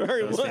 that was, Thank you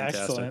very much.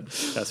 fantastic. Excellent.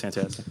 That's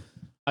fantastic.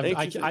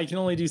 I can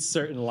only do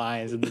certain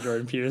lines in the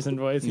Jordan Peterson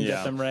voice and Yeah.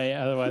 get them right.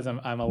 Otherwise,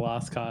 I'm a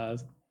lost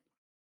cause.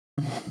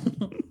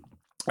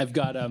 I've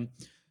got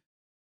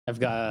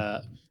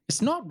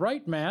it's not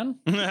right, man.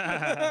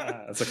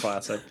 That's a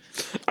classic.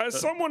 As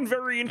someone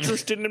very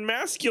interested in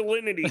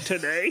masculinity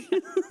today,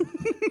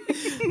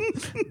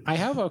 I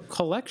have a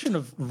collection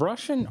of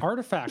Russian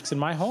artifacts in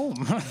my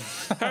home.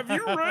 have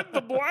you read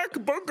the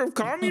Black Book of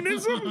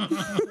Communism?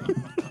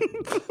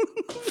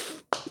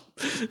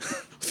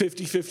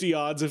 50-50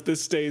 odds if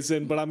this stays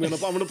in, but I'm gonna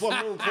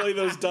play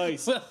those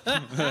dice.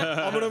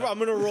 I'm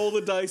gonna roll the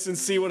dice and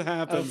see what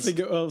happens.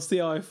 I'll see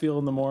how I feel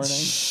in the morning.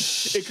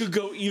 It could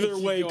go either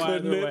way,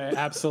 couldn't it? Way.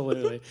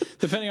 Absolutely.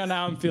 Depending on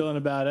how I'm feeling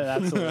about it,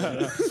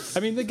 absolutely.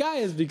 I mean, the guy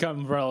has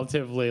become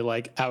relatively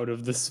like out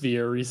of the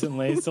sphere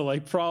recently, so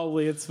like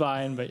probably it's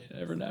fine, but you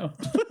never know.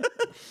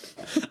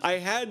 I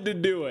had to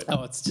do it.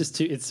 Oh, it's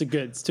too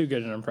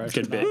good an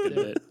impression. Good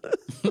bit.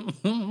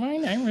 My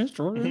name is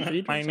Jordan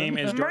Peterson. My name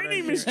is My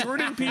name is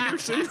Jordan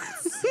Peterson.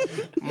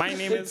 My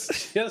name is.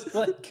 It's just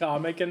like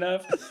comic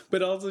enough,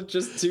 but also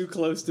just too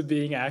close to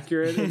being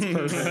accurate. It's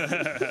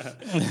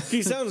perfect.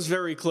 He sounds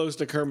very close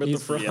to Kermit He's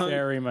the Frog.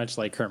 very much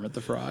like Kermit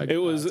the Frog. It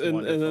was, It's and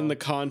then wonderful. the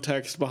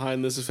context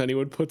behind this, if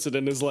anyone puts it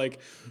in, is like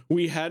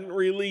we hadn't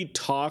really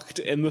talked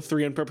in the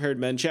Three Unprepared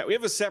Men chat. We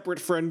have a separate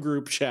friend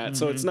group chat,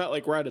 so it's not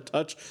like we're out of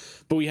touch.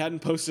 But we hadn't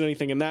posted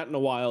anything in that in a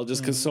while,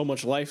 just because so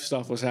much life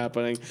stuff was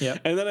happening.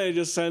 Yep. And then I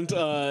just sent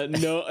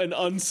an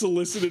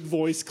unsolicited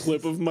voice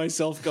clip of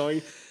myself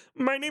going,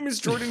 "My name is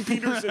Jordan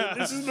Peterson.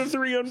 And this is the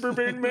Three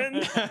Unprepared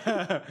Men."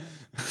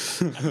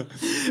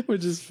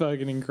 Which is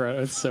fucking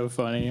incredible. It's so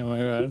funny. Oh my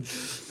god.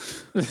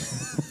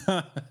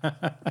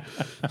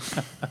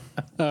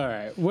 All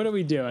right. What are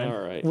we doing? All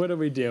right. What are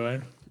we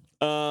doing?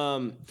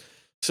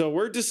 So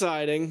we're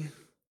deciding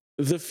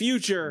the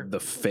future The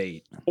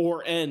fate.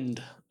 or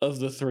end of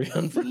the Three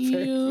Unprepared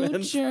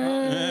Men.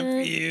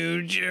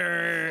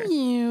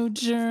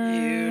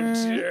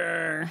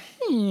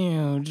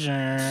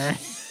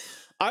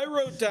 I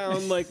wrote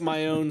down like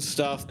my own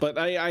stuff, but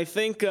I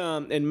think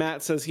and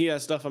Matt says he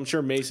has stuff. I'm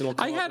sure Mason will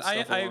come I up had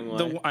with stuff along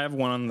the way. I have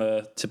one on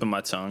the tip of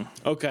my tongue.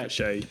 Okay.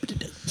 Show you.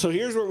 So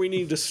here's where we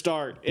need to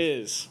start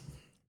is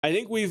I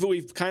think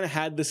we've kind of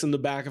had this in the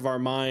back of our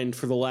mind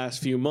for the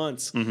last few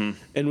months, and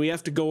we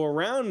have to go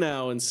around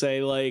now and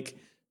say like,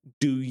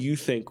 do you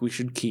think we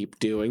should keep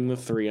doing the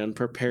Three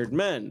Unprepared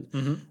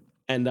Men?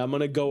 And I'm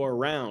gonna go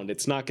around.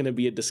 It's not gonna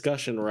be a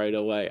discussion right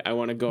away. I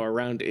want to go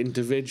around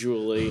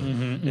individually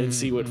and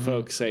see what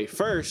folks say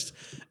first.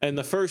 And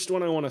the first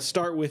one I want to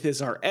start with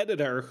is our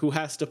editor, who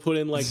has to put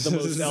in like the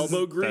most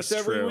elbow grease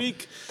That's every true.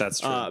 week.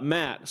 That's true.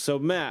 Matt. So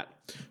Matt,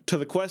 to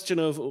the question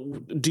of,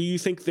 do you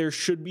think there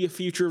should be a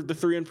future of the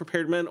Three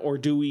Unprepared Men, or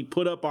do we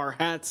put up our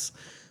hats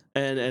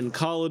and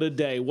call it a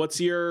day? What's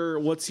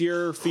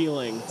your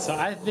feeling? So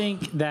I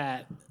think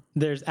that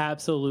there's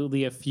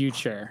absolutely a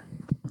future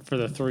for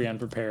the Three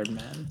Unprepared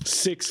Men.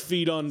 6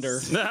 feet under.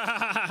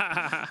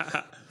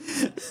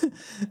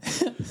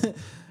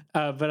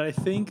 But I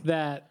think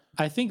that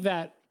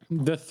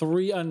the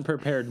Three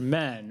Unprepared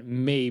Men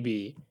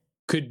maybe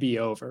could be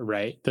over,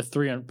 right? The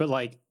Three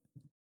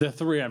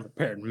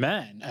Unprepared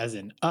Men, as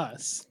in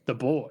us, the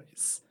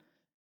boys.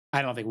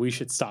 I don't think we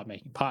should stop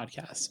making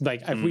podcasts.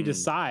 Like if we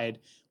decide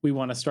we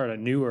want to start a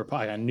new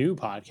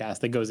podcast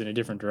that goes in a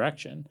different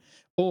direction,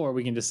 or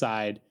we can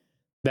decide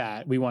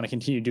that we want to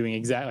continue doing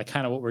exactly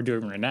kind of what we're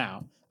doing right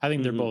now. I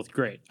think they're both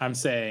great. I'm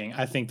saying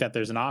I think that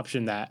there's an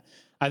option that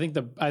I think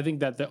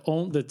that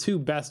the two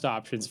best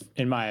options,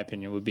 in my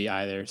opinion, would be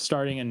either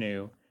starting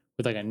anew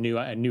with like a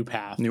new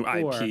path, New or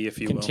IP, if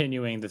you will.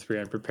 continuing the Three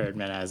Unprepared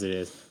Men as it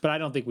is. But I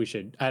don't think we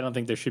should. I don't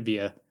think there should be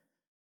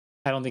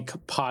I don't think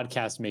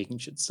podcast making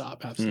should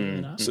stop. Absolutely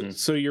not.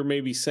 So you're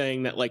maybe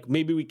saying that like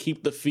maybe we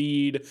keep the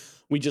feed,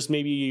 we just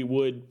maybe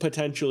would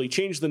potentially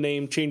change the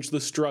name, change the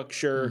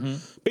structure,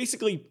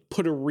 basically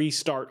put a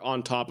restart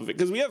on top of it,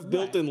 because we have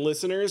built-in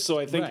listeners. So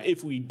I think Right.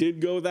 if we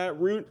did go that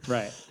route,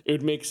 Right. it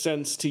would make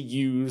sense to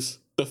use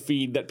the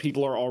feed that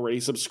people are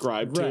already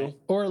subscribed Right. to.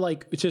 Or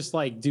like just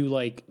like do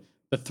like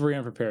the Three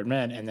Unprepared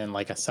Men and then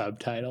like a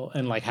subtitle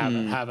and like have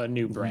a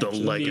new branch. The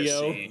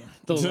legacy.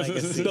 The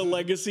legacy. The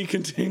legacy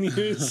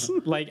continues.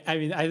 Like, I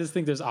mean, I just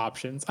think there's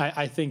options.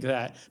 I think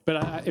that,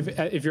 but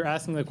if you're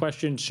asking the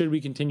question, should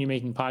we continue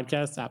making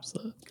podcasts?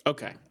 Absolutely.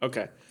 Okay.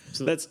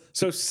 That's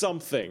so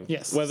something.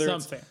 Yes, Whether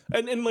something.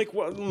 It's, and like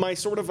what my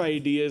sort of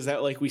idea is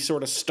that like we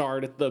sort of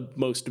start at the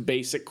most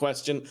basic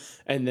question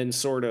and then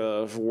sort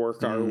of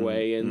work our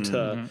way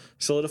into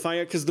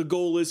solidifying it, because the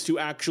goal is to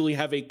actually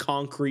have a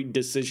concrete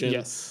decision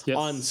Yes.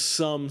 on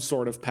some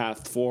sort of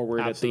path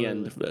forward at the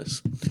end of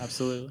this.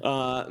 Absolutely.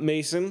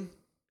 Mason,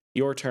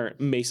 your turn.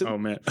 Mason. Oh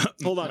man.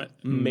 Hold on.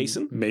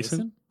 Mason.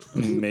 Mason?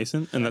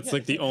 Mason? And that's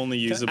like the only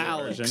usable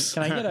Alex.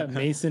 version. Can I get a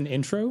Mason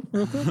intro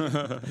real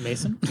quick?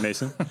 Mason?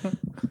 Mason?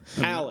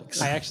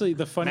 Alex. I actually,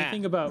 the funny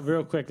thing about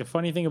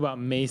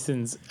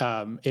Mason's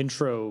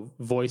intro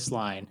voice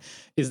line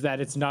is that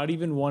it's not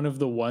even one of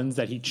the ones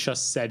that he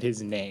just said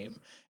his name.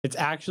 It's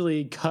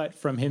actually cut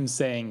from him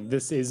saying,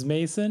 "This is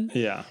Mason."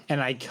 Yeah. And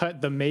I cut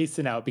the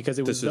Mason out because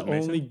it was This the is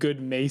Mason? only good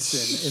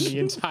Mason in the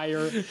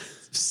entire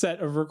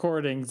set of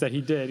recordings that he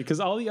did. Because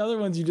all the other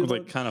ones you did,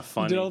 Like, kinda you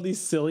funny. did all these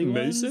silly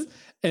Mason? ones.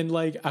 And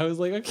like I was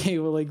like, okay,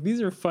 well, like these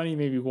are funny,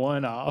 maybe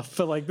one off,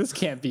 but like this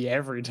can't be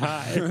every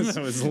time.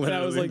 So it's And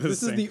I was literally like, the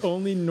this same. is the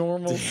only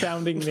normal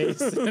sounding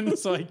Mason,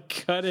 so I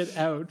cut it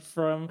out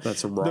from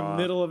That's the raw.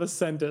 middle of a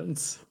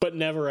sentence. but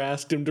never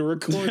asked him to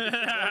record.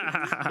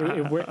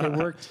 It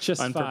worked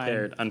just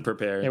Unprepared. fine.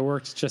 Unprepared. It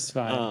worked just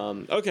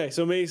fine. Okay,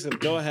 so Mason,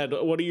 go ahead.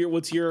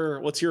 What's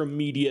your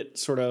immediate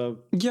sort of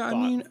Yeah, I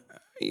mean,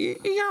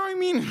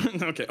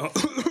 okay.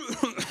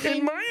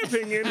 in my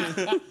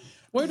opinion,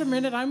 Wait a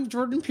minute, I'm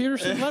Jordan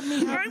Peterson. Let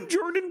me have. I'm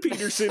Jordan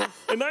Peterson,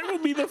 and I will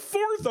be the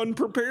fourth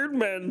unprepared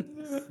man.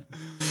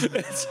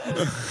 It's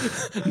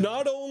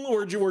not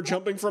only we're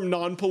jumping from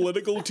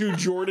non-political to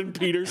Jordan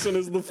Peterson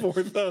as the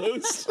fourth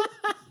host.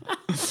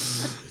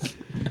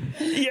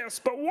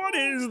 Yes, but what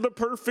is the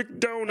perfect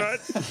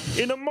donut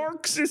in a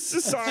Marxist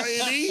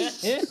society?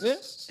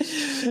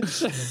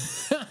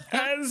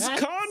 As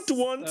Kant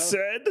once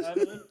said.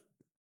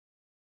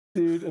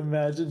 Dude,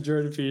 imagine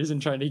Jordan Peterson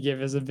trying to give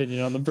his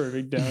opinion on the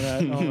perfect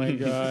donut. Oh my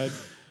god.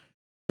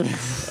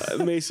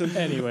 Mason.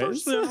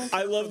 Anyways,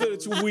 I love that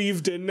it's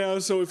weaved in now,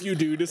 so if you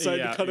do decide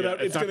to cut it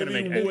out, it's not going to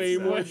gonna be make any way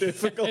sense. more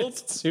difficult.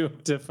 it's too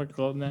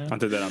difficult now. I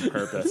did that on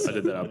purpose. I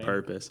did that on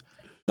purpose.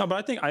 No, but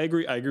I think I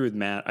agree. I agree with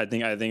Matt. I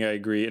think I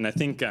agree, and I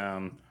think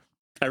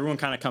everyone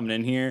kind of coming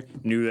in here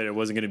knew that it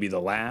wasn't going to be the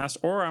last,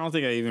 or I don't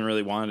think I even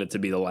really wanted it to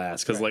be the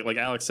last, because like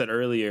Alex said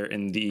earlier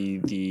in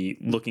the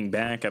looking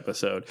back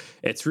episode,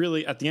 it's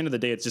really at the end of the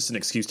day, it's just an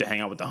excuse to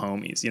hang out with the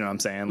homies. You know what I'm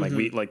saying? Like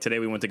we like today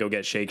we went to go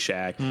get Shake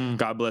Shack.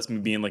 God bless me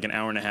being like an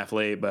hour and a half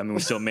late, but I mean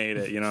we still made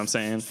it. You know what I'm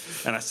saying?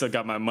 And I still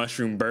got my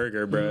mushroom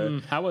burger,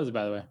 bro. How was it,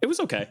 by the way? It was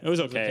okay. It was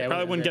okay. okay.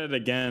 Probably wouldn't get it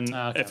again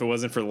Okay. if it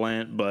wasn't for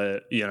Lent,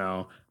 but you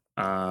know,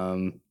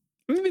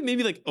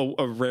 maybe like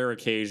a rare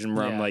occasion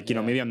where I'm Yeah, like, you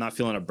know, yeah. maybe I'm not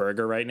feeling a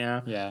burger right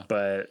now. Yeah.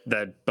 But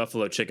that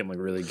buffalo chicken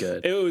looked really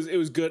good. It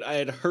was good. I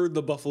had heard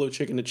the buffalo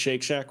chicken at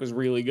Shake Shack was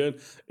really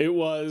good. It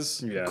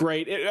was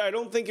great. I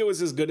don't think it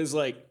was as good as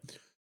like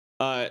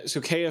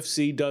so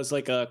KFC does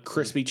like a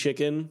crispy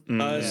chicken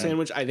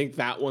sandwich. I think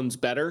that one's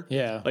better.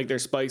 Yeah. Like they're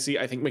spicy.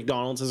 I think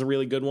McDonald's has a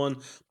really good one.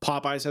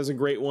 Popeyes has a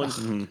great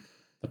one.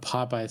 The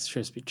Popeyes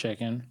crispy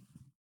chicken.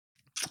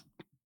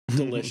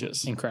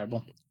 Delicious.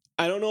 Incredible.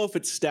 I don't know if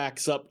it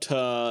stacks up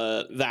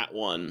to that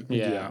one.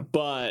 Yeah.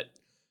 But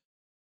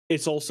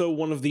it's also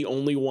one of the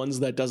only ones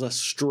that does a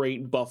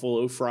straight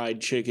buffalo fried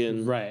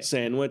chicken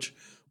sandwich,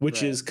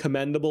 which is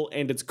commendable,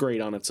 and it's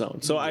great on its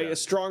own. So a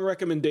strong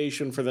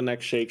recommendation for the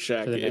next Shake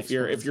Shack if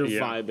you're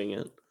vibing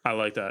it. I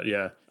like that.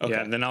 Yeah. Okay.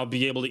 Yeah. And then I'll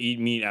be able to eat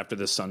meat after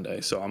this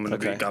Sunday. So I'm gonna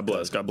be God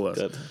bless. God bless.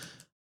 Good.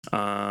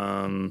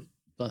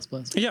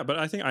 Bless. Yeah, but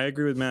I think I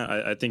agree with Matt.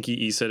 I think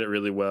he said it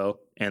really well.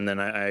 And then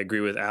I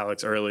agree with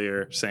Alex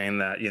earlier saying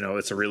that, you know,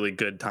 it's a really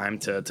good time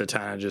to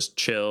kind of just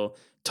chill,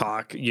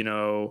 talk, you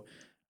know,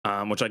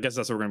 which I guess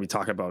that's what we're going to be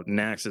talking about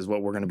next is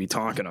what we're going to be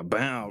talking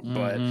about.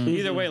 But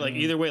either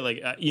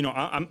way, you know,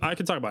 I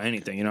could talk about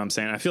anything, you know what I'm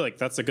saying? I feel like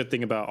that's a good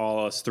thing about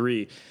all us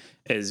three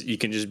is you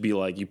can just be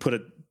like, you put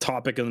a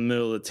topic in the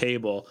middle of the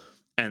table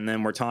and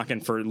then we're talking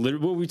for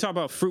we talk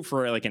about fruit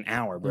for like an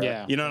hour, bro.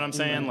 Yeah. You know what I'm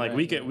saying? Like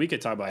we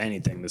could talk about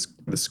anything this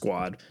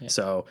squad. Yeah.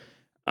 So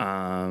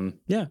I'm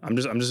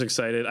just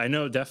excited. I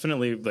know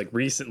definitely like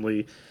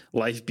recently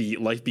life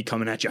be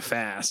coming at you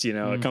fast, you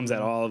know. It comes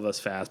at all of us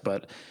fast,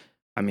 but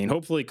I mean,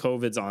 hopefully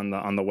COVID's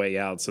on the way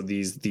out, so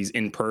these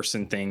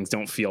in-person things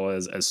don't feel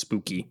as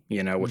spooky,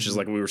 you know, which is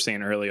like we were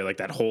saying earlier, like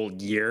that whole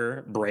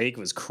year break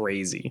was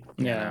crazy.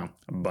 You know?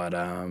 But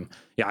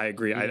yeah, I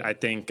agree. I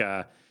think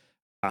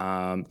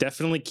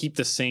definitely keep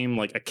the same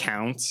like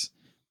accounts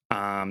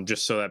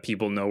just so that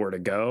people know where to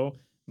go,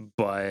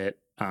 but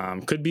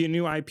could be a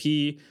new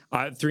IP.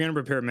 300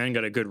 Prepared Men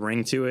got a good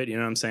ring to it, you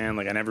know what I'm saying?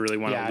 Like I never really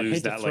want to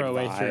lose that like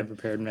away vibe. 300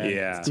 Prepared Men.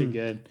 Yeah, it's too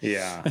good.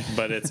 Yeah,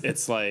 but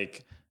it's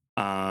like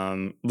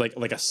a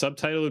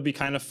subtitle would be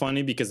kind of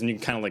funny because then you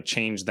can kind of like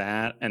change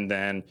that, and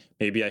then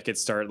maybe I could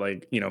start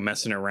like, you know,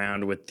 messing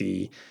around with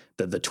the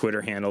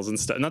Twitter handles and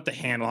stuff. Not the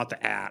handle, not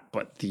the at,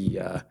 but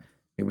the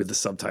maybe the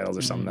subtitles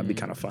or something. That'd be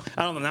kind of fun.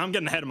 I don't know. Now I'm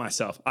getting ahead of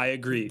myself. I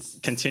agree.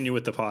 Continue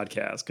with the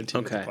podcast.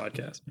 Continue with the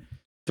podcast.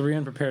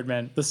 300 Prepared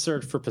Men, the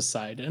search for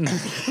Poseidon. The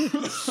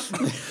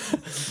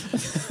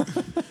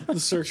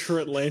search for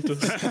Atlantis.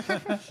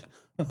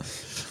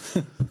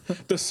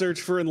 The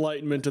search for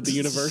enlightenment at the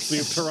University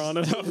of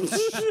Toronto.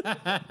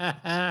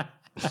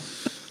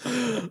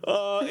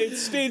 It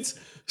states.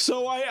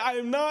 So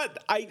I'm not.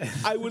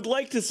 I would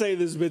like to say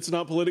this bit's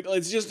not political.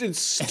 It's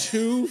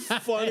too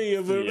funny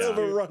of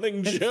a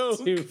running joke.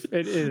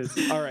 It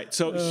is. All right.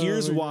 So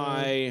here's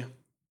why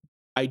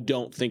I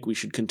don't think we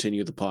should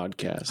continue the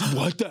podcast.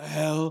 What the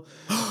hell?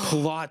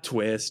 Plot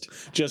twist.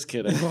 Just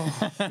kidding.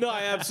 No,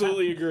 I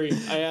absolutely agree.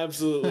 I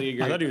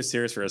thought he was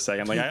serious for a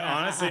second. Like I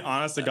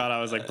honest to God, I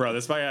was like, bro,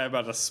 this guy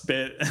about to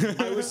spit.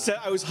 I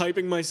was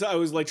hyping myself. I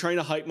was like trying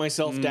to hype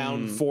myself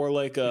down for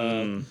like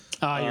a.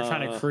 You're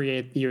trying to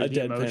create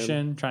the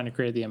emotion. Trying to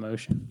create the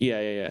emotion.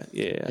 Yeah.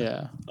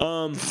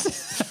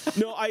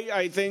 No,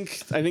 I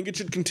think it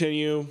should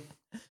continue.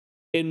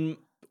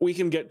 We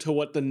can get to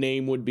what the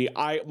name would be.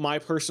 My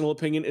personal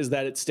opinion is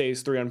that it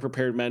stays 3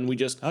 Unprepared Men.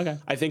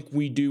 I think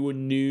we do a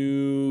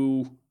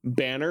new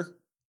banner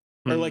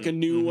or like a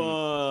new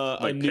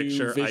like a new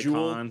picture,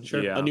 visual, icon.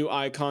 A new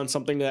icon,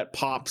 something that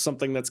pops,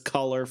 something that's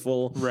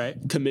colorful. Right.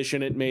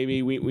 Commission it.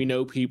 Maybe we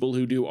know people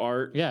who do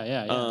art.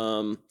 Yeah.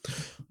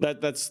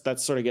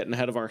 That's sort of getting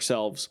ahead of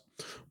ourselves.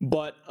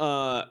 But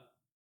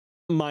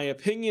my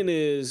opinion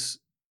is,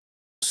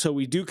 so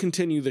we do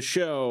continue the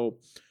show.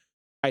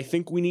 I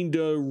think we need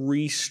to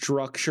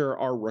restructure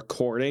our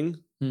recording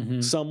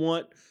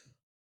somewhat.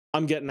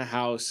 I'm getting a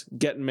house,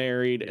 getting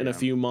married in a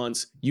few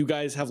months. You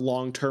guys have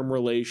long-term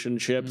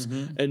relationships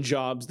and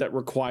jobs that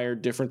require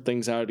different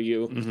things out of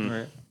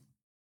you.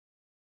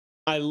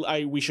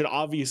 Right. We should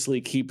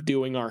obviously keep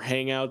doing our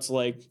hangouts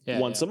like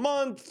once a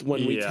month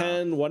when we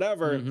can,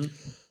 whatever.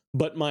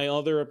 But my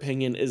other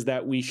opinion is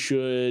that we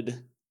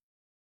should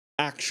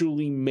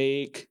actually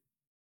make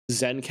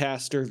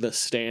Zencaster the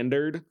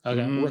standard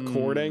Okay.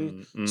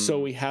 recording. So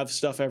we have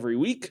stuff every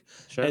week.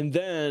 Sure. And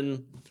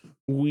then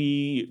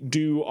we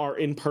do our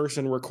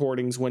in-person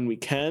recordings when we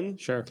can.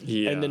 Sure.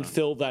 Yeah. And then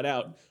fill that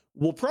out.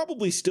 We'll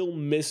probably still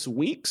miss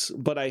weeks,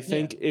 but I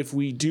think if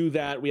we do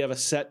that, we have a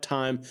set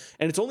time,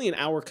 and it's only an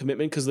hour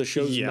commitment because the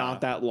show's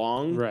not that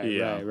long.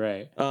 Right.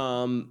 Right.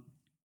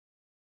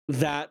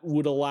 That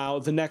would allow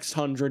the next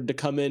 100 to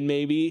come in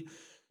maybe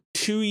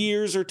 2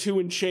 years or 2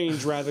 and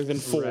change rather than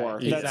 4.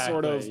 Right. That's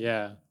sort of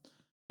yeah.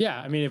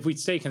 I mean, if we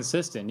stay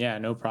consistent,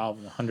 no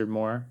problem. 100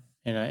 more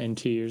in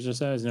 2 years or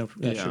so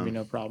that should be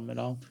no problem at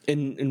all.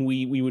 and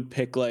we would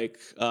pick like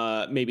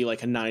maybe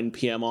like a 9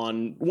 p.m.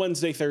 on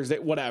Wednesday, Thursday,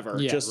 whatever.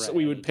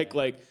 We would pick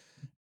like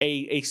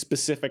a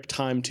specific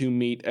time to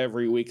meet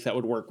every week that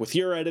would work with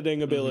your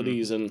editing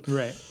abilities and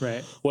right.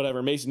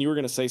 whatever. Mason, you were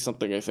gonna say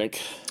something, I think.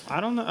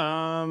 I don't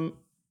know.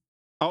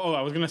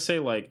 I was gonna say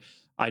like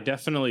I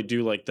definitely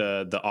do like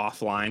the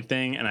offline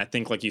thing, and I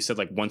think like you said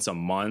like once a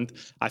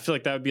month. I feel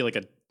like that would be like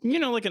a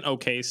like an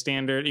okay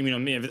standard. I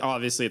mean,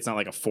 obviously it's not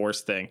like a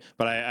forced thing,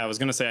 but I was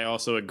gonna say I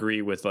also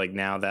agree with like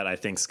now that I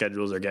think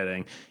schedules are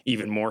getting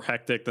even more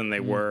hectic than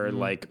they were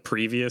like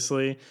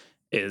previously.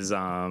 Is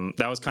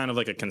that was kind of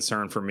like a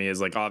concern for me.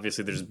 Is like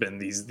obviously there's been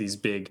these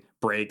big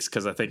breaks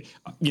because I think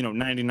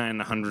 99 and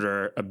 100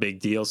 are a big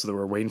deal, so that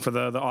we're waiting for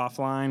the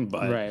offline.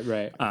 But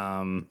Right.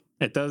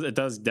 It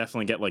does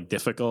definitely get like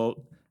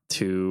difficult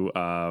to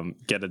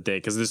get a day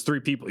because there's 3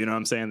 people. You know what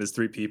I'm saying? There's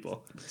 3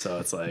 people, so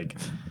it's like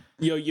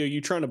Yo, you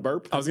trying to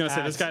burp? I was gonna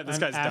say this guy's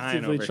dying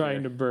actively over trying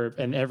here. to burp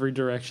in every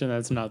direction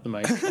that's not the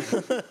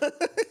microphone.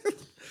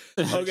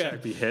 Okay.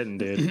 Be hitting,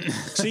 dude.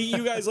 So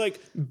you guys like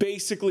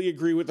basically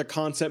agree with the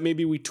concept.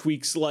 Maybe we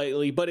tweak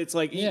slightly, but it's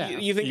like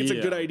you think it's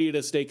a good idea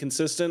to stay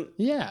consistent.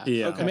 Yeah.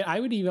 Okay. I mean,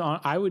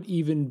 I would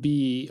even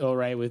be all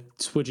right with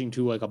switching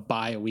to like a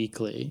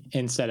bi-weekly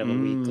instead of a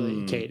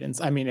weekly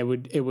cadence. I mean,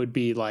 it would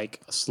be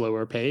like a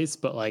slower pace,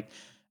 but like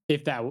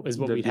if that is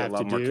what There'd we'd be a have to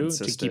lot more do to keep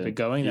consistent. it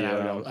going, then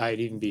Yeah. I'd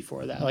even be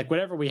for that. Like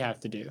whatever we have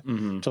to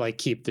do to like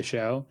keep the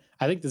show.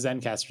 I think the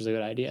Zencaster is a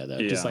good idea though.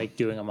 Just Yeah. like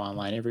doing them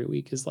online every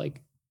week is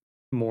like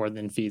more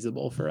than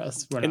feasible for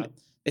us. We're not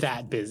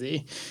that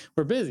busy.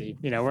 We're busy.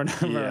 We're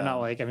not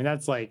like, I mean,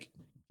 that's like,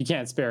 you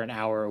can't spare an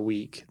hour a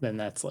week, then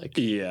that's like,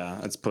 Yeah,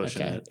 that's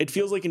pushing Okay. it. It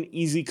feels like an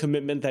easy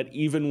commitment that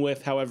even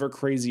with however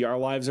crazy our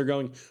lives are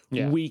going,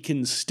 we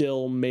can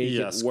still make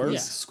it work. Yeah.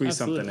 Squeeze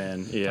something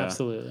in. Yeah,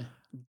 absolutely.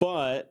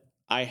 But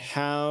I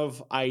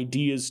have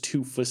ideas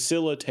to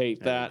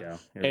facilitate There you that go.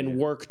 Here we and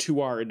go. work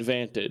to our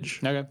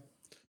advantage. Okay.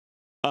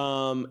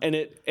 And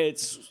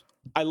it's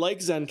I like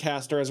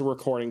Zencaster as a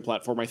recording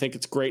platform. I think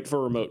it's great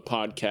for remote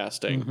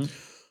podcasting.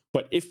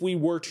 But if we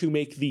were to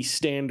make the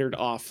standard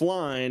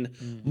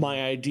offline,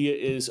 my idea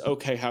is,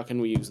 okay, how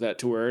can we use that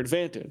to our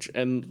advantage?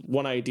 And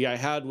one idea I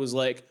had was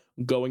like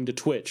going to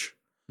Twitch,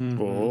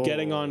 Whoa.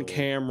 getting on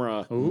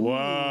camera,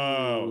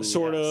 Whoa.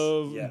 sort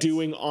of yes.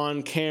 doing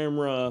on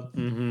camera,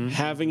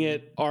 having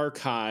it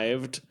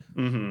archived,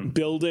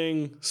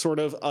 building sort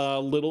of a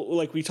little,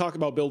 like we talk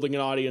about building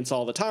an audience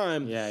all the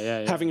time,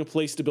 Yeah. having a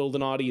place to build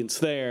an audience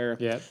there.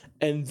 Yep.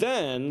 And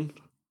then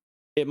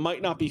it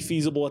might not be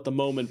feasible at the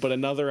moment, but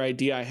another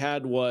idea I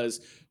had was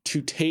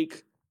to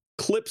take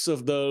clips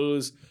of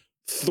those,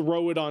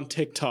 throw it on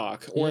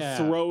TikTok or Yeah.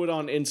 throw it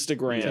on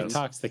Instagram.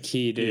 TikTok's the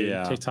key, dude.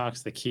 Yeah.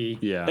 TikTok's the key.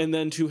 Yeah. And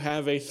then to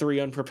have a 3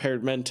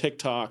 Unprepared Men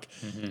TikTok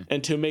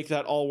and to make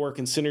that all work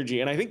in synergy.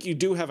 And I think you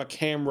do have a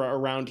camera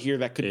around here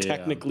that could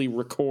technically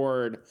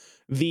record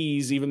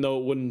these, even though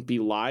it wouldn't be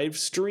live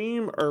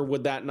stream, or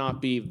would that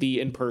not be the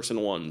in-person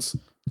ones?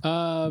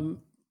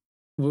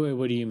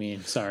 What do you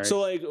mean? Sorry. So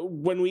like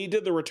when we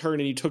did the return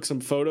and you took some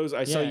photos,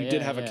 I saw you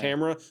did have a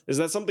camera. Is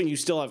that something you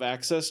still have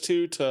access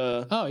to?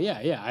 Oh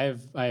yeah.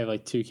 I have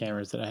like 2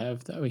 cameras that I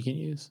have that we can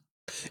use.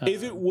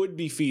 If it would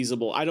be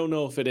feasible, I don't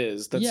know if it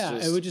is. That's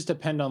it would just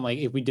depend on like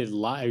if we did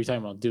live. Are you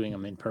talking about doing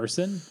them in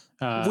person?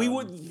 We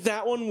would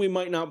that one we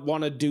might not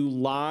want to do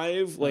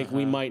live. Like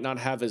we might not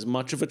have as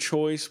much of a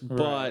choice,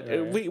 but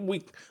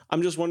we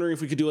I'm just wondering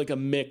if we could do like a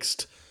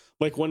mixed,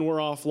 like when we're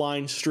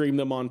offline, stream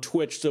them on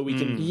Twitch so we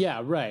can.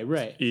 Yeah,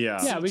 right.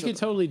 Yeah. We could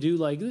totally do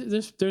like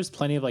there's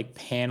plenty of like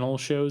panel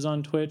shows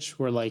on Twitch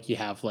where like you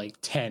have like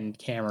 10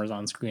 cameras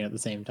on screen at the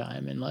same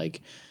time and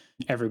like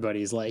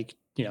everybody's like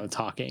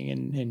talking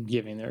and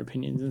giving their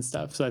opinions and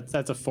stuff. So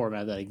that's a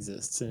format that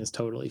exists and is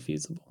totally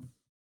feasible.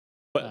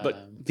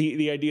 But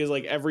the idea is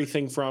like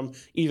everything from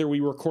either we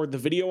record the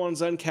video on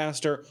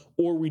Zencaster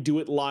or we do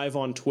it live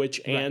on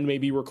Twitch and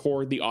maybe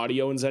record the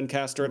audio in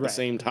Zencaster at the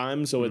same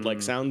time so it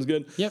like sounds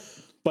good. Yep.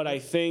 But I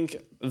think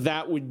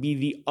that would be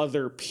the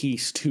other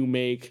piece to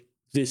make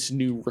this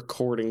new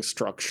recording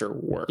structure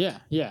work.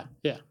 Yeah.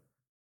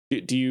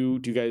 Do you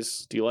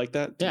like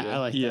that? Do you- I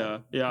like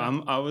that.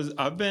 Yeah.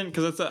 I've been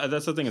because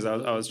that's the thing is I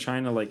was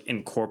trying to like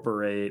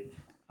incorporate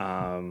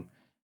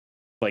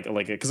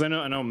like because I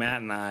know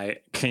Matt and I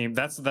came.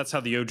 That's how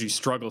the OG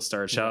struggle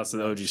started. Shout out to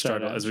the OG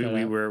struggle as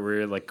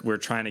we're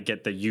trying to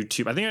get the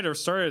YouTube. I think I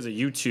started as a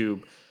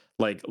YouTube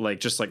like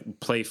just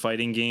like play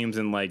fighting games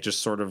and like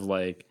just sort of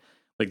like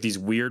like these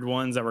weird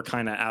ones that were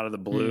kind of out of the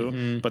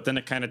blue, but then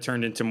it kind of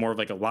turned into more of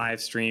like a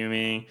live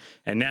streaming,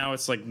 and now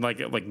it's like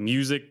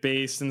music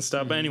based and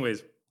stuff. But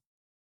anyways,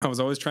 I was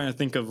always trying to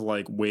think of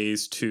like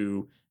ways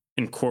to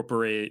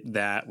incorporate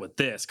that with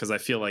this, because I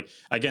feel like,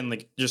 again,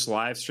 like just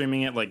live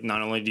streaming it, like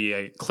not only do you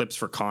get clips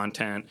for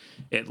content,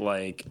 it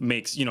like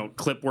makes, you know,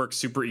 clip work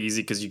super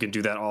easy because you can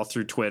do that all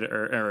through Twitter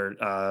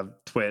or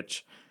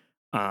Twitch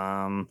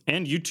and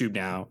YouTube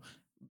now.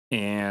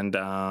 And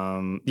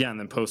and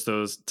then post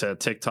those to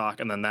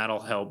TikTok, and then that'll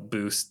help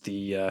boost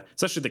the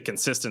especially the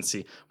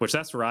consistency, which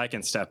that's where I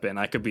can step in.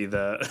 I could be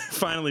the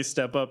finally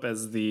step up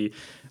as the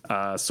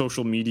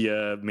social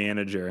media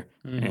manager,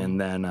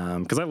 and then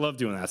because I love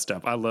doing that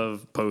stuff. I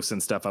love posting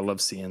stuff. I love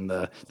seeing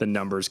the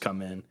numbers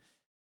come in,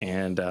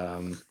 and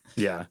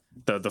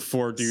the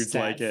 4 dudes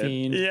Stat like it.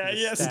 fiend.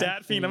 Yeah,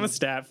 stat fiend. I'm a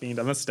stat fiend.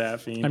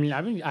 I mean,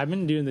 I've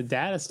been doing the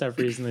data stuff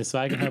recently, so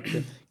I can help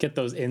to get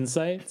those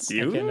insights. I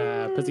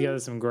can put together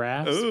some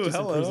graphs, do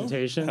some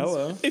presentations.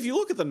 Hello. If you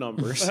look at the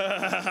numbers,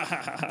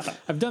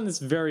 I've done this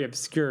very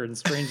obscure and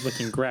strange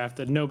looking graph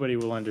that nobody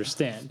will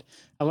understand.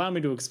 Allow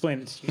me to explain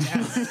it to you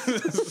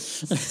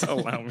now.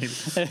 Allow me.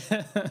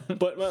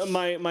 but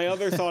my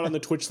other thought on the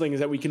Twitch thing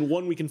is that we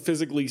can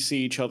physically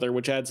see each other,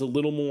 which adds a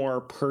little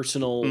more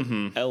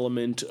personal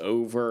element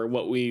over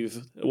what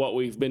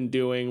we've been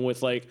doing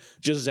with like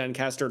just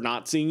Zencastr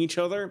not seeing each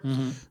other.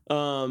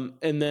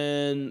 And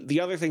then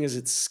the other thing is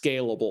it's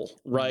scalable,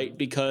 right?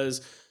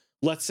 Because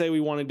let's say we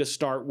wanted to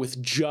start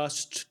with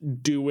just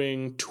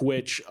doing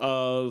Twitch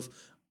of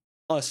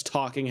us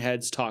talking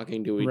heads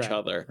talking to each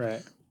other.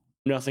 Right.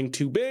 Nothing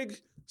too big.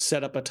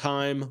 Set up a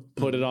time,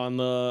 put it on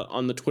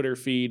the Twitter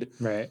feed.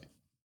 Right.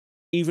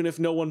 Even if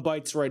no one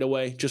bites right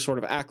away, just sort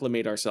of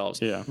acclimate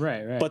ourselves. Yeah.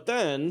 Right. But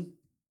then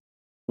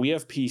we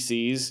have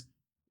PCs.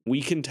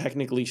 We can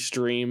technically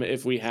stream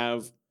if we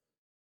have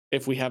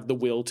the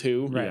will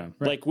to. Right.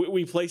 Like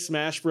we play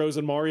Smash Bros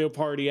and Mario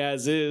Party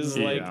as is.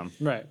 Like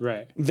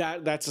Right.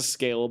 that's a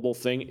scalable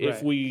thing.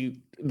 If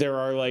there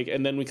are like,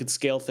 and then we could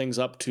scale things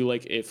up to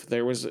like if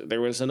there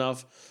was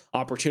enough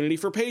opportunity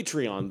for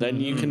Patreon,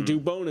 then you can do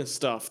bonus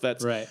stuff.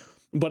 That's right.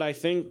 But I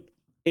think,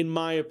 in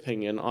my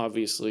opinion,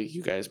 obviously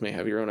you guys may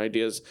have your own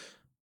ideas,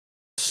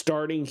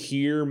 starting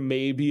here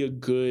may be a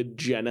good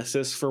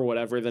genesis for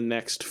whatever the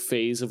next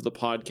phase of the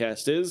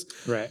podcast is.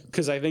 Right.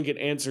 Because I think it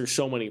answers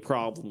so many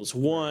problems.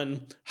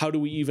 One, how do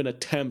we even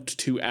attempt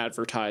to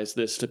advertise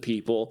this to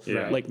people?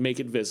 Like make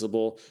it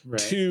visible. Right.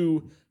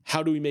 2,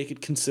 how do we make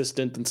it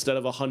consistent instead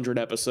of 100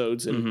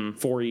 episodes in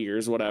 4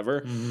 years,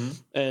 whatever?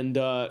 And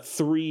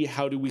 3,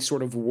 how do we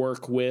sort of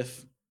work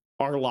with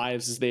our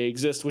lives as they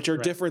exist, which are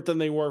different than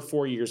they were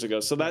 4 years ago?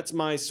 So that's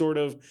my sort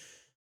of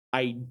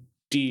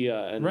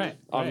idea. And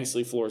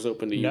obviously floor's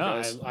open to you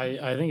guys.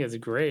 I think it's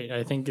great.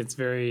 I think it's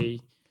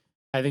very...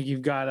 I think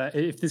you've got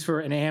if this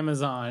were an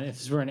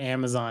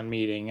Amazon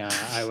meeting,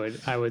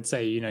 I would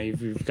say, you know,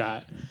 you've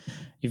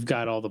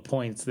got all the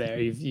points there.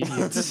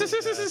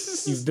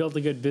 You've built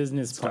a good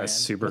business plan.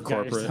 Super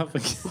corporate.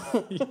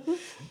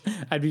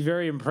 I'd be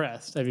very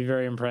impressed. I think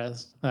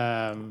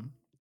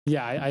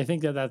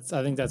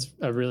that's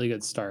a really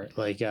good start.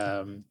 Like,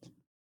 I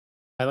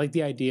like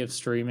the idea of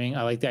streaming.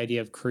 I like the idea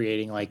of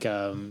creating like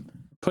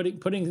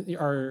putting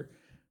our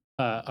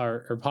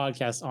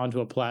podcast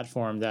onto a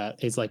platform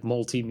that is like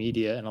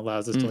multimedia and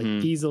allows us to like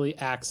easily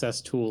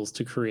access tools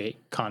to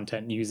create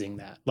content using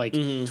that. Like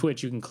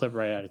Twitch, you can clip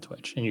right out of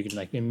Twitch and you can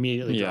like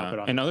immediately drop it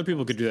on. And other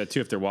people could do that too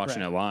if they're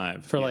watching it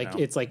live. For like,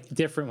 it's like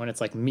different when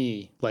it's like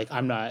me. Like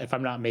if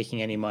I'm not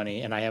making any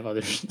money and I have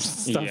other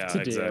stuff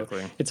to do.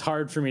 Exactly. It's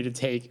hard for me to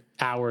take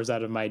hours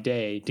out of my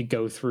day to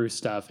go through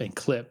stuff and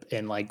clip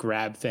and like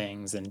grab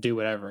things and do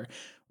whatever.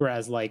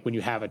 Whereas like when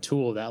you have a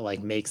tool that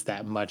like makes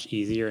that much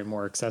easier and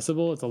more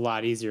accessible, it's a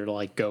lot easier to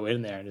like go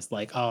in there and just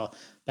like, oh,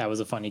 that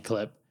was a funny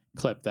clip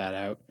that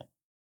out,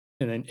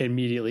 and then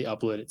immediately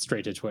upload it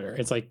straight to Twitter.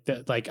 It's like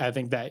that. Like I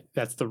think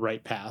that's the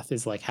right path,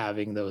 is like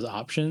having those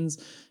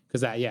options,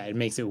 because it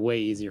makes it way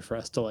easier for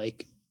us to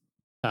like,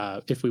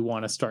 if we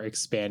want to start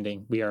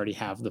expanding, we already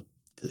have the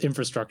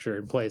infrastructure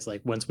in place.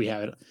 Like once we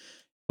have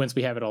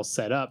it all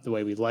set up the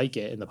way we like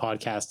it in the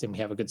podcast and we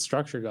have a good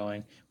structure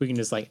going, we can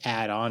just like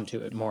add on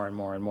to it more and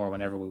more and more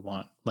whenever we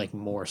want like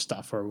more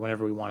stuff, or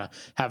whenever we want to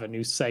have a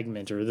new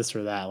segment or this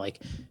or that.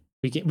 Like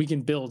we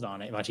can build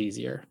on it much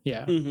easier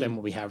than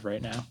what we have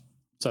right now.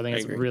 So I think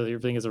it's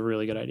a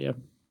really good idea.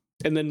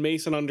 And then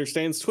Mason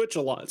understands Twitch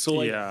a lot. So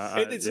like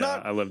it's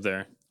not, I live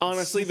there.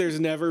 Honestly, there's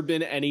never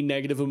been any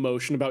negative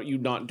emotion about you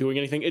not doing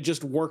anything. It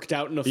just worked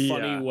out in a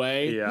funny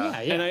way.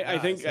 And I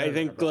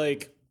think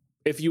like,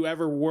 if you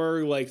ever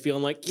were like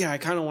feeling like, I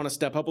kind of want to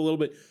step up a little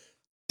bit,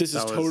 this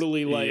is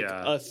totally like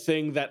a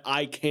thing that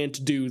I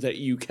can't do that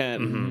you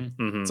can.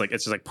 It's like,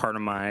 it's just like part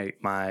of my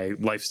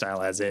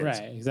lifestyle as is.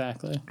 Right,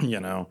 exactly. You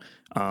know,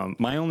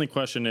 my only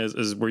question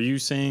is were you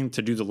saying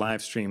to do the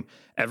live stream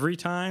every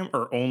time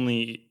or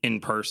only in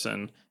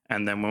person?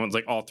 And then when it's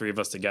like all 3 of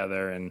us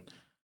together and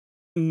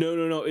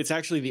No. It's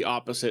actually the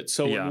opposite.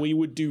 So Yeah. when we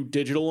would do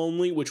digital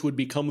only, which would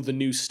become the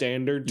new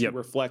standard to Yep.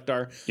 reflect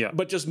our, Yep.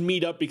 but just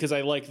meet up because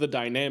I like the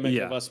dynamic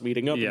Yeah. of us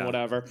meeting up Yeah. and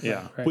whatever.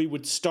 Yeah. Right. We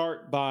would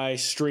start by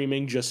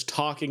streaming just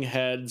talking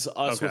heads,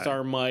 us with Okay.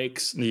 our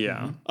mics,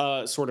 Yeah.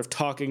 sort of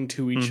talking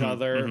to each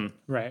other,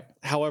 Right.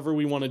 however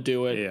we want to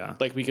do it. Yeah.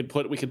 Like we could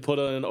put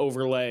an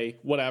overlay,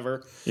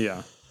 whatever,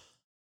 Yeah.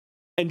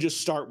 and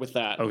just start with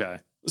that. Okay.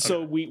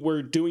 So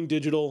we're doing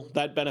digital.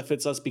 That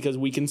benefits us because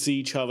we can see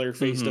each other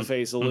face to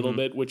face a little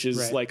bit, which is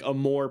Right. like a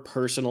more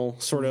personal,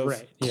 sort of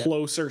Right, yeah.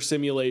 closer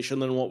simulation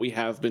than what we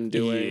have been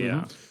doing.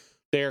 Yeah.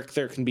 There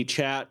can be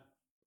chat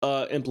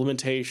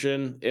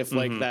implementation if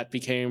like that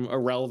became a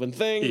relevant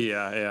thing.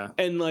 Yeah. Yeah.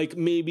 And like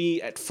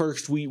maybe at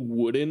first we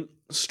wouldn't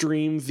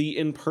stream the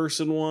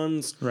in-person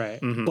ones, Right.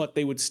 but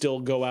they would still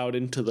go out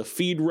into the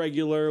feed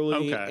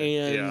regularly. Okay.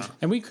 And Yeah.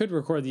 And we could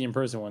record the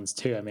in-person ones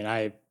too. I mean,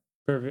 I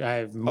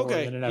have more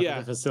Okay, than enough yeah.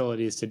 of the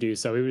facilities to do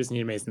so. We would just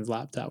need Mason's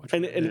laptop, which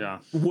and Yeah.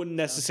 wouldn't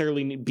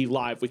necessarily be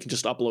live. We can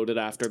just upload it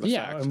after the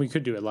yeah, fact. and we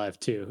could do it live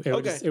too.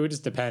 Okay. It would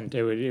just depend.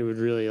 It would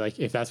really, like,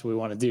 if that's what we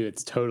want to do,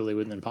 it's totally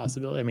within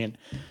possibility. I mean,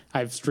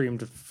 I've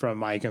streamed from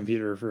my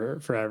computer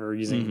forever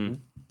using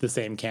the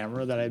same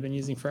camera that I've been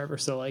using forever.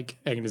 So like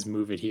I can just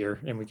move it here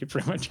and we could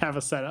pretty much have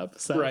a setup.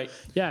 So Right.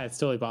 yeah, it's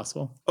totally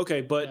possible.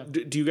 Okay, but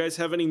do you guys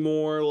have any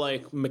more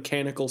like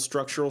mechanical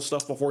structural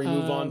stuff before we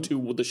move on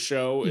to the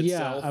show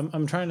itself? Yeah,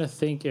 I'm trying to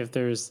think if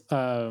there's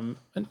I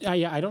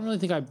don't really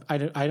think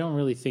I don't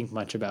really think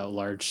much about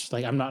large,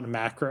 like I'm not a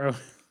macro.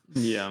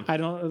 Yeah. I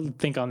don't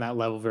think on that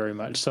level very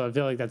much. So I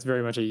feel like that's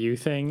very much a you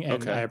thing,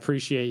 and Okay. I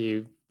appreciate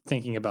you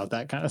thinking about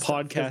that kind of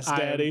stuff, 'cause Podcast I'm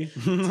daddy.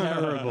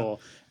 terrible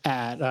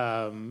at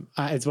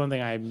it's one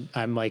thing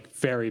I'm like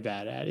very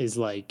bad at is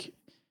like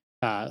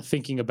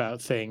thinking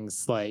about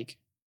things like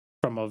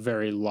from a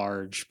very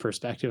large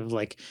perspective,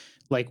 like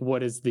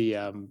what is the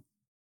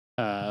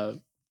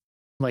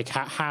like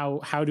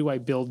how do I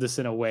build this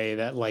in a way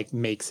that like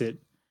makes it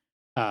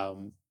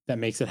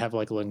have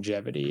like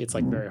longevity. It's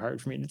like very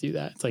hard for me to do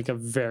that. It's like a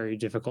very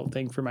difficult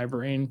thing for my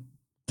brain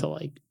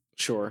to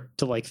Sure.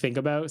 think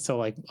about. So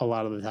like a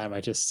lot of the time I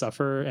just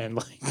suffer and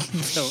like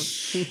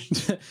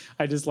don't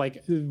I just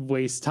like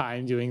waste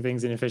time doing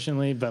things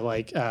inefficiently, but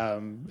like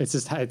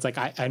it's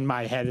like in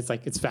my head it's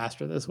like it's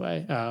faster this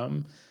way.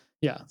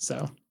 Yeah,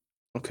 so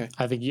Okay.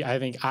 I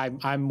think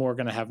I'm more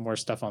gonna have more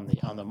stuff on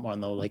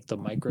the like the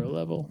micro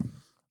level.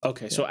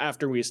 Okay. So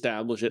after we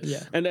establish it,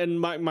 Yeah. and then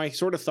my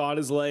sort of thought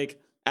is like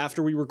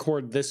after we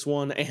record this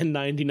one and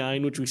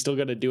 99, which we still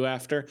got to do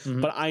after,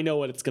 but I know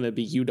what it's gonna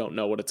be. You don't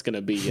know what it's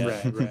gonna be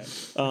yet. Right.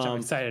 Which I'm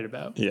excited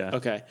about. Yeah.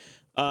 Okay.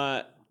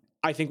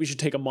 I think we should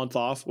take a month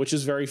off, which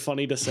is very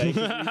funny to say.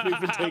 'Cause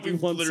we've been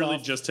taking months Literally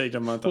off. just take a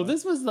month Well, off.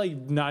 this was like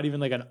not even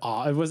like an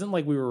awe. It wasn't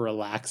like we were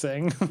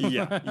relaxing.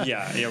 Yeah. We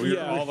Yeah.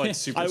 were all like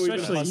super. We've been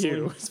especially hustling.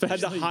 you. Had to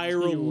Especially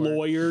hire a you were.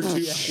 lawyer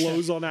to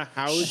close on a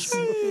house.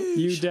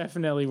 You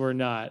definitely were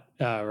not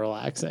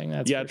relaxing.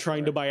 That's Yeah, for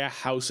trying to buy a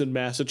house in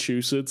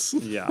Massachusetts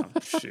Yeah.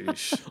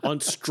 Sheesh. on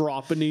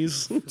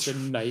Strophanies. It's a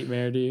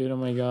nightmare, dude. Oh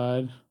my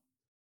god.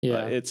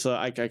 Yeah. It's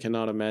I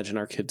cannot imagine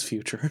our kids'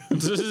 future.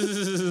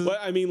 But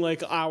I mean,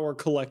 like our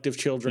collective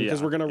children, because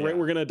Yeah,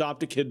 we're gonna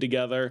adopt a kid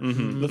together,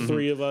 the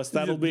three of us.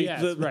 That'll be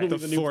Yes, that'll right. be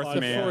The new fourth podcast.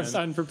 man. Forced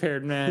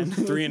unprepared man.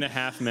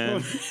 3.5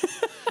 men.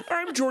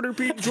 I'm Jordan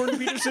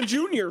Peterson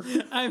Jr.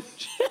 I'm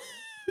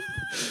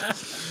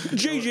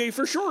JJ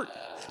for short.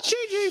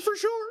 JJ for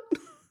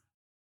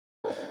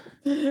short.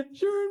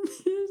 Jordan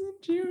Peterson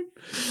Jr.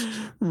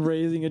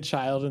 Raising a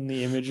child in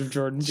the image of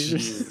Jordan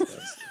Peterson.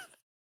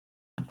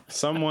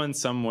 Someone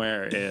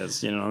somewhere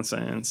is, you know what I'm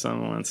saying?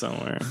 Someone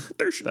somewhere.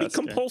 There should That's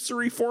be good.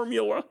 compulsory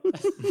formula.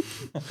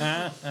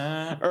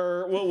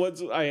 Or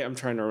what's I'm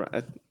trying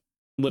to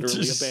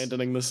literally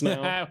abandoning this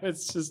now.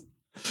 It's just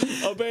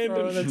Abandon.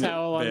 throwing the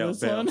towel on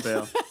this one.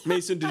 bail.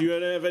 Mason, did you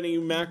have any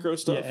macro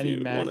stuff? Yeah, any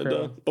you wanted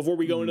macro. before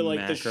we go into like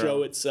the Macro.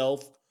 show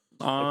itself?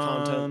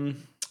 content?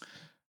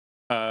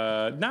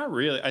 Not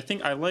really. I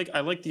think I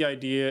like the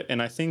idea,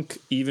 and I think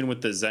even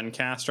with the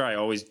Zencaster, I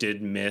always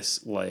did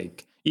miss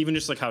like even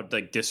just like how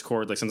like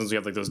Discord, like sometimes we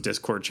have like those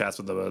Discord chats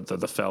with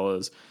the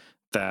fellas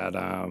that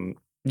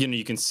you know,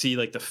 you can see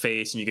like the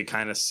face and you can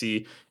kind of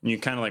see and you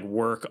kind of like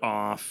work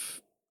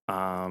off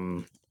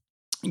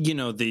you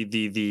know,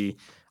 the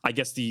I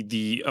guess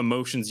the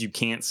emotions you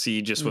can't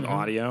see just with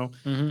audio.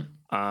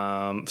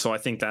 So I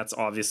think that's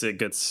obviously a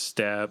good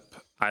step.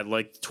 I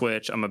like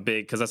Twitch. I'm a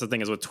big, because that's the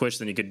thing is with Twitch,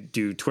 then you could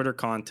do Twitter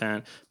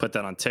content, put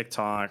that on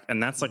TikTok.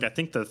 And that's like, I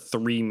think the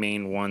three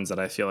main ones that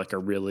I feel like are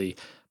really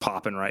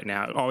popping right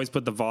now. Always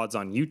put the VODs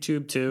on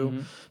YouTube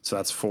too. So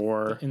that's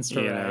 4.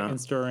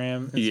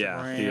 Instagram. Yeah.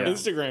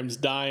 Instagram's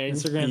dying.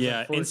 Instagram's Yeah.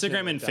 unfortunately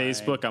Instagram and dying.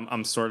 Facebook,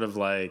 I'm sort of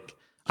like,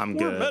 I'm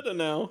We're good. meta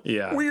now.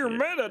 Yeah. We're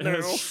meta now.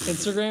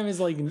 Instagram is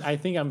like, I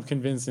think I'm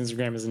convinced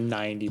Instagram is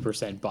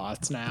 90%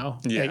 bots now.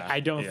 Yeah, Like, I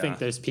don't yeah. think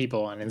there's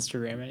people on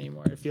Instagram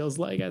anymore. It feels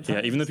like at Yeah,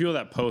 times. even the people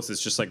that post,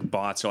 it's just like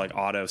bots are like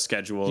auto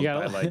scheduled You by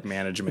gotta- like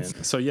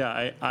management. So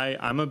yeah,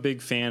 I'm a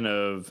big fan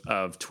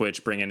of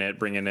Twitch bringing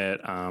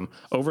it.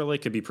 Overlay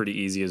could be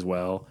pretty easy as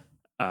well.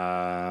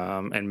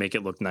 and make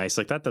it look nice.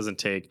 Like that doesn't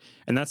take,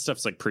 and that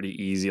stuff's like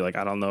pretty easy. Like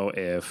I don't know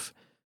if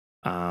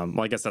well,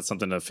 I guess that's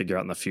something to figure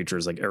out in the future.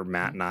 Is like, or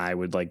Matt and I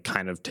would like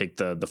kind of take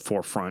the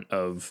forefront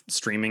of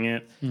streaming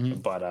it.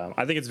 But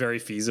I think it's very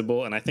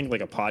feasible, and I think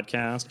like a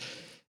podcast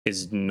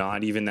is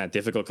not even that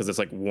difficult because it's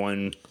like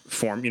one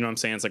form. You know what I'm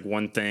saying? It's like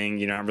one thing.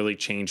 You're not really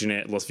changing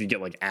it unless you get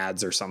like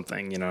ads or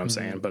something. You know what I'm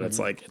saying? But it's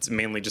like it's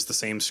mainly just the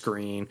same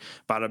screen.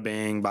 Bada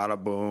bing,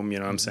 bada boom. You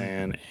know what I'm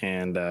saying?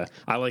 And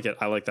I like it.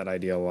 I like that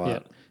idea a lot.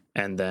 Yep.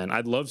 And then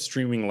I'd love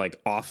streaming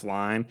like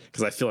offline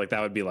because I feel like that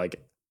would be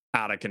like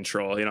out of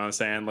control, you know what I'm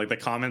saying? Like the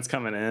comments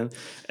coming in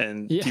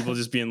and people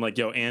just being like,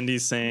 yo,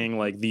 Andy's saying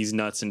like these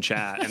nuts in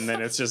chat, and then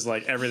it's just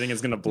like everything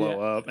is gonna blow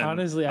up. And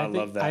honestly, I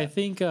love that. I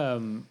think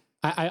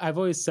I've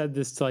always said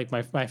this to like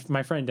my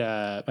friend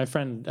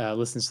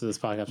listens to this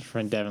podcast. My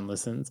friend Devin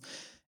listens,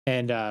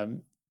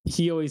 and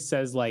he always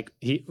says like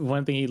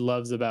one thing he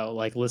loves about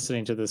like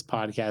listening to this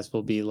podcast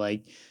will be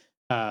like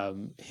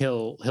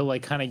he'll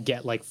like kind of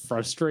get like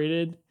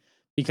frustrated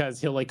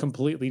because he'll like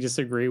completely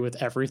disagree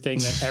with everything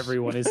that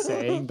everyone is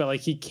saying, but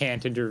like he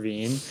can't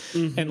intervene.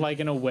 And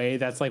like in a way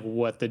that's like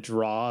what the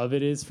draw of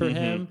it is for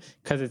him.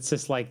 Cause it's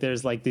just like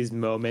there's like these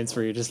moments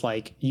where you're just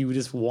like you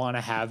just want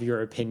to have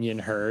your opinion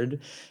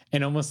heard.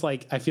 And almost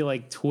like I feel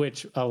like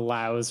Twitch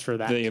allows for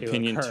that the to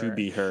opinion occur. to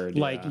be heard.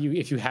 Like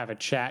if you have a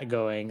chat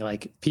going,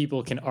 like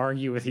people can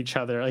argue with each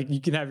other. Like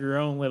you can have your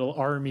own little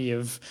army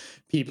of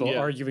people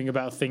arguing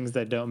about things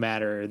that don't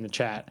matter in the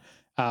chat.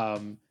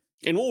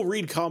 And we'll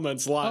read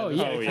comments live. Oh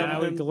yeah, and I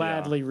would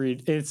gladly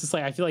read. It's just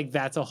like I feel like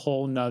that's a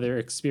whole nother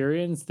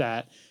experience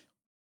that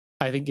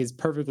I think is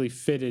perfectly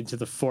fitted to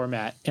the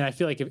format. And I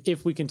feel like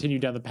if we continue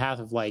down the path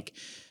of like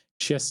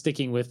just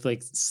sticking with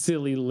like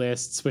silly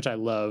lists, which I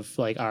love,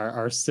 like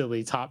our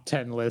silly top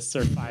 10 lists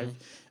or 5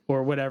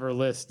 or whatever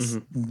lists,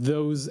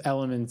 those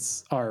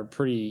elements are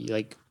pretty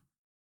like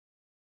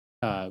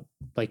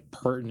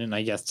pertinent,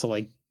 I guess, to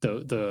like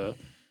the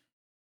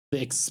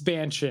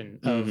expansion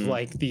of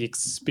like the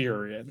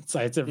experience.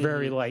 It's a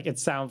very like it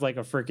sounds like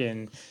a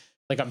freaking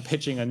like I'm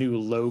pitching a new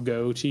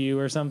logo to you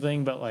or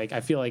something, but like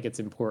I feel like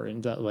it's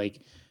important that like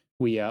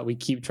we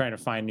keep trying to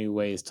find new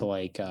ways to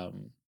like kind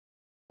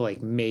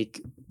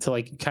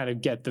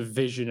of get the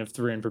vision of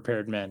Three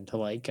Unprepared Men to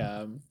like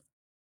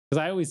because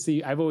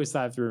I've always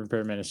thought of Three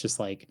Unprepared Men is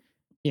just like,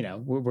 you know,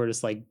 we're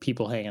just like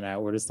people hanging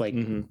out, we're just like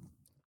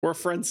we're a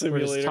friend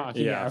simulator. We're just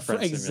talking,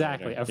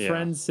 exactly, a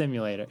friend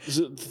simulator.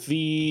 So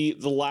the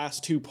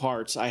last two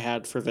parts I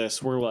had for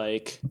this were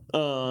like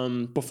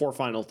before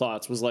final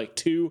thoughts was like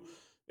 2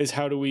 is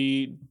how do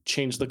we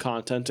change the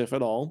content if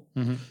at all,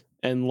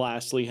 and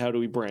lastly how do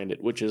we brand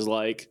it, which is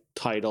like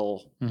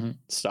title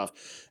stuff.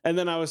 And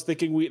then I was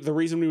thinking the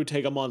reason we would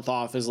take a month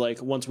off is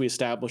like once we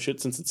establish it,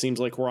 since it seems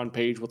like we're on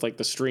page with like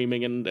the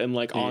streaming and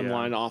like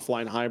online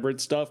offline hybrid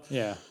stuff,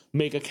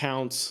 make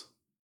accounts,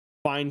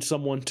 find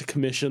someone to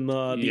commission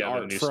the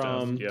art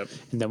from.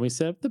 And then we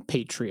set up the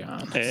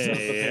Patreon.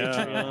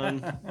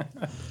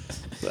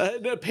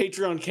 The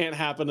Patreon can't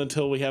happen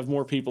until we have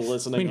more people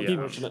listening.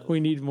 We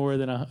need more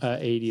than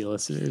 80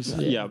 listeners.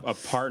 A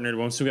partnered.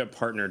 Once we get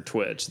partnered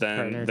Twitch,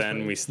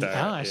 then we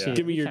start.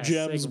 Give me your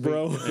gems,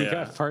 bro. We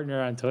got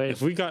partner on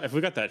Twitch. If we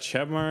got that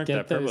check mark,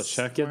 that purple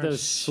check mark, get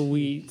those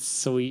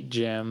sweet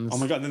gems. Oh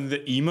my god! Then the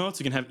emotes.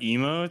 You can have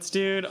emotes,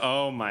 dude.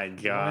 Oh my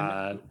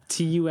god.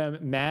 TUM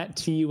Matt,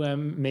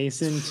 TUM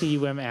Mason,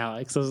 TUM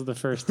Alex. Those are the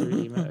first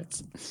 3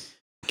 emotes.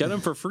 Get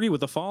them for free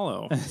with a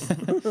follow.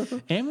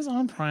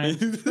 Amazon Prime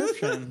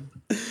subscription.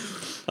 You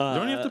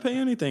don't have to pay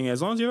anything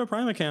as long as you have a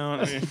Prime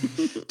account.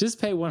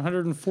 Just pay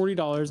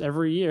 $140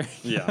 every year.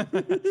 Yeah.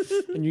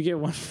 And you get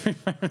one free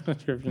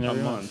subscription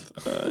every month.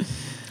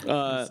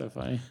 That's so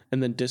funny.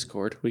 And then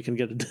Discord. We can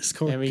get a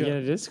Discord. And we get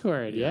a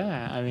Discord.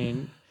 Yeah. I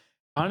mean,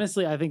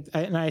 honestly, I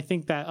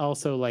think that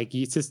also like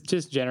you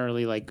just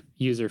generally like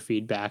user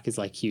feedback is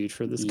like huge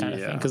for this kind of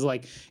thing, because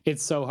like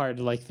it's so hard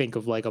to like think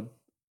of like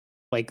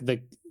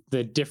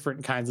the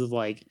different kinds of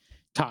like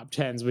top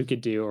 10s we could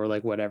do or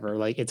like whatever.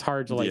 Like it's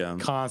hard to like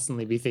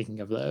constantly be thinking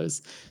of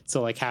those.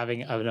 So like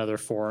having another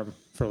forum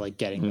for like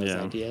getting those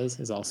ideas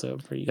is also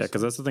pretty useful.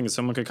 Because that's the thing is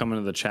someone could come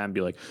into the chat and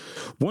be like,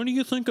 what do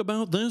you think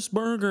about this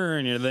burger?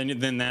 And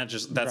then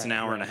that's an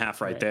hour and a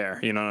half right there.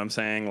 You know what I'm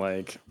saying?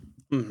 Like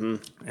and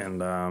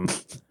an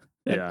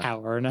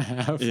hour and a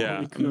half.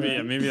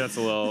 Maybe that's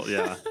a little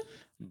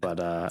but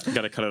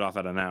gotta cut it off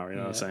at an hour, you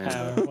know what I'm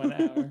saying?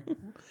 1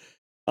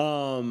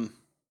 hour.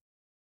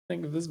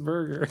 Think of this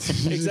burger.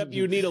 Except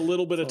you need a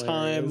little bit of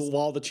time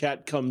while the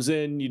chat comes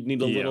in. You'd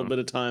need a little bit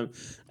of time.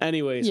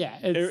 Anyways,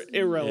 it's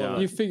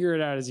irrelevant. You figure it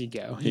out as you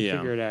go.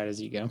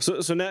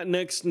 So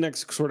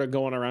next sort of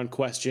going around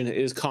question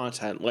is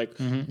content. Like,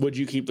 would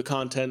you keep the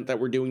content that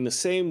we're doing the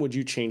same? Would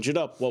you change it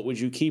up? What would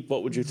you keep?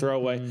 What would you throw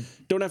away?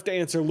 Don't have to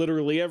answer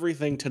literally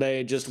everything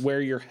today. Just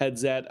where your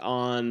head's at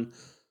on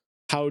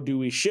how do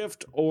we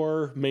shift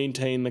or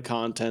maintain the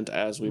content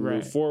as we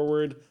move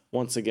forward.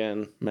 Once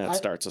again, Matt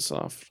starts us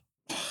off.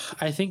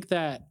 I think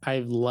that I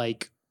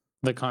like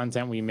the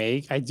content we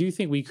make. I do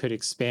think we could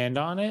expand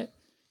on it.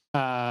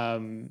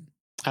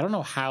 I don't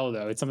know how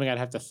though. It's something I'd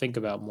have to think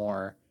about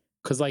more.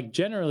 Cause like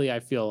generally I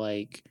feel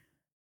like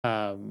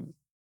I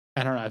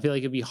don't know, I feel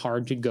like it'd be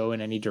hard to go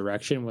in any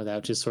direction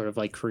without just sort of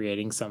like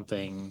creating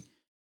something.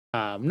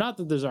 Not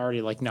that there's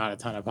already like not a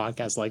ton of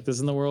podcasts like this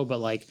in the world, but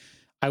like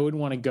I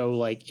wouldn't want to go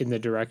like in the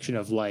direction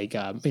of like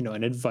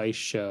an advice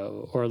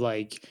show or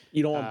like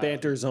You don't want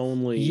banters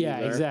only. yeah,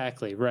 either.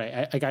 exactly.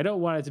 Right. I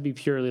don't want it to be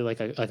purely like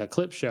a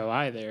clip show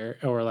either,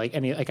 or like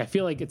any like I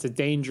feel like it's a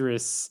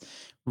dangerous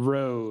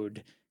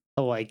road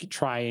to like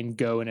try and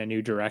go in a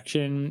new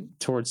direction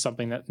towards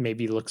something that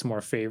maybe looks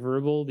more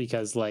favorable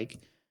because like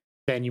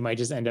then you might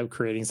just end up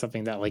creating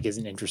something that like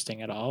isn't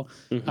interesting at all.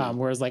 Mhm.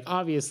 Whereas like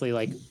obviously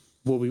like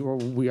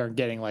we aren't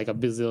getting like a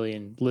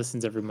bazillion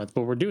listens every month,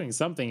 but we're doing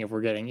something if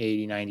we're getting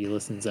 80, 90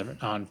 listens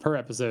on per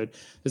episode.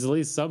 There's at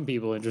least some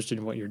people interested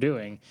in what you're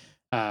doing.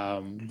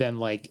 Then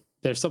like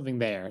there's something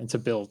there to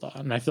build on.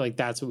 And I feel like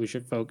that's what we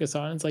should focus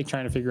on. It's like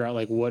trying to figure out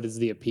like what is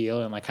the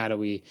appeal and like how do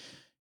we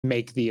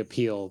make the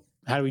appeal,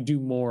 how do we do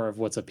more of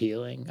what's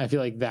appealing? I feel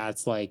like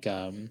that's like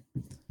I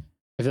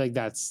feel like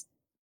that's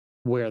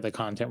where the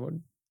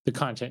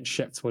content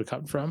shifts would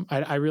come from.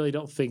 I really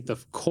don't think the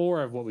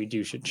core of what we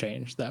do should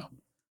change though.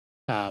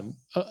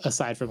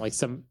 Aside from like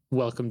some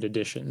welcomed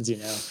additions,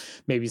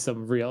 maybe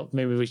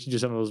maybe we should do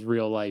some of those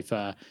real life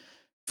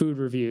food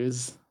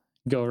reviews,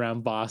 go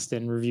around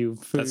Boston, review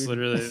food. That's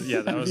literally,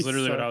 yeah, that was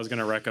literally what I was going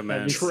to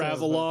recommend.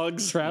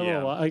 Travelogues.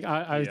 Travel like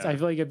I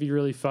feel like it'd be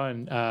really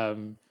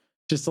fun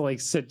just to like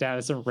sit down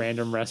at some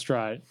random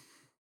restaurant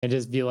and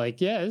just be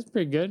like, yeah, it's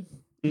pretty good.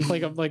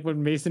 Like what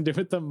Mason did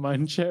with the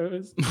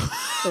Munchos,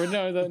 or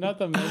no, not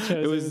the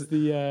Munchos. It was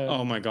the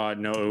oh my god,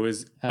 no, it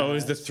was the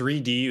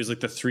 3D. It was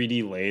like the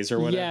 3D Lays or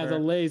whatever. Yeah, the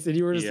Lays, and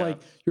you were just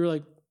like,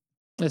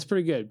 that's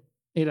pretty good.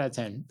 8 out of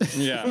 10.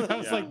 Yeah, that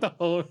was like the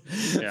whole.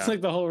 It's like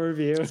the whole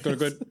review. It's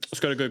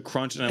got a good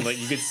crunch, and like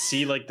you could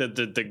see like the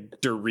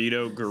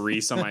Dorito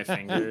grease on my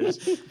fingers.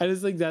 I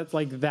just think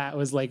that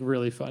was like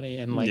really funny,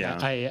 and like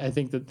I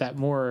think that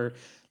more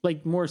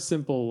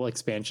simple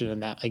expansion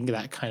in that like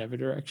that kind of a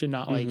direction,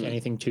 not like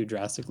anything too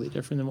drastically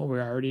different than what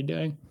we're already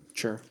doing.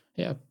 Sure.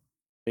 Yeah.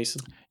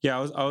 Mason.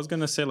 Yeah, I was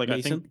gonna say like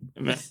Mason?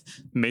 I think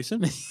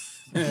Mason.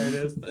 There it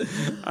is.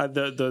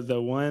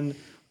 The one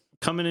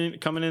coming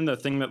in the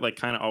thing that like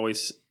kind of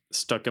always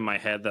stuck in my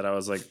head that I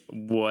was like,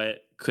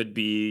 what could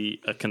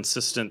be a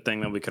consistent thing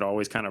that we could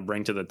always kind of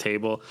bring to the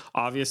table.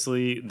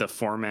 Obviously the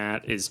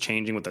format is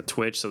changing with the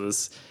Twitch, so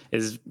this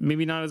is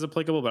maybe not as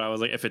applicable, but I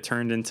was like, if it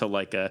turned into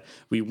like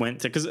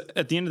because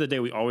at the end of the day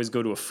we always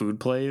go to a food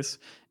place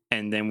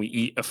and then we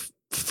eat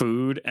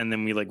food and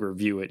then we like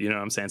review it, you know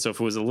what I'm saying? So if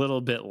it was a little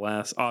bit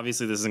less,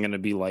 obviously this isn't going to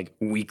be like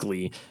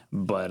weekly,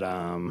 but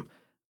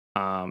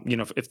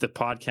if the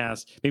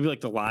podcast, maybe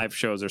like the live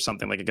shows or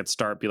something, like it could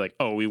start be like,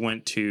 oh, we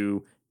went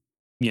to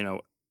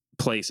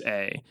place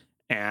A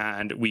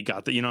and we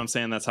got you know what I'm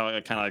saying? That's how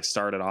it kind of like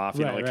started off,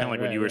 kind of like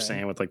what you were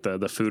saying with like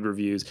the food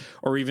reviews,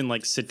 or even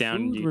like sit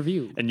down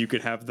and you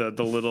could have the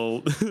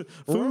little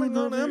Running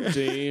on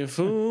empty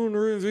food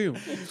review.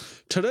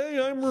 Today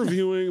I'm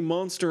reviewing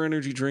Monster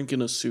Energy drink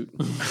in a suit.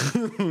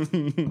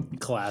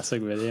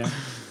 Classic video.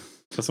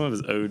 That's one of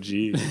his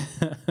OG.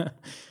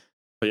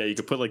 But yeah, you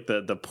could put like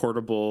the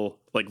portable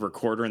like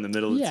recorder in the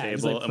middle of the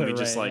table, and we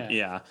just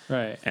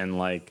right. And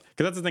like,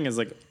 because that's the thing is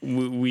like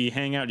we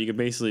hang out. You could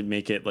basically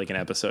make it like an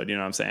episode. You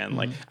know what I'm saying? Mm-hmm.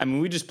 Like, I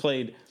mean, we just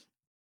played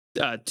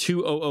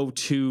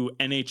 2002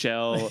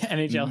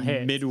 NHL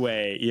hit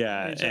midway,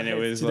 NHL and it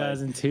was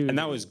 2002, like, and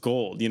that was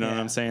gold. You know what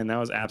I'm saying? That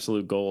was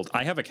absolute gold.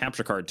 I have a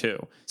capture card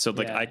too, so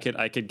like I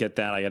could get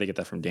that. I got to get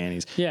that from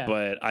Danny's. Yeah,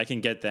 but I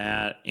can get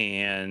that,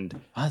 and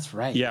that's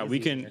right. Yeah, we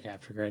can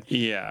capture card.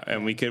 Yeah,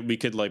 and we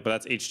could like, but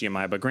that's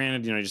HDMI. But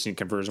granted, you just need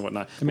conversion and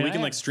whatnot. I mean, we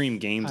can like stream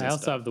games. I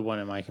also have the one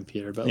in my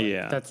computer, but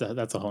like, that's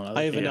a whole other.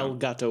 I have an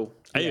Elgato.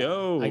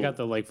 Ayo. I got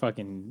the like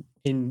fucking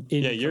in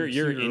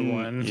you're in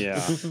one. Yeah,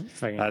 that's awesome.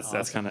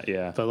 That's kind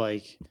of But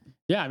like,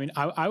 yeah, I mean,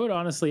 I would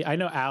honestly, I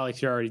know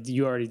Alex, you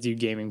already do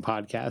gaming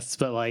podcasts,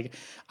 but like,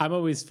 I'm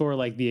always for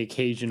like the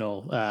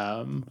occasional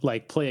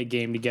like play a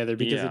game together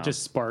because it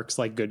just sparks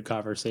like good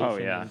conversation. Oh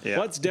yeah.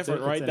 Well, that's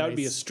different, right? That would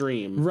be a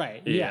stream,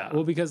 right? Yeah.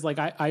 Well, because like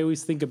I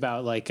always think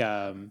about like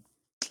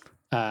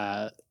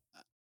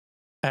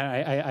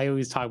I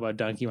always talk about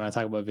Donkey when I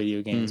talk about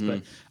video games,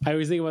 but I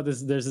always think about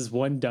this. There's this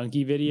one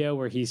Donkey video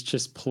where he's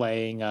just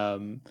playing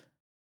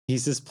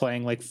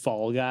like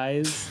Fall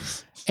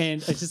Guys,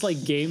 and it's just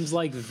like games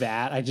like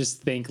that. I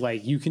just think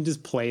like you can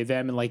just play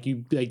them, and like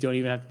you like don't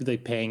even have to be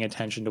like paying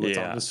attention to what's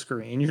on the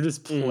screen. You're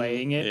just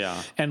playing it,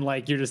 and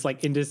like you're just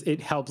like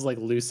it helps like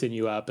loosen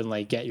you up and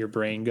like get your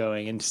brain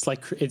going, and just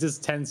like it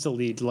just tends to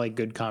lead to like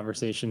good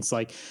conversations.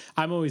 Like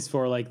I'm always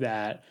for like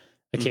that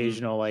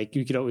occasional like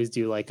you could always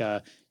do like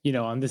a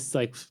on this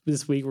like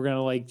this week we're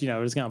gonna like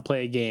we're just gonna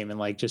play a game and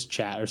like just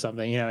chat or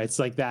something. It's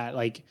like that,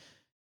 like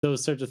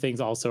those sorts of things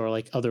also are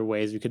like other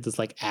ways we could just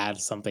like add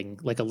something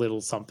like a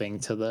little something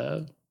to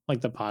the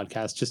like the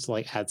podcast, just to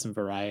like add some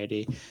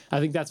variety. I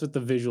think that's what the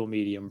visual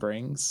medium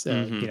brings.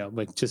 You know,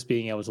 like just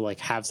being able to like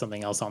have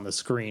something else on the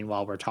screen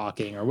while we're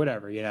talking or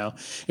whatever. You know,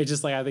 it's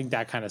just like I think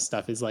that kind of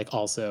stuff is like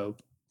also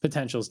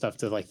potential stuff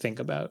to like think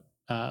about.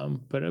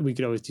 But we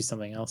could always do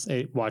something else.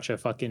 Watch a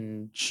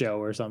fucking show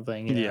or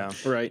something. You know? Yeah.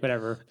 Right.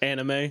 Whatever.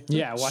 Anime.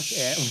 Yeah, we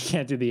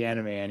can't do the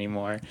anime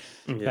anymore.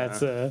 Yeah. That's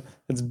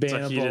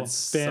bannable. heated Bannable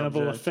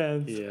subject.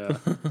 offense. Yeah.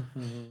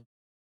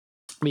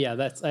 But yeah,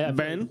 that's I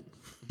Ben?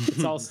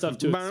 It's all stuff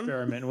to Ben?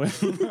 experiment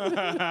with.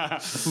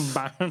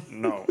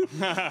 No.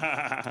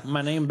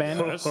 My name Ben.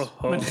 Yes.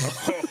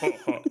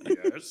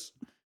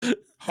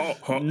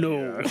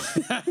 No.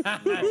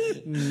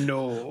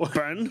 No.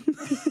 Ben?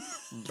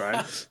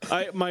 Ben.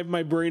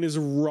 My brain is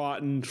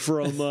rotten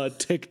from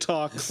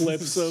TikTok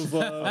clips of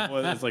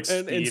What, it's like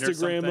and Speed or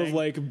Instagram of something?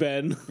 like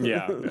Ben.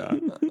 Yeah.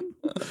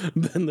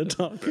 Ben the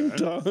talking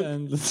dog.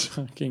 And the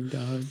talking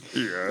dog.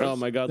 Yes. Oh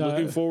my god, No,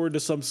 looking forward to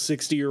some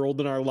 60-year-old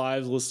in our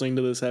lives listening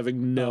to this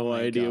having no Oh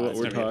my idea God, what it's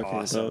we're gonna be talking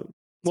awesome. about. So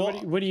Well,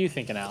 what are you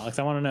thinking, Alex?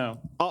 I want to know.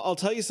 I'll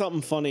tell you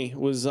something funny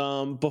was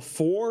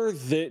before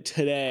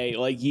today,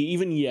 like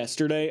even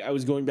yesterday, I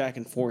was going back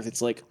and forth.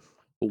 It's like,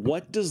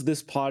 what does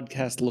this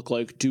podcast look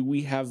like? Do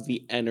we have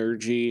the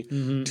energy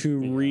to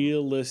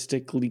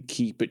realistically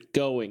keep it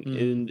going?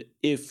 And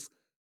if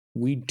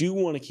we do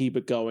want to keep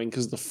it going,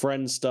 because the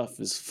friend stuff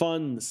is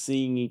fun, the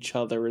seeing each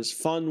other is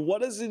fun,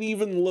 what does it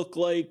even look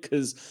like?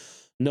 Because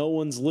no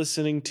one's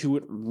listening to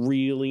it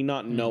really,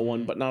 not no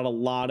one, but not a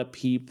lot of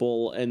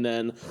people. And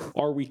then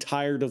are we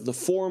tired of the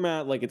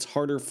format? Like it's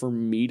harder for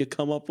me to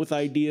come up with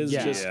ideas.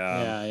 Yeah, Just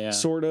yeah.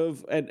 sort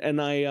of. And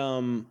I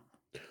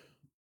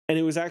and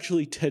it was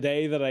actually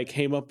today that I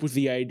came up with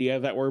the idea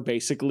that we're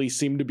basically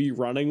seem to be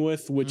running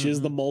with, which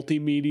is the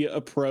multimedia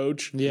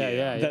approach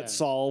Yeah. that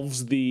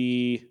solves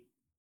the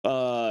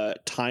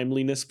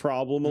timeliness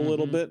problem a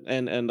little bit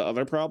and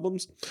other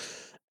problems.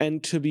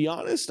 And to be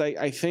honest,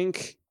 I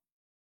think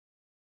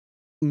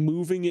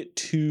moving it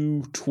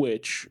to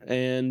Twitch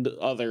and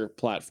other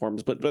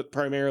platforms, but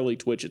primarily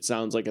Twitch, it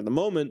sounds like at the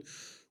moment,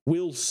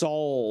 will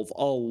solve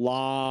a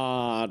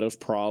lot of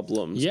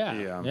problems.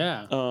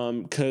 Yeah.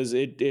 Because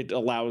it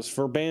allows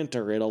for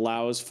banter, it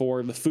allows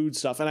for the food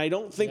stuff, and I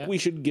don't think we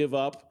should give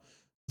up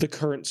the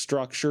current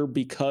structure,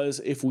 because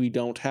if we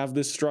don't have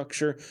this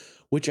structure,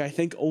 which I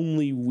think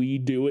only we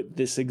do it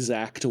this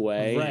exact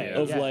way,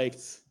 like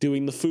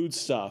doing the food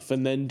stuff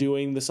and then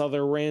doing this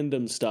other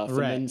random stuff,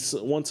 and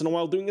then once in a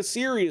while doing a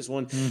serious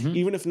one,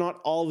 even if not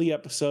all the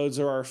episodes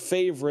are our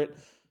favorite,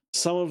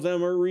 some of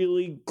them are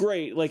really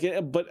great. Like,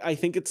 but I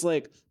think it's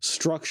like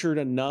structured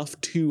enough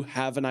to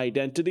have an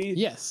identity.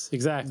 Yes,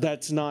 exactly.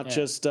 That's not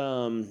just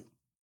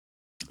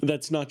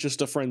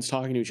a friends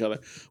talking to each other,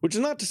 which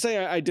is not to say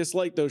I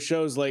dislike those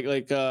shows.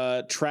 Like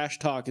Trash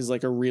Talk is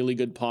like a really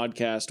good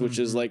podcast, which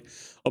is like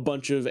a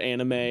bunch of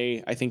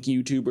anime, I think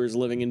YouTubers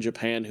living in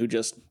Japan who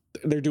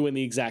they're doing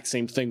the exact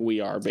same thing we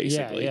are,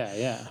 basically.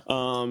 Yeah.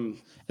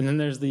 And then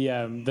there's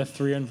the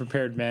Three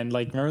Unprepared Men.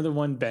 Like, remember the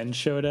one Ben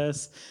showed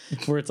us,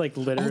 where it's like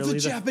literally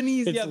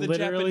Japanese, it's the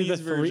literally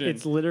Japanese version.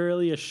 It's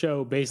literally a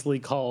show basically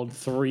called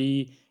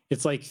Three.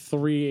 It's like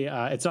three.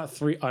 It's not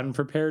Three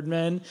Unprepared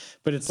Men,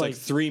 but it's like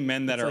three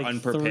men that are like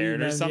unprepared three or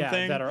men,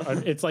 something.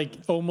 Yeah, it's like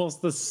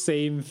almost the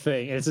same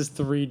thing. It's just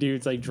three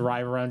dudes like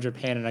drive around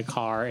Japan in a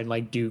car and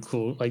like do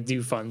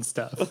fun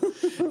stuff.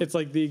 It's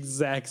like the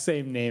exact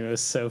same name. It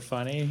was so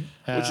funny.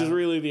 Which is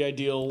really the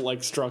ideal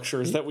like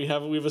structure, is that we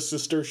have a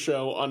sister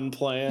show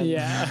unplanned.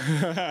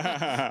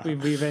 Yeah.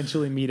 we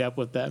eventually meet up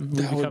with them.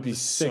 We That would become be the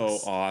so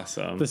six-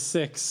 awesome. The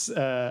six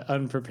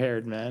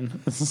unprepared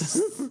men.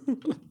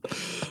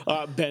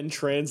 Ben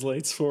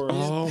translates for us.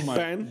 Oh my!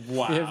 Ben.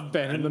 Wow. We have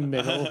Ben in the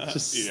middle,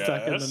 just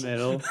stuck in the Yes.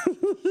 middle.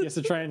 He has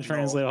to try and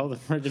translate all the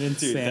friggin'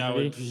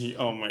 insanity. Dude,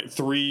 that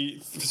would be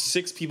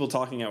six people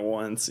talking at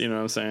once. You know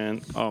what I'm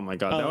saying? Oh my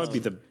god, that would be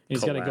the.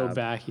 He's got to go collab.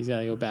 back. He's got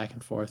to go back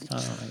and forth.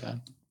 Oh my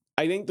god.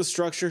 I think the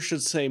structure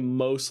should stay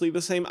mostly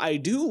the same. I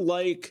do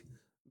like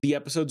the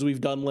episodes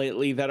we've done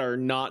lately that are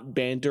not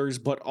banters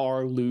but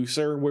are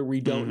looser, where we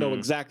don't know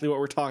exactly what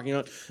we're talking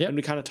about, and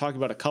we kind of talk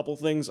about a couple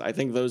things. I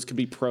think those could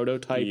be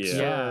prototypes for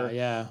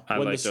Yeah. I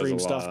when like the those stream a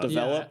stuff lot.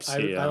 develops.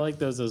 I like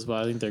those as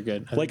well. I think they're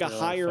good. I Like think a they're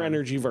lot of higher fun.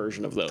 energy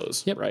version of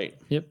those, Yep. right?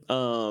 Yep.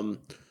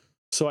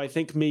 So I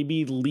think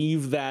maybe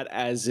leave that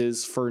as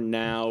is for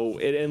now,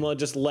 and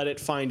just let it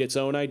find its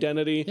own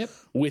identity. Yep.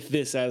 With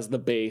this as the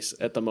base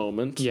at the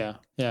moment. Yeah.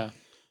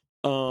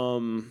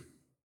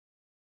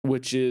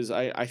 Which is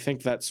I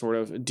think that sort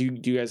of do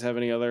you guys have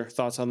any other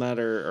thoughts on that,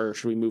 or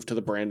should we move to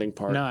the branding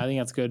part? No, I think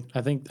that's good.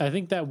 I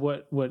think that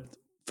what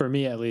for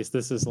me at least,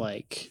 this is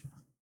like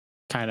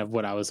kind of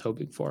what I was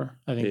hoping for.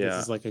 I think this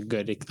is like a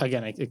good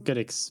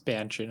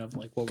expansion of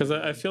like what Because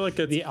we're I feel like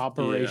it's the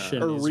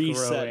operation Or is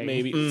reset growing.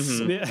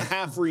 maybe.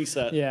 Half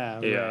reset. Yeah.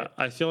 Yeah, Right.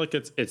 I feel like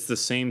it's the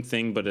same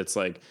thing, but it's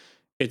like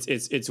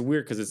it's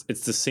weird because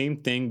it's the same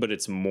thing, but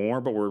it's more.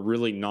 But we're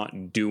really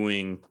not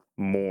doing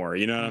more.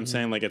 You know what I'm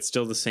saying? Like it's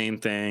still the same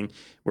thing.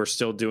 We're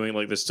still doing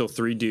like there's still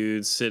 3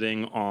 dudes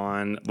sitting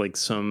on like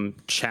some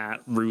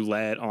chat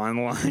roulette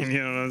online, you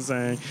know what I'm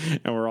saying?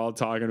 And we're all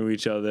talking to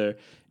each other.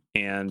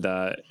 And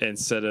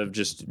instead of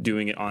just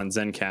doing it on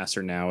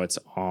Zencaster now, it's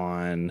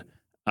on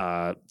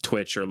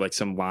Twitch or like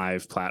some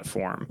live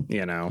platform,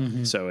 you know?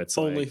 So it's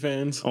like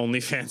OnlyFans.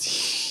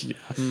 OnlyFans.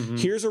 Yeah.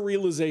 Here's a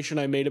realization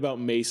I made about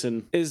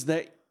Mason is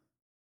that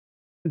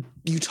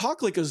you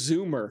talk like a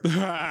Zoomer.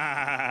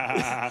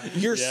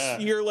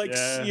 You're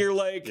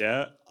like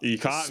yeah, you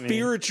caught me.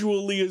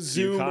 spiritually a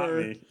You caught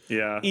Zoomer. me.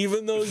 Yeah.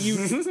 Even though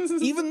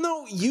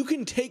you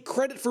can take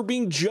credit for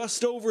being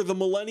just over the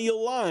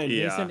millennial line.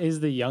 Yeah. Mason is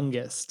the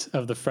youngest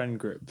of the friend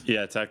group.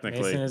 Yeah,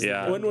 technically. Mason is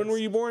Yeah. the When were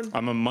you born?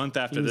 I'm a month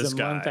after He was this a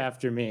guy. month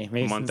after me. A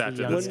Mason's month the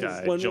after this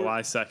youngest. guy. When-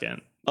 July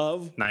 2nd,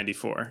 Of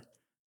 94.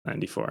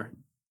 94.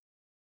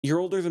 you're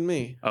older than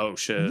me. Oh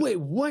shit. Wait,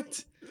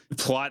 what?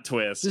 Plot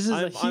twist. This is a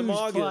I'm huge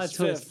plot August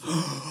twist.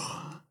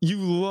 5th. You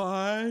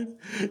lied.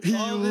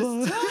 All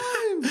this time.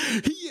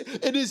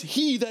 It is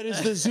he that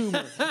is the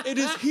Zoomer. It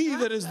is he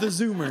that is the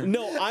Zoomer.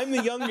 No, I'm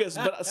the youngest,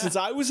 but since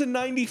I was in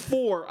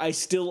 '94, I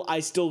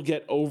still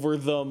get over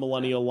the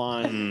millennial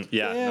line.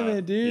 Yeah. Damn no,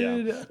 it,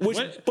 dude. yeah. Which,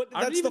 What? but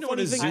I don't that's even the know what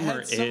funny a thing.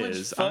 Zoomer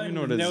is. I don't even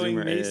know what a knowing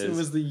Zoomer Mason is.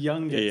 was the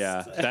youngest.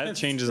 Yeah, that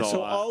changes a So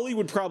lot. Ollie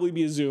would probably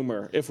be a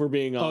Zoomer if we're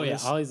being Oh yeah,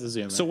 honest. Ollie's a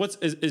Zoomer. So what's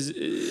I thought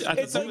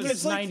It's that like- was it's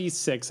it's like-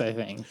 96, I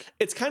think.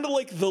 It's kind of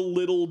like the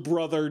little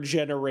brother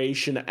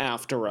generation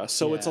after us.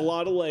 So it's a Yeah.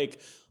 lot of like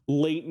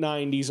late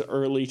 '90s,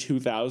 early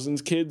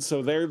 2000s kids.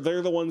 So they're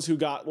the ones who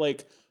got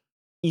like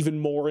even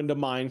more into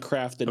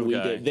Minecraft than we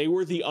Okay. did. They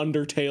were the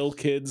Undertale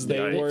kids. They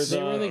Yikes. were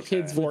They were the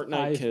kids with,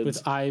 Fortnite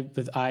kids.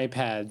 with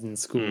iPads in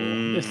school.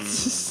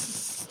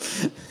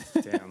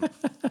 Damn.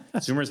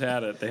 Zoomers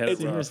had it. They had it.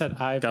 Zoomers rough. had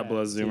iPads. God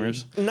bless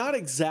Zoomers. Not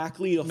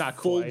exactly a Not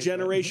full quite, but-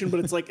 generation, but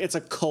it's like it's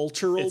a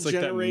cultural It's like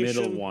that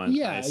generation. middle one. I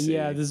Yeah, see.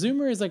 yeah. The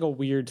Zoomer is like a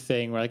weird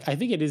thing where like I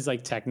think it is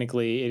like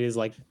technically it is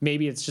like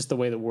maybe it's just the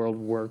way the world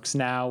works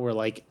now where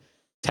like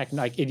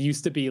like it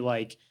used to be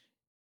like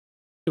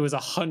it was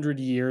 100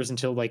 years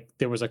until like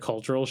there was a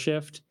cultural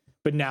shift.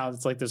 But now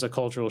it's like there's a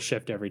cultural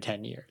shift every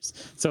 10 years.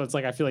 So it's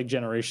like I feel like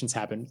generations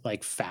happen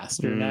like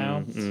faster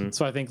now.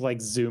 So I think like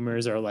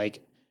Zoomers are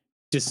like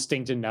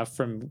distinct enough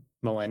from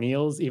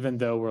millennials, even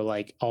though we're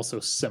like also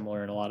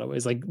similar in a lot of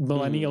ways. Like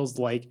millennials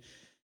like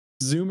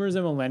Zoomers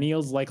and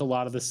millennials like a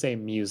lot of the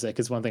same music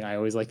is one thing I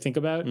always like think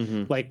about.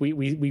 Like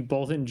we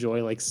both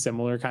enjoy like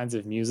similar kinds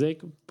of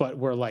music, but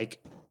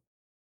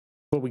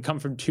we come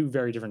from 2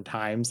 very different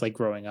times like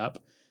growing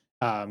up.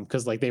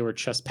 Because like they were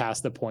just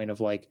past the point of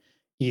like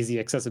easy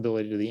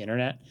accessibility to the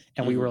internet,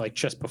 and we were like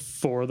just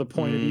before the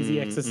point of easy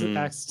access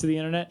to the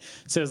internet.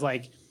 So it's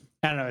like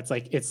I don't know. It's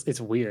like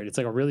it's weird. It's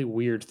like a really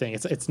weird thing.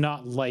 It's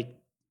not like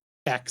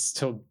X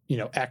to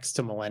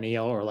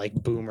millennial or like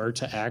boomer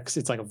to X.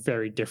 It's like a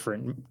very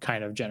different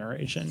kind of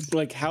generation.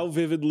 Like, how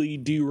vividly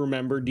do you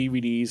remember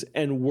DVDs,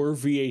 and were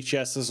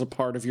VHS a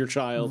part of your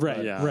childhood?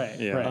 Right. Yeah, Right.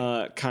 yeah.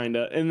 Right. Kind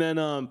of. And then,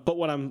 but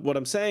what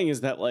I'm saying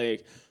is that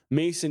like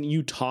Mason,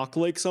 you talk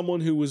like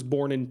someone who was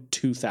born in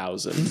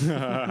 2000,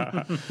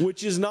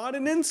 which is not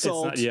an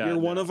insult. You're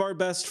one of our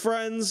best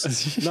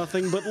friends.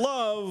 Nothing but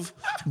love.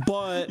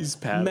 But He's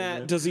patting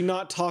Matt, it. does he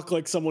not talk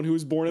like someone who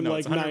was born in No,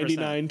 like it's 100%.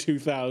 99,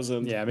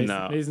 2000? Yeah.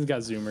 No. Mason's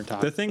got Zoomer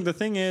talk. The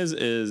thing is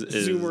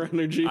Zoomer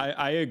energy.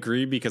 I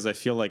agree because I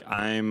feel like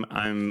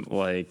I'm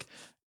like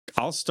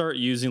I'll start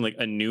using like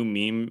a new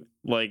meme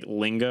like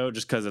lingo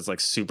just because it's like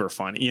super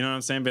funny. You know what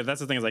I'm saying? But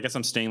that's the thing is I guess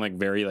I'm staying like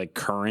very like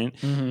current,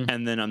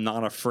 and then I'm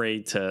not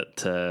afraid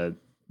to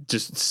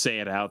just say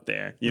it out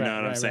there. You know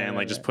what I'm saying?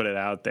 Like just put it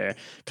out there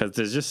because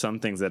there's just some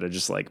things that are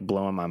just like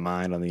blowing my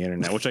mind on the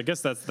internet, which I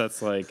guess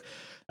that's like.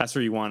 That's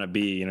where you want to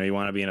be. You know, you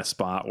want to be in a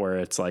spot where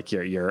it's like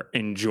you're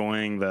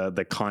enjoying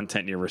the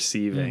content you're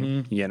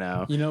receiving. You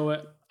know. You know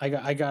what? I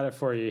got it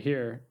for you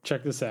here.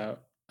 Check this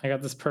out. I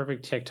got this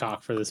perfect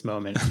TikTok for this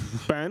moment.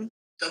 Ben?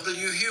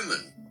 W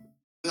human.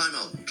 Well, I'm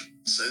old,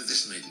 so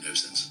this made no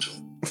sense at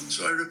all.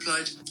 So I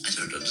replied, I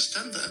don't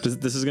understand that.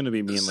 This is going to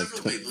be me in like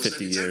Several people 50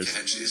 said it's years. okay,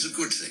 actually, it's a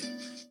good thing.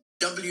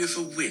 W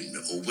for win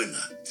or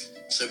winner.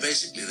 So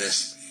basically, they're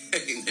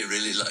saying they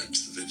really liked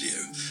the video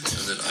and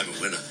that I'm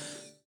a winner.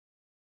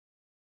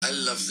 I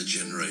love the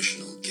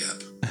generational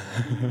gap.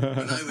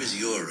 When I was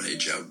your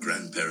age, our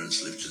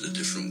grandparents lived in a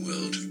different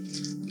world.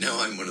 Now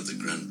I'm one of the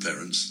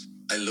grandparents.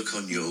 I look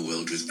on your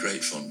world with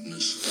great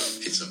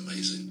fondness. It's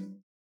amazing.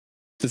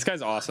 This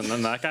guy's awesome.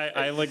 And that guy,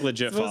 I like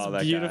legit The follow most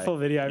that beautiful guy.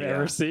 video I've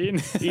ever seen.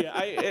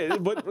 Yeah,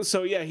 but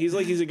so yeah, he's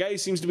a guy who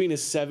seems to be in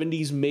his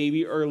 70s,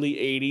 maybe early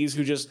 80s,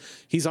 who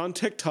he's on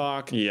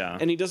TikTok, Yeah.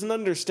 and he doesn't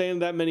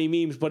understand that many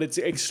memes, but it's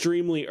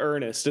extremely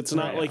earnest. It's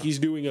not Right. like he's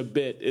doing a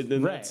bit. And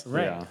Right. that's-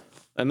 Right. Yeah.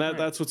 And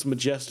that's what's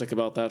majestic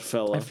about that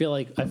fella. I feel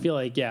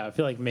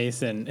like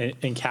Mason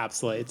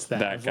encapsulates that.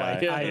 That of guy,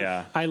 like,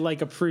 yeah. I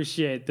like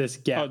appreciate this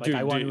gap. Oh, dude,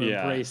 I want dude, to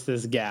yeah. embrace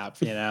this gap.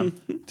 You know.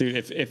 Dude,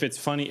 if it's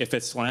funny, if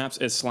it slaps,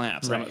 it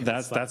slaps. Right, if it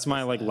slaps, That's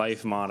my like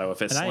life motto.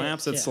 If it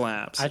slaps, it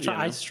slaps. I try. you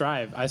know?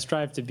 I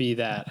strive to be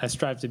that. I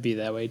strive to be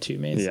that way too,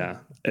 Mason. Yeah,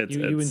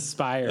 You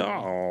inspire. Me.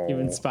 Oh. You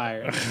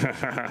inspire. Me.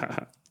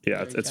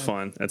 Yeah, it's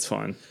fun. It's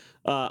fun.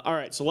 All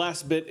right, so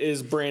last bit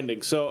is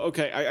branding. So,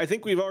 okay, I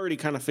think we've already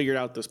kind of figured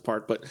out this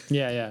part, but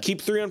Yeah.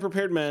 keep 3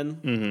 unprepared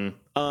men.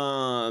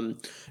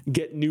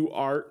 Get new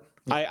art.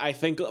 I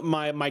think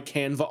my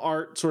Canva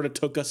art sort of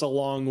took us a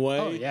long way.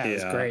 Oh yeah,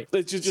 it's Yeah. great.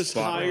 It's just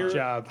Great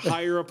job.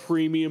 hire a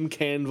premium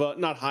Canva,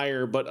 not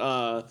hire, but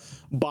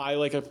buy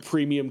like a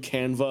premium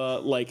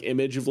Canva like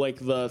image of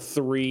like the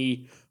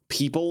 3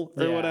 people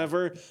or Yeah.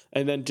 whatever,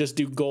 and then just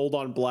do gold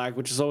on black,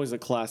 which is always a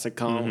classic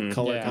color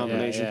Yeah,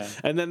 combination. yeah.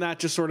 And then that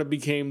just sort of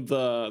became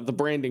the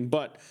branding.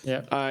 But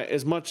Yeah.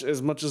 as much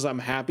as I'm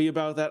happy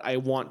about that, I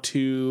want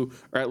to,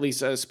 or at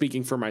least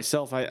speaking for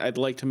myself, I'd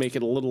like to make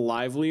it a little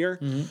livelier,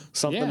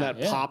 something Yeah, that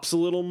yeah. pops a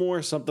little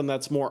more, something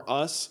that's more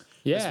us.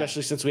 Yeah.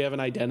 Especially since we have an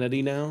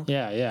identity now.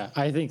 Yeah,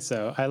 I think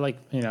so. I like,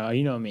 you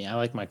know me. I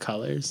like my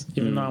colors,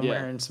 even though I'm Yeah.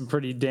 wearing some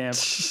pretty damp.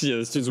 Yeah,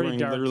 this dude's Pretty wearing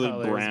dark literally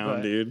colors, brown,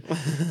 but- dude.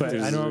 But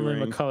Dude's I normally am a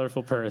wearing-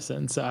 colorful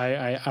person, so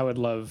I would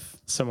love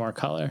some more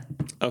color.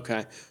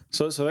 Okay.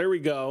 So there we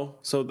go.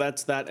 So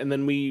that's that, and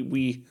then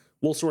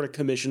we'll sort of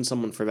commission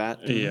someone for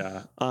that.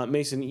 Yeah.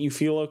 Mason, you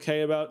feel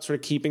okay about sort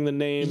of keeping the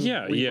name,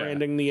 Yeah,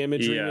 rebranding the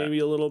imagery Yeah. maybe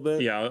a little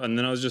bit? Yeah, and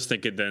then I was just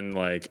thinking then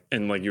like,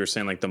 and like you were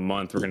saying, like the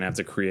month we're gonna have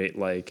to create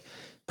like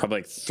probably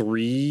like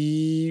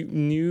 3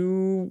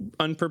 new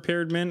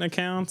unprepared men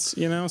accounts,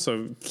 you know,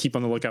 so keep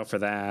on the lookout for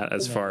that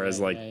as far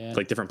as like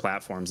like different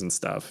platforms and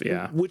stuff.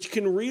 Yeah. Which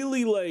can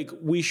really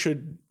we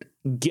should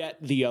get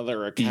the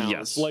other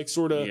accounts, Yes.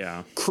 sort of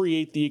Yeah.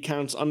 create the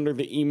accounts under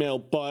the email,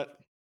 but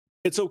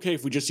it's okay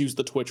if we just use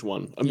the Twitch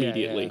one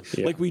immediately.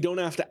 Yeah. We don't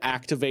have to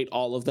activate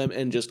all of them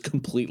and just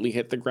completely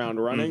hit the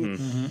ground running.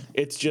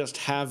 It's just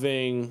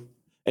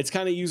it's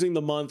kind of using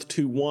the month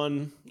to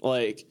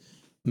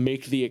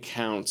make the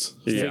accounts,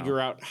 figure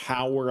out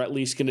how we're at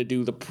least going to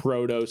do the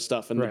proto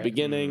stuff in the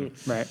beginning,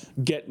 Right.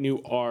 get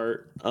new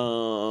art,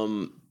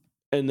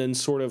 and then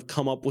sort of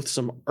come up with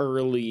some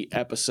early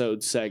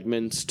episode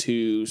segments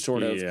to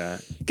sort of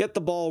get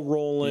the ball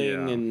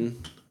rolling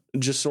and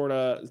just sort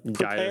of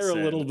prepare a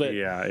little bit.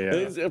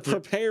 It's,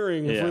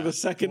 preparing for the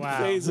second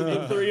phase of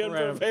the 3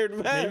 unprepared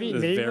men. Maybe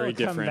very we'll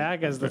come different.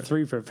 back as the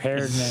 3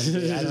 prepared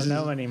men. I don't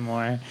know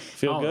anymore.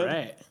 Feel good?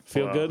 Right.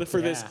 Feel Wow. good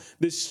for this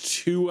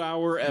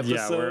 2-hour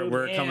episode. Yeah,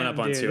 we're coming up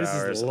on Damn, 2 dude, this is a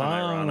hours,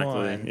 long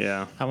unironically. one.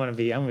 Yeah. I'm gonna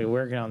be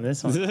working on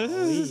this one. all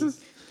week.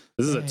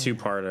 This is a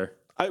 2-parter.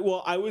 I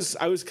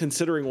was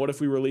considering what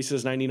if we release it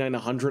as 99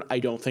 100. I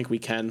don't think we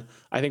can.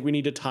 I think we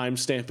need to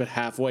timestamp it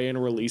halfway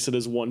and release it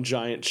as one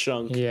giant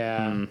chunk.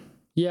 Yeah.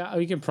 Yeah,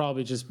 we can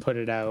probably just put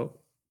it out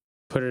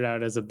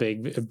as a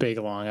big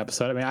long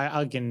episode. I mean,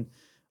 I can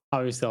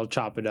obviously I'll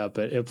chop it up,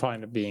 but it'll probably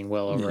end up being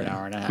well over an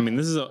hour and a half. I mean,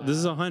 this is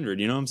 100.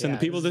 You know what I'm saying? yeah,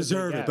 the people this is a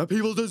big deserve it. gap. The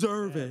people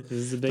deserve it. This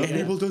is a big The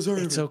people deserve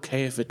It's it.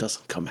 okay if it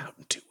doesn't come out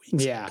in 2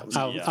 weeks. yeah. It comes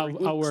out in 3 I'll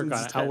weeks work on it.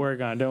 instead. I'll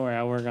work on it. Don't worry,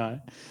 I'll work on it.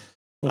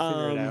 We'll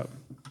figure it out.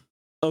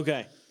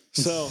 Okay,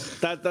 so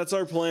that's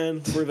our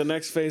plan for the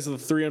next phase of the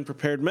 3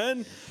 unprepared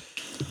men.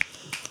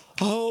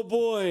 Oh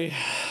boy,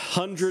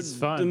 100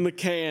 fun. in the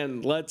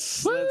can.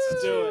 Let's do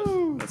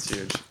it. That's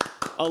huge.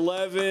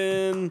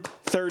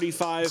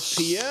 11:35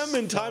 p.m.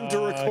 in time to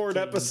record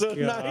Fucking episode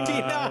God.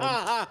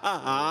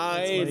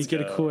 99. Let's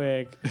get it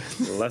quick.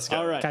 Let's go.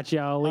 All right. Catch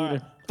y'all All later.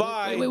 right.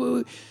 Bye.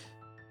 Wait.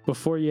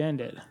 Before you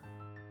end it,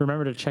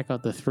 remember to check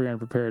out the 3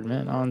 unprepared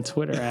men on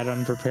Twitter at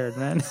unprepared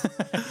men.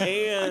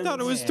 And I thought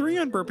it was 3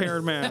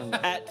 unprepared men.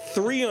 at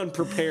 3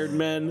 unprepared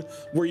men,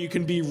 where you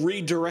can be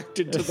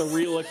redirected to the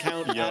real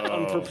account at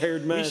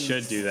unprepared men. We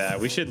should do that.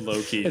 We should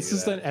low key. It's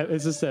just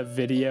a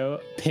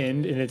video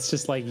pinned, and it's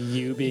just like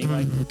you being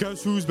like,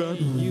 guess who's back?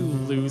 "You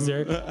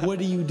loser! What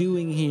are you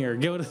doing here?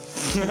 Go to."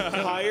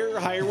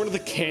 hire one of the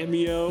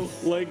Cameo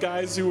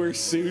guys who wear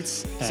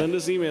suits. Send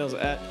us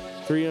emails at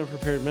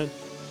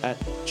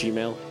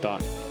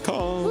 3unpreparedmen@gmail.com.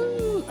 All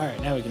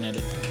right, now we can end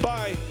it.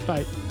 Bye.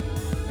 Bye.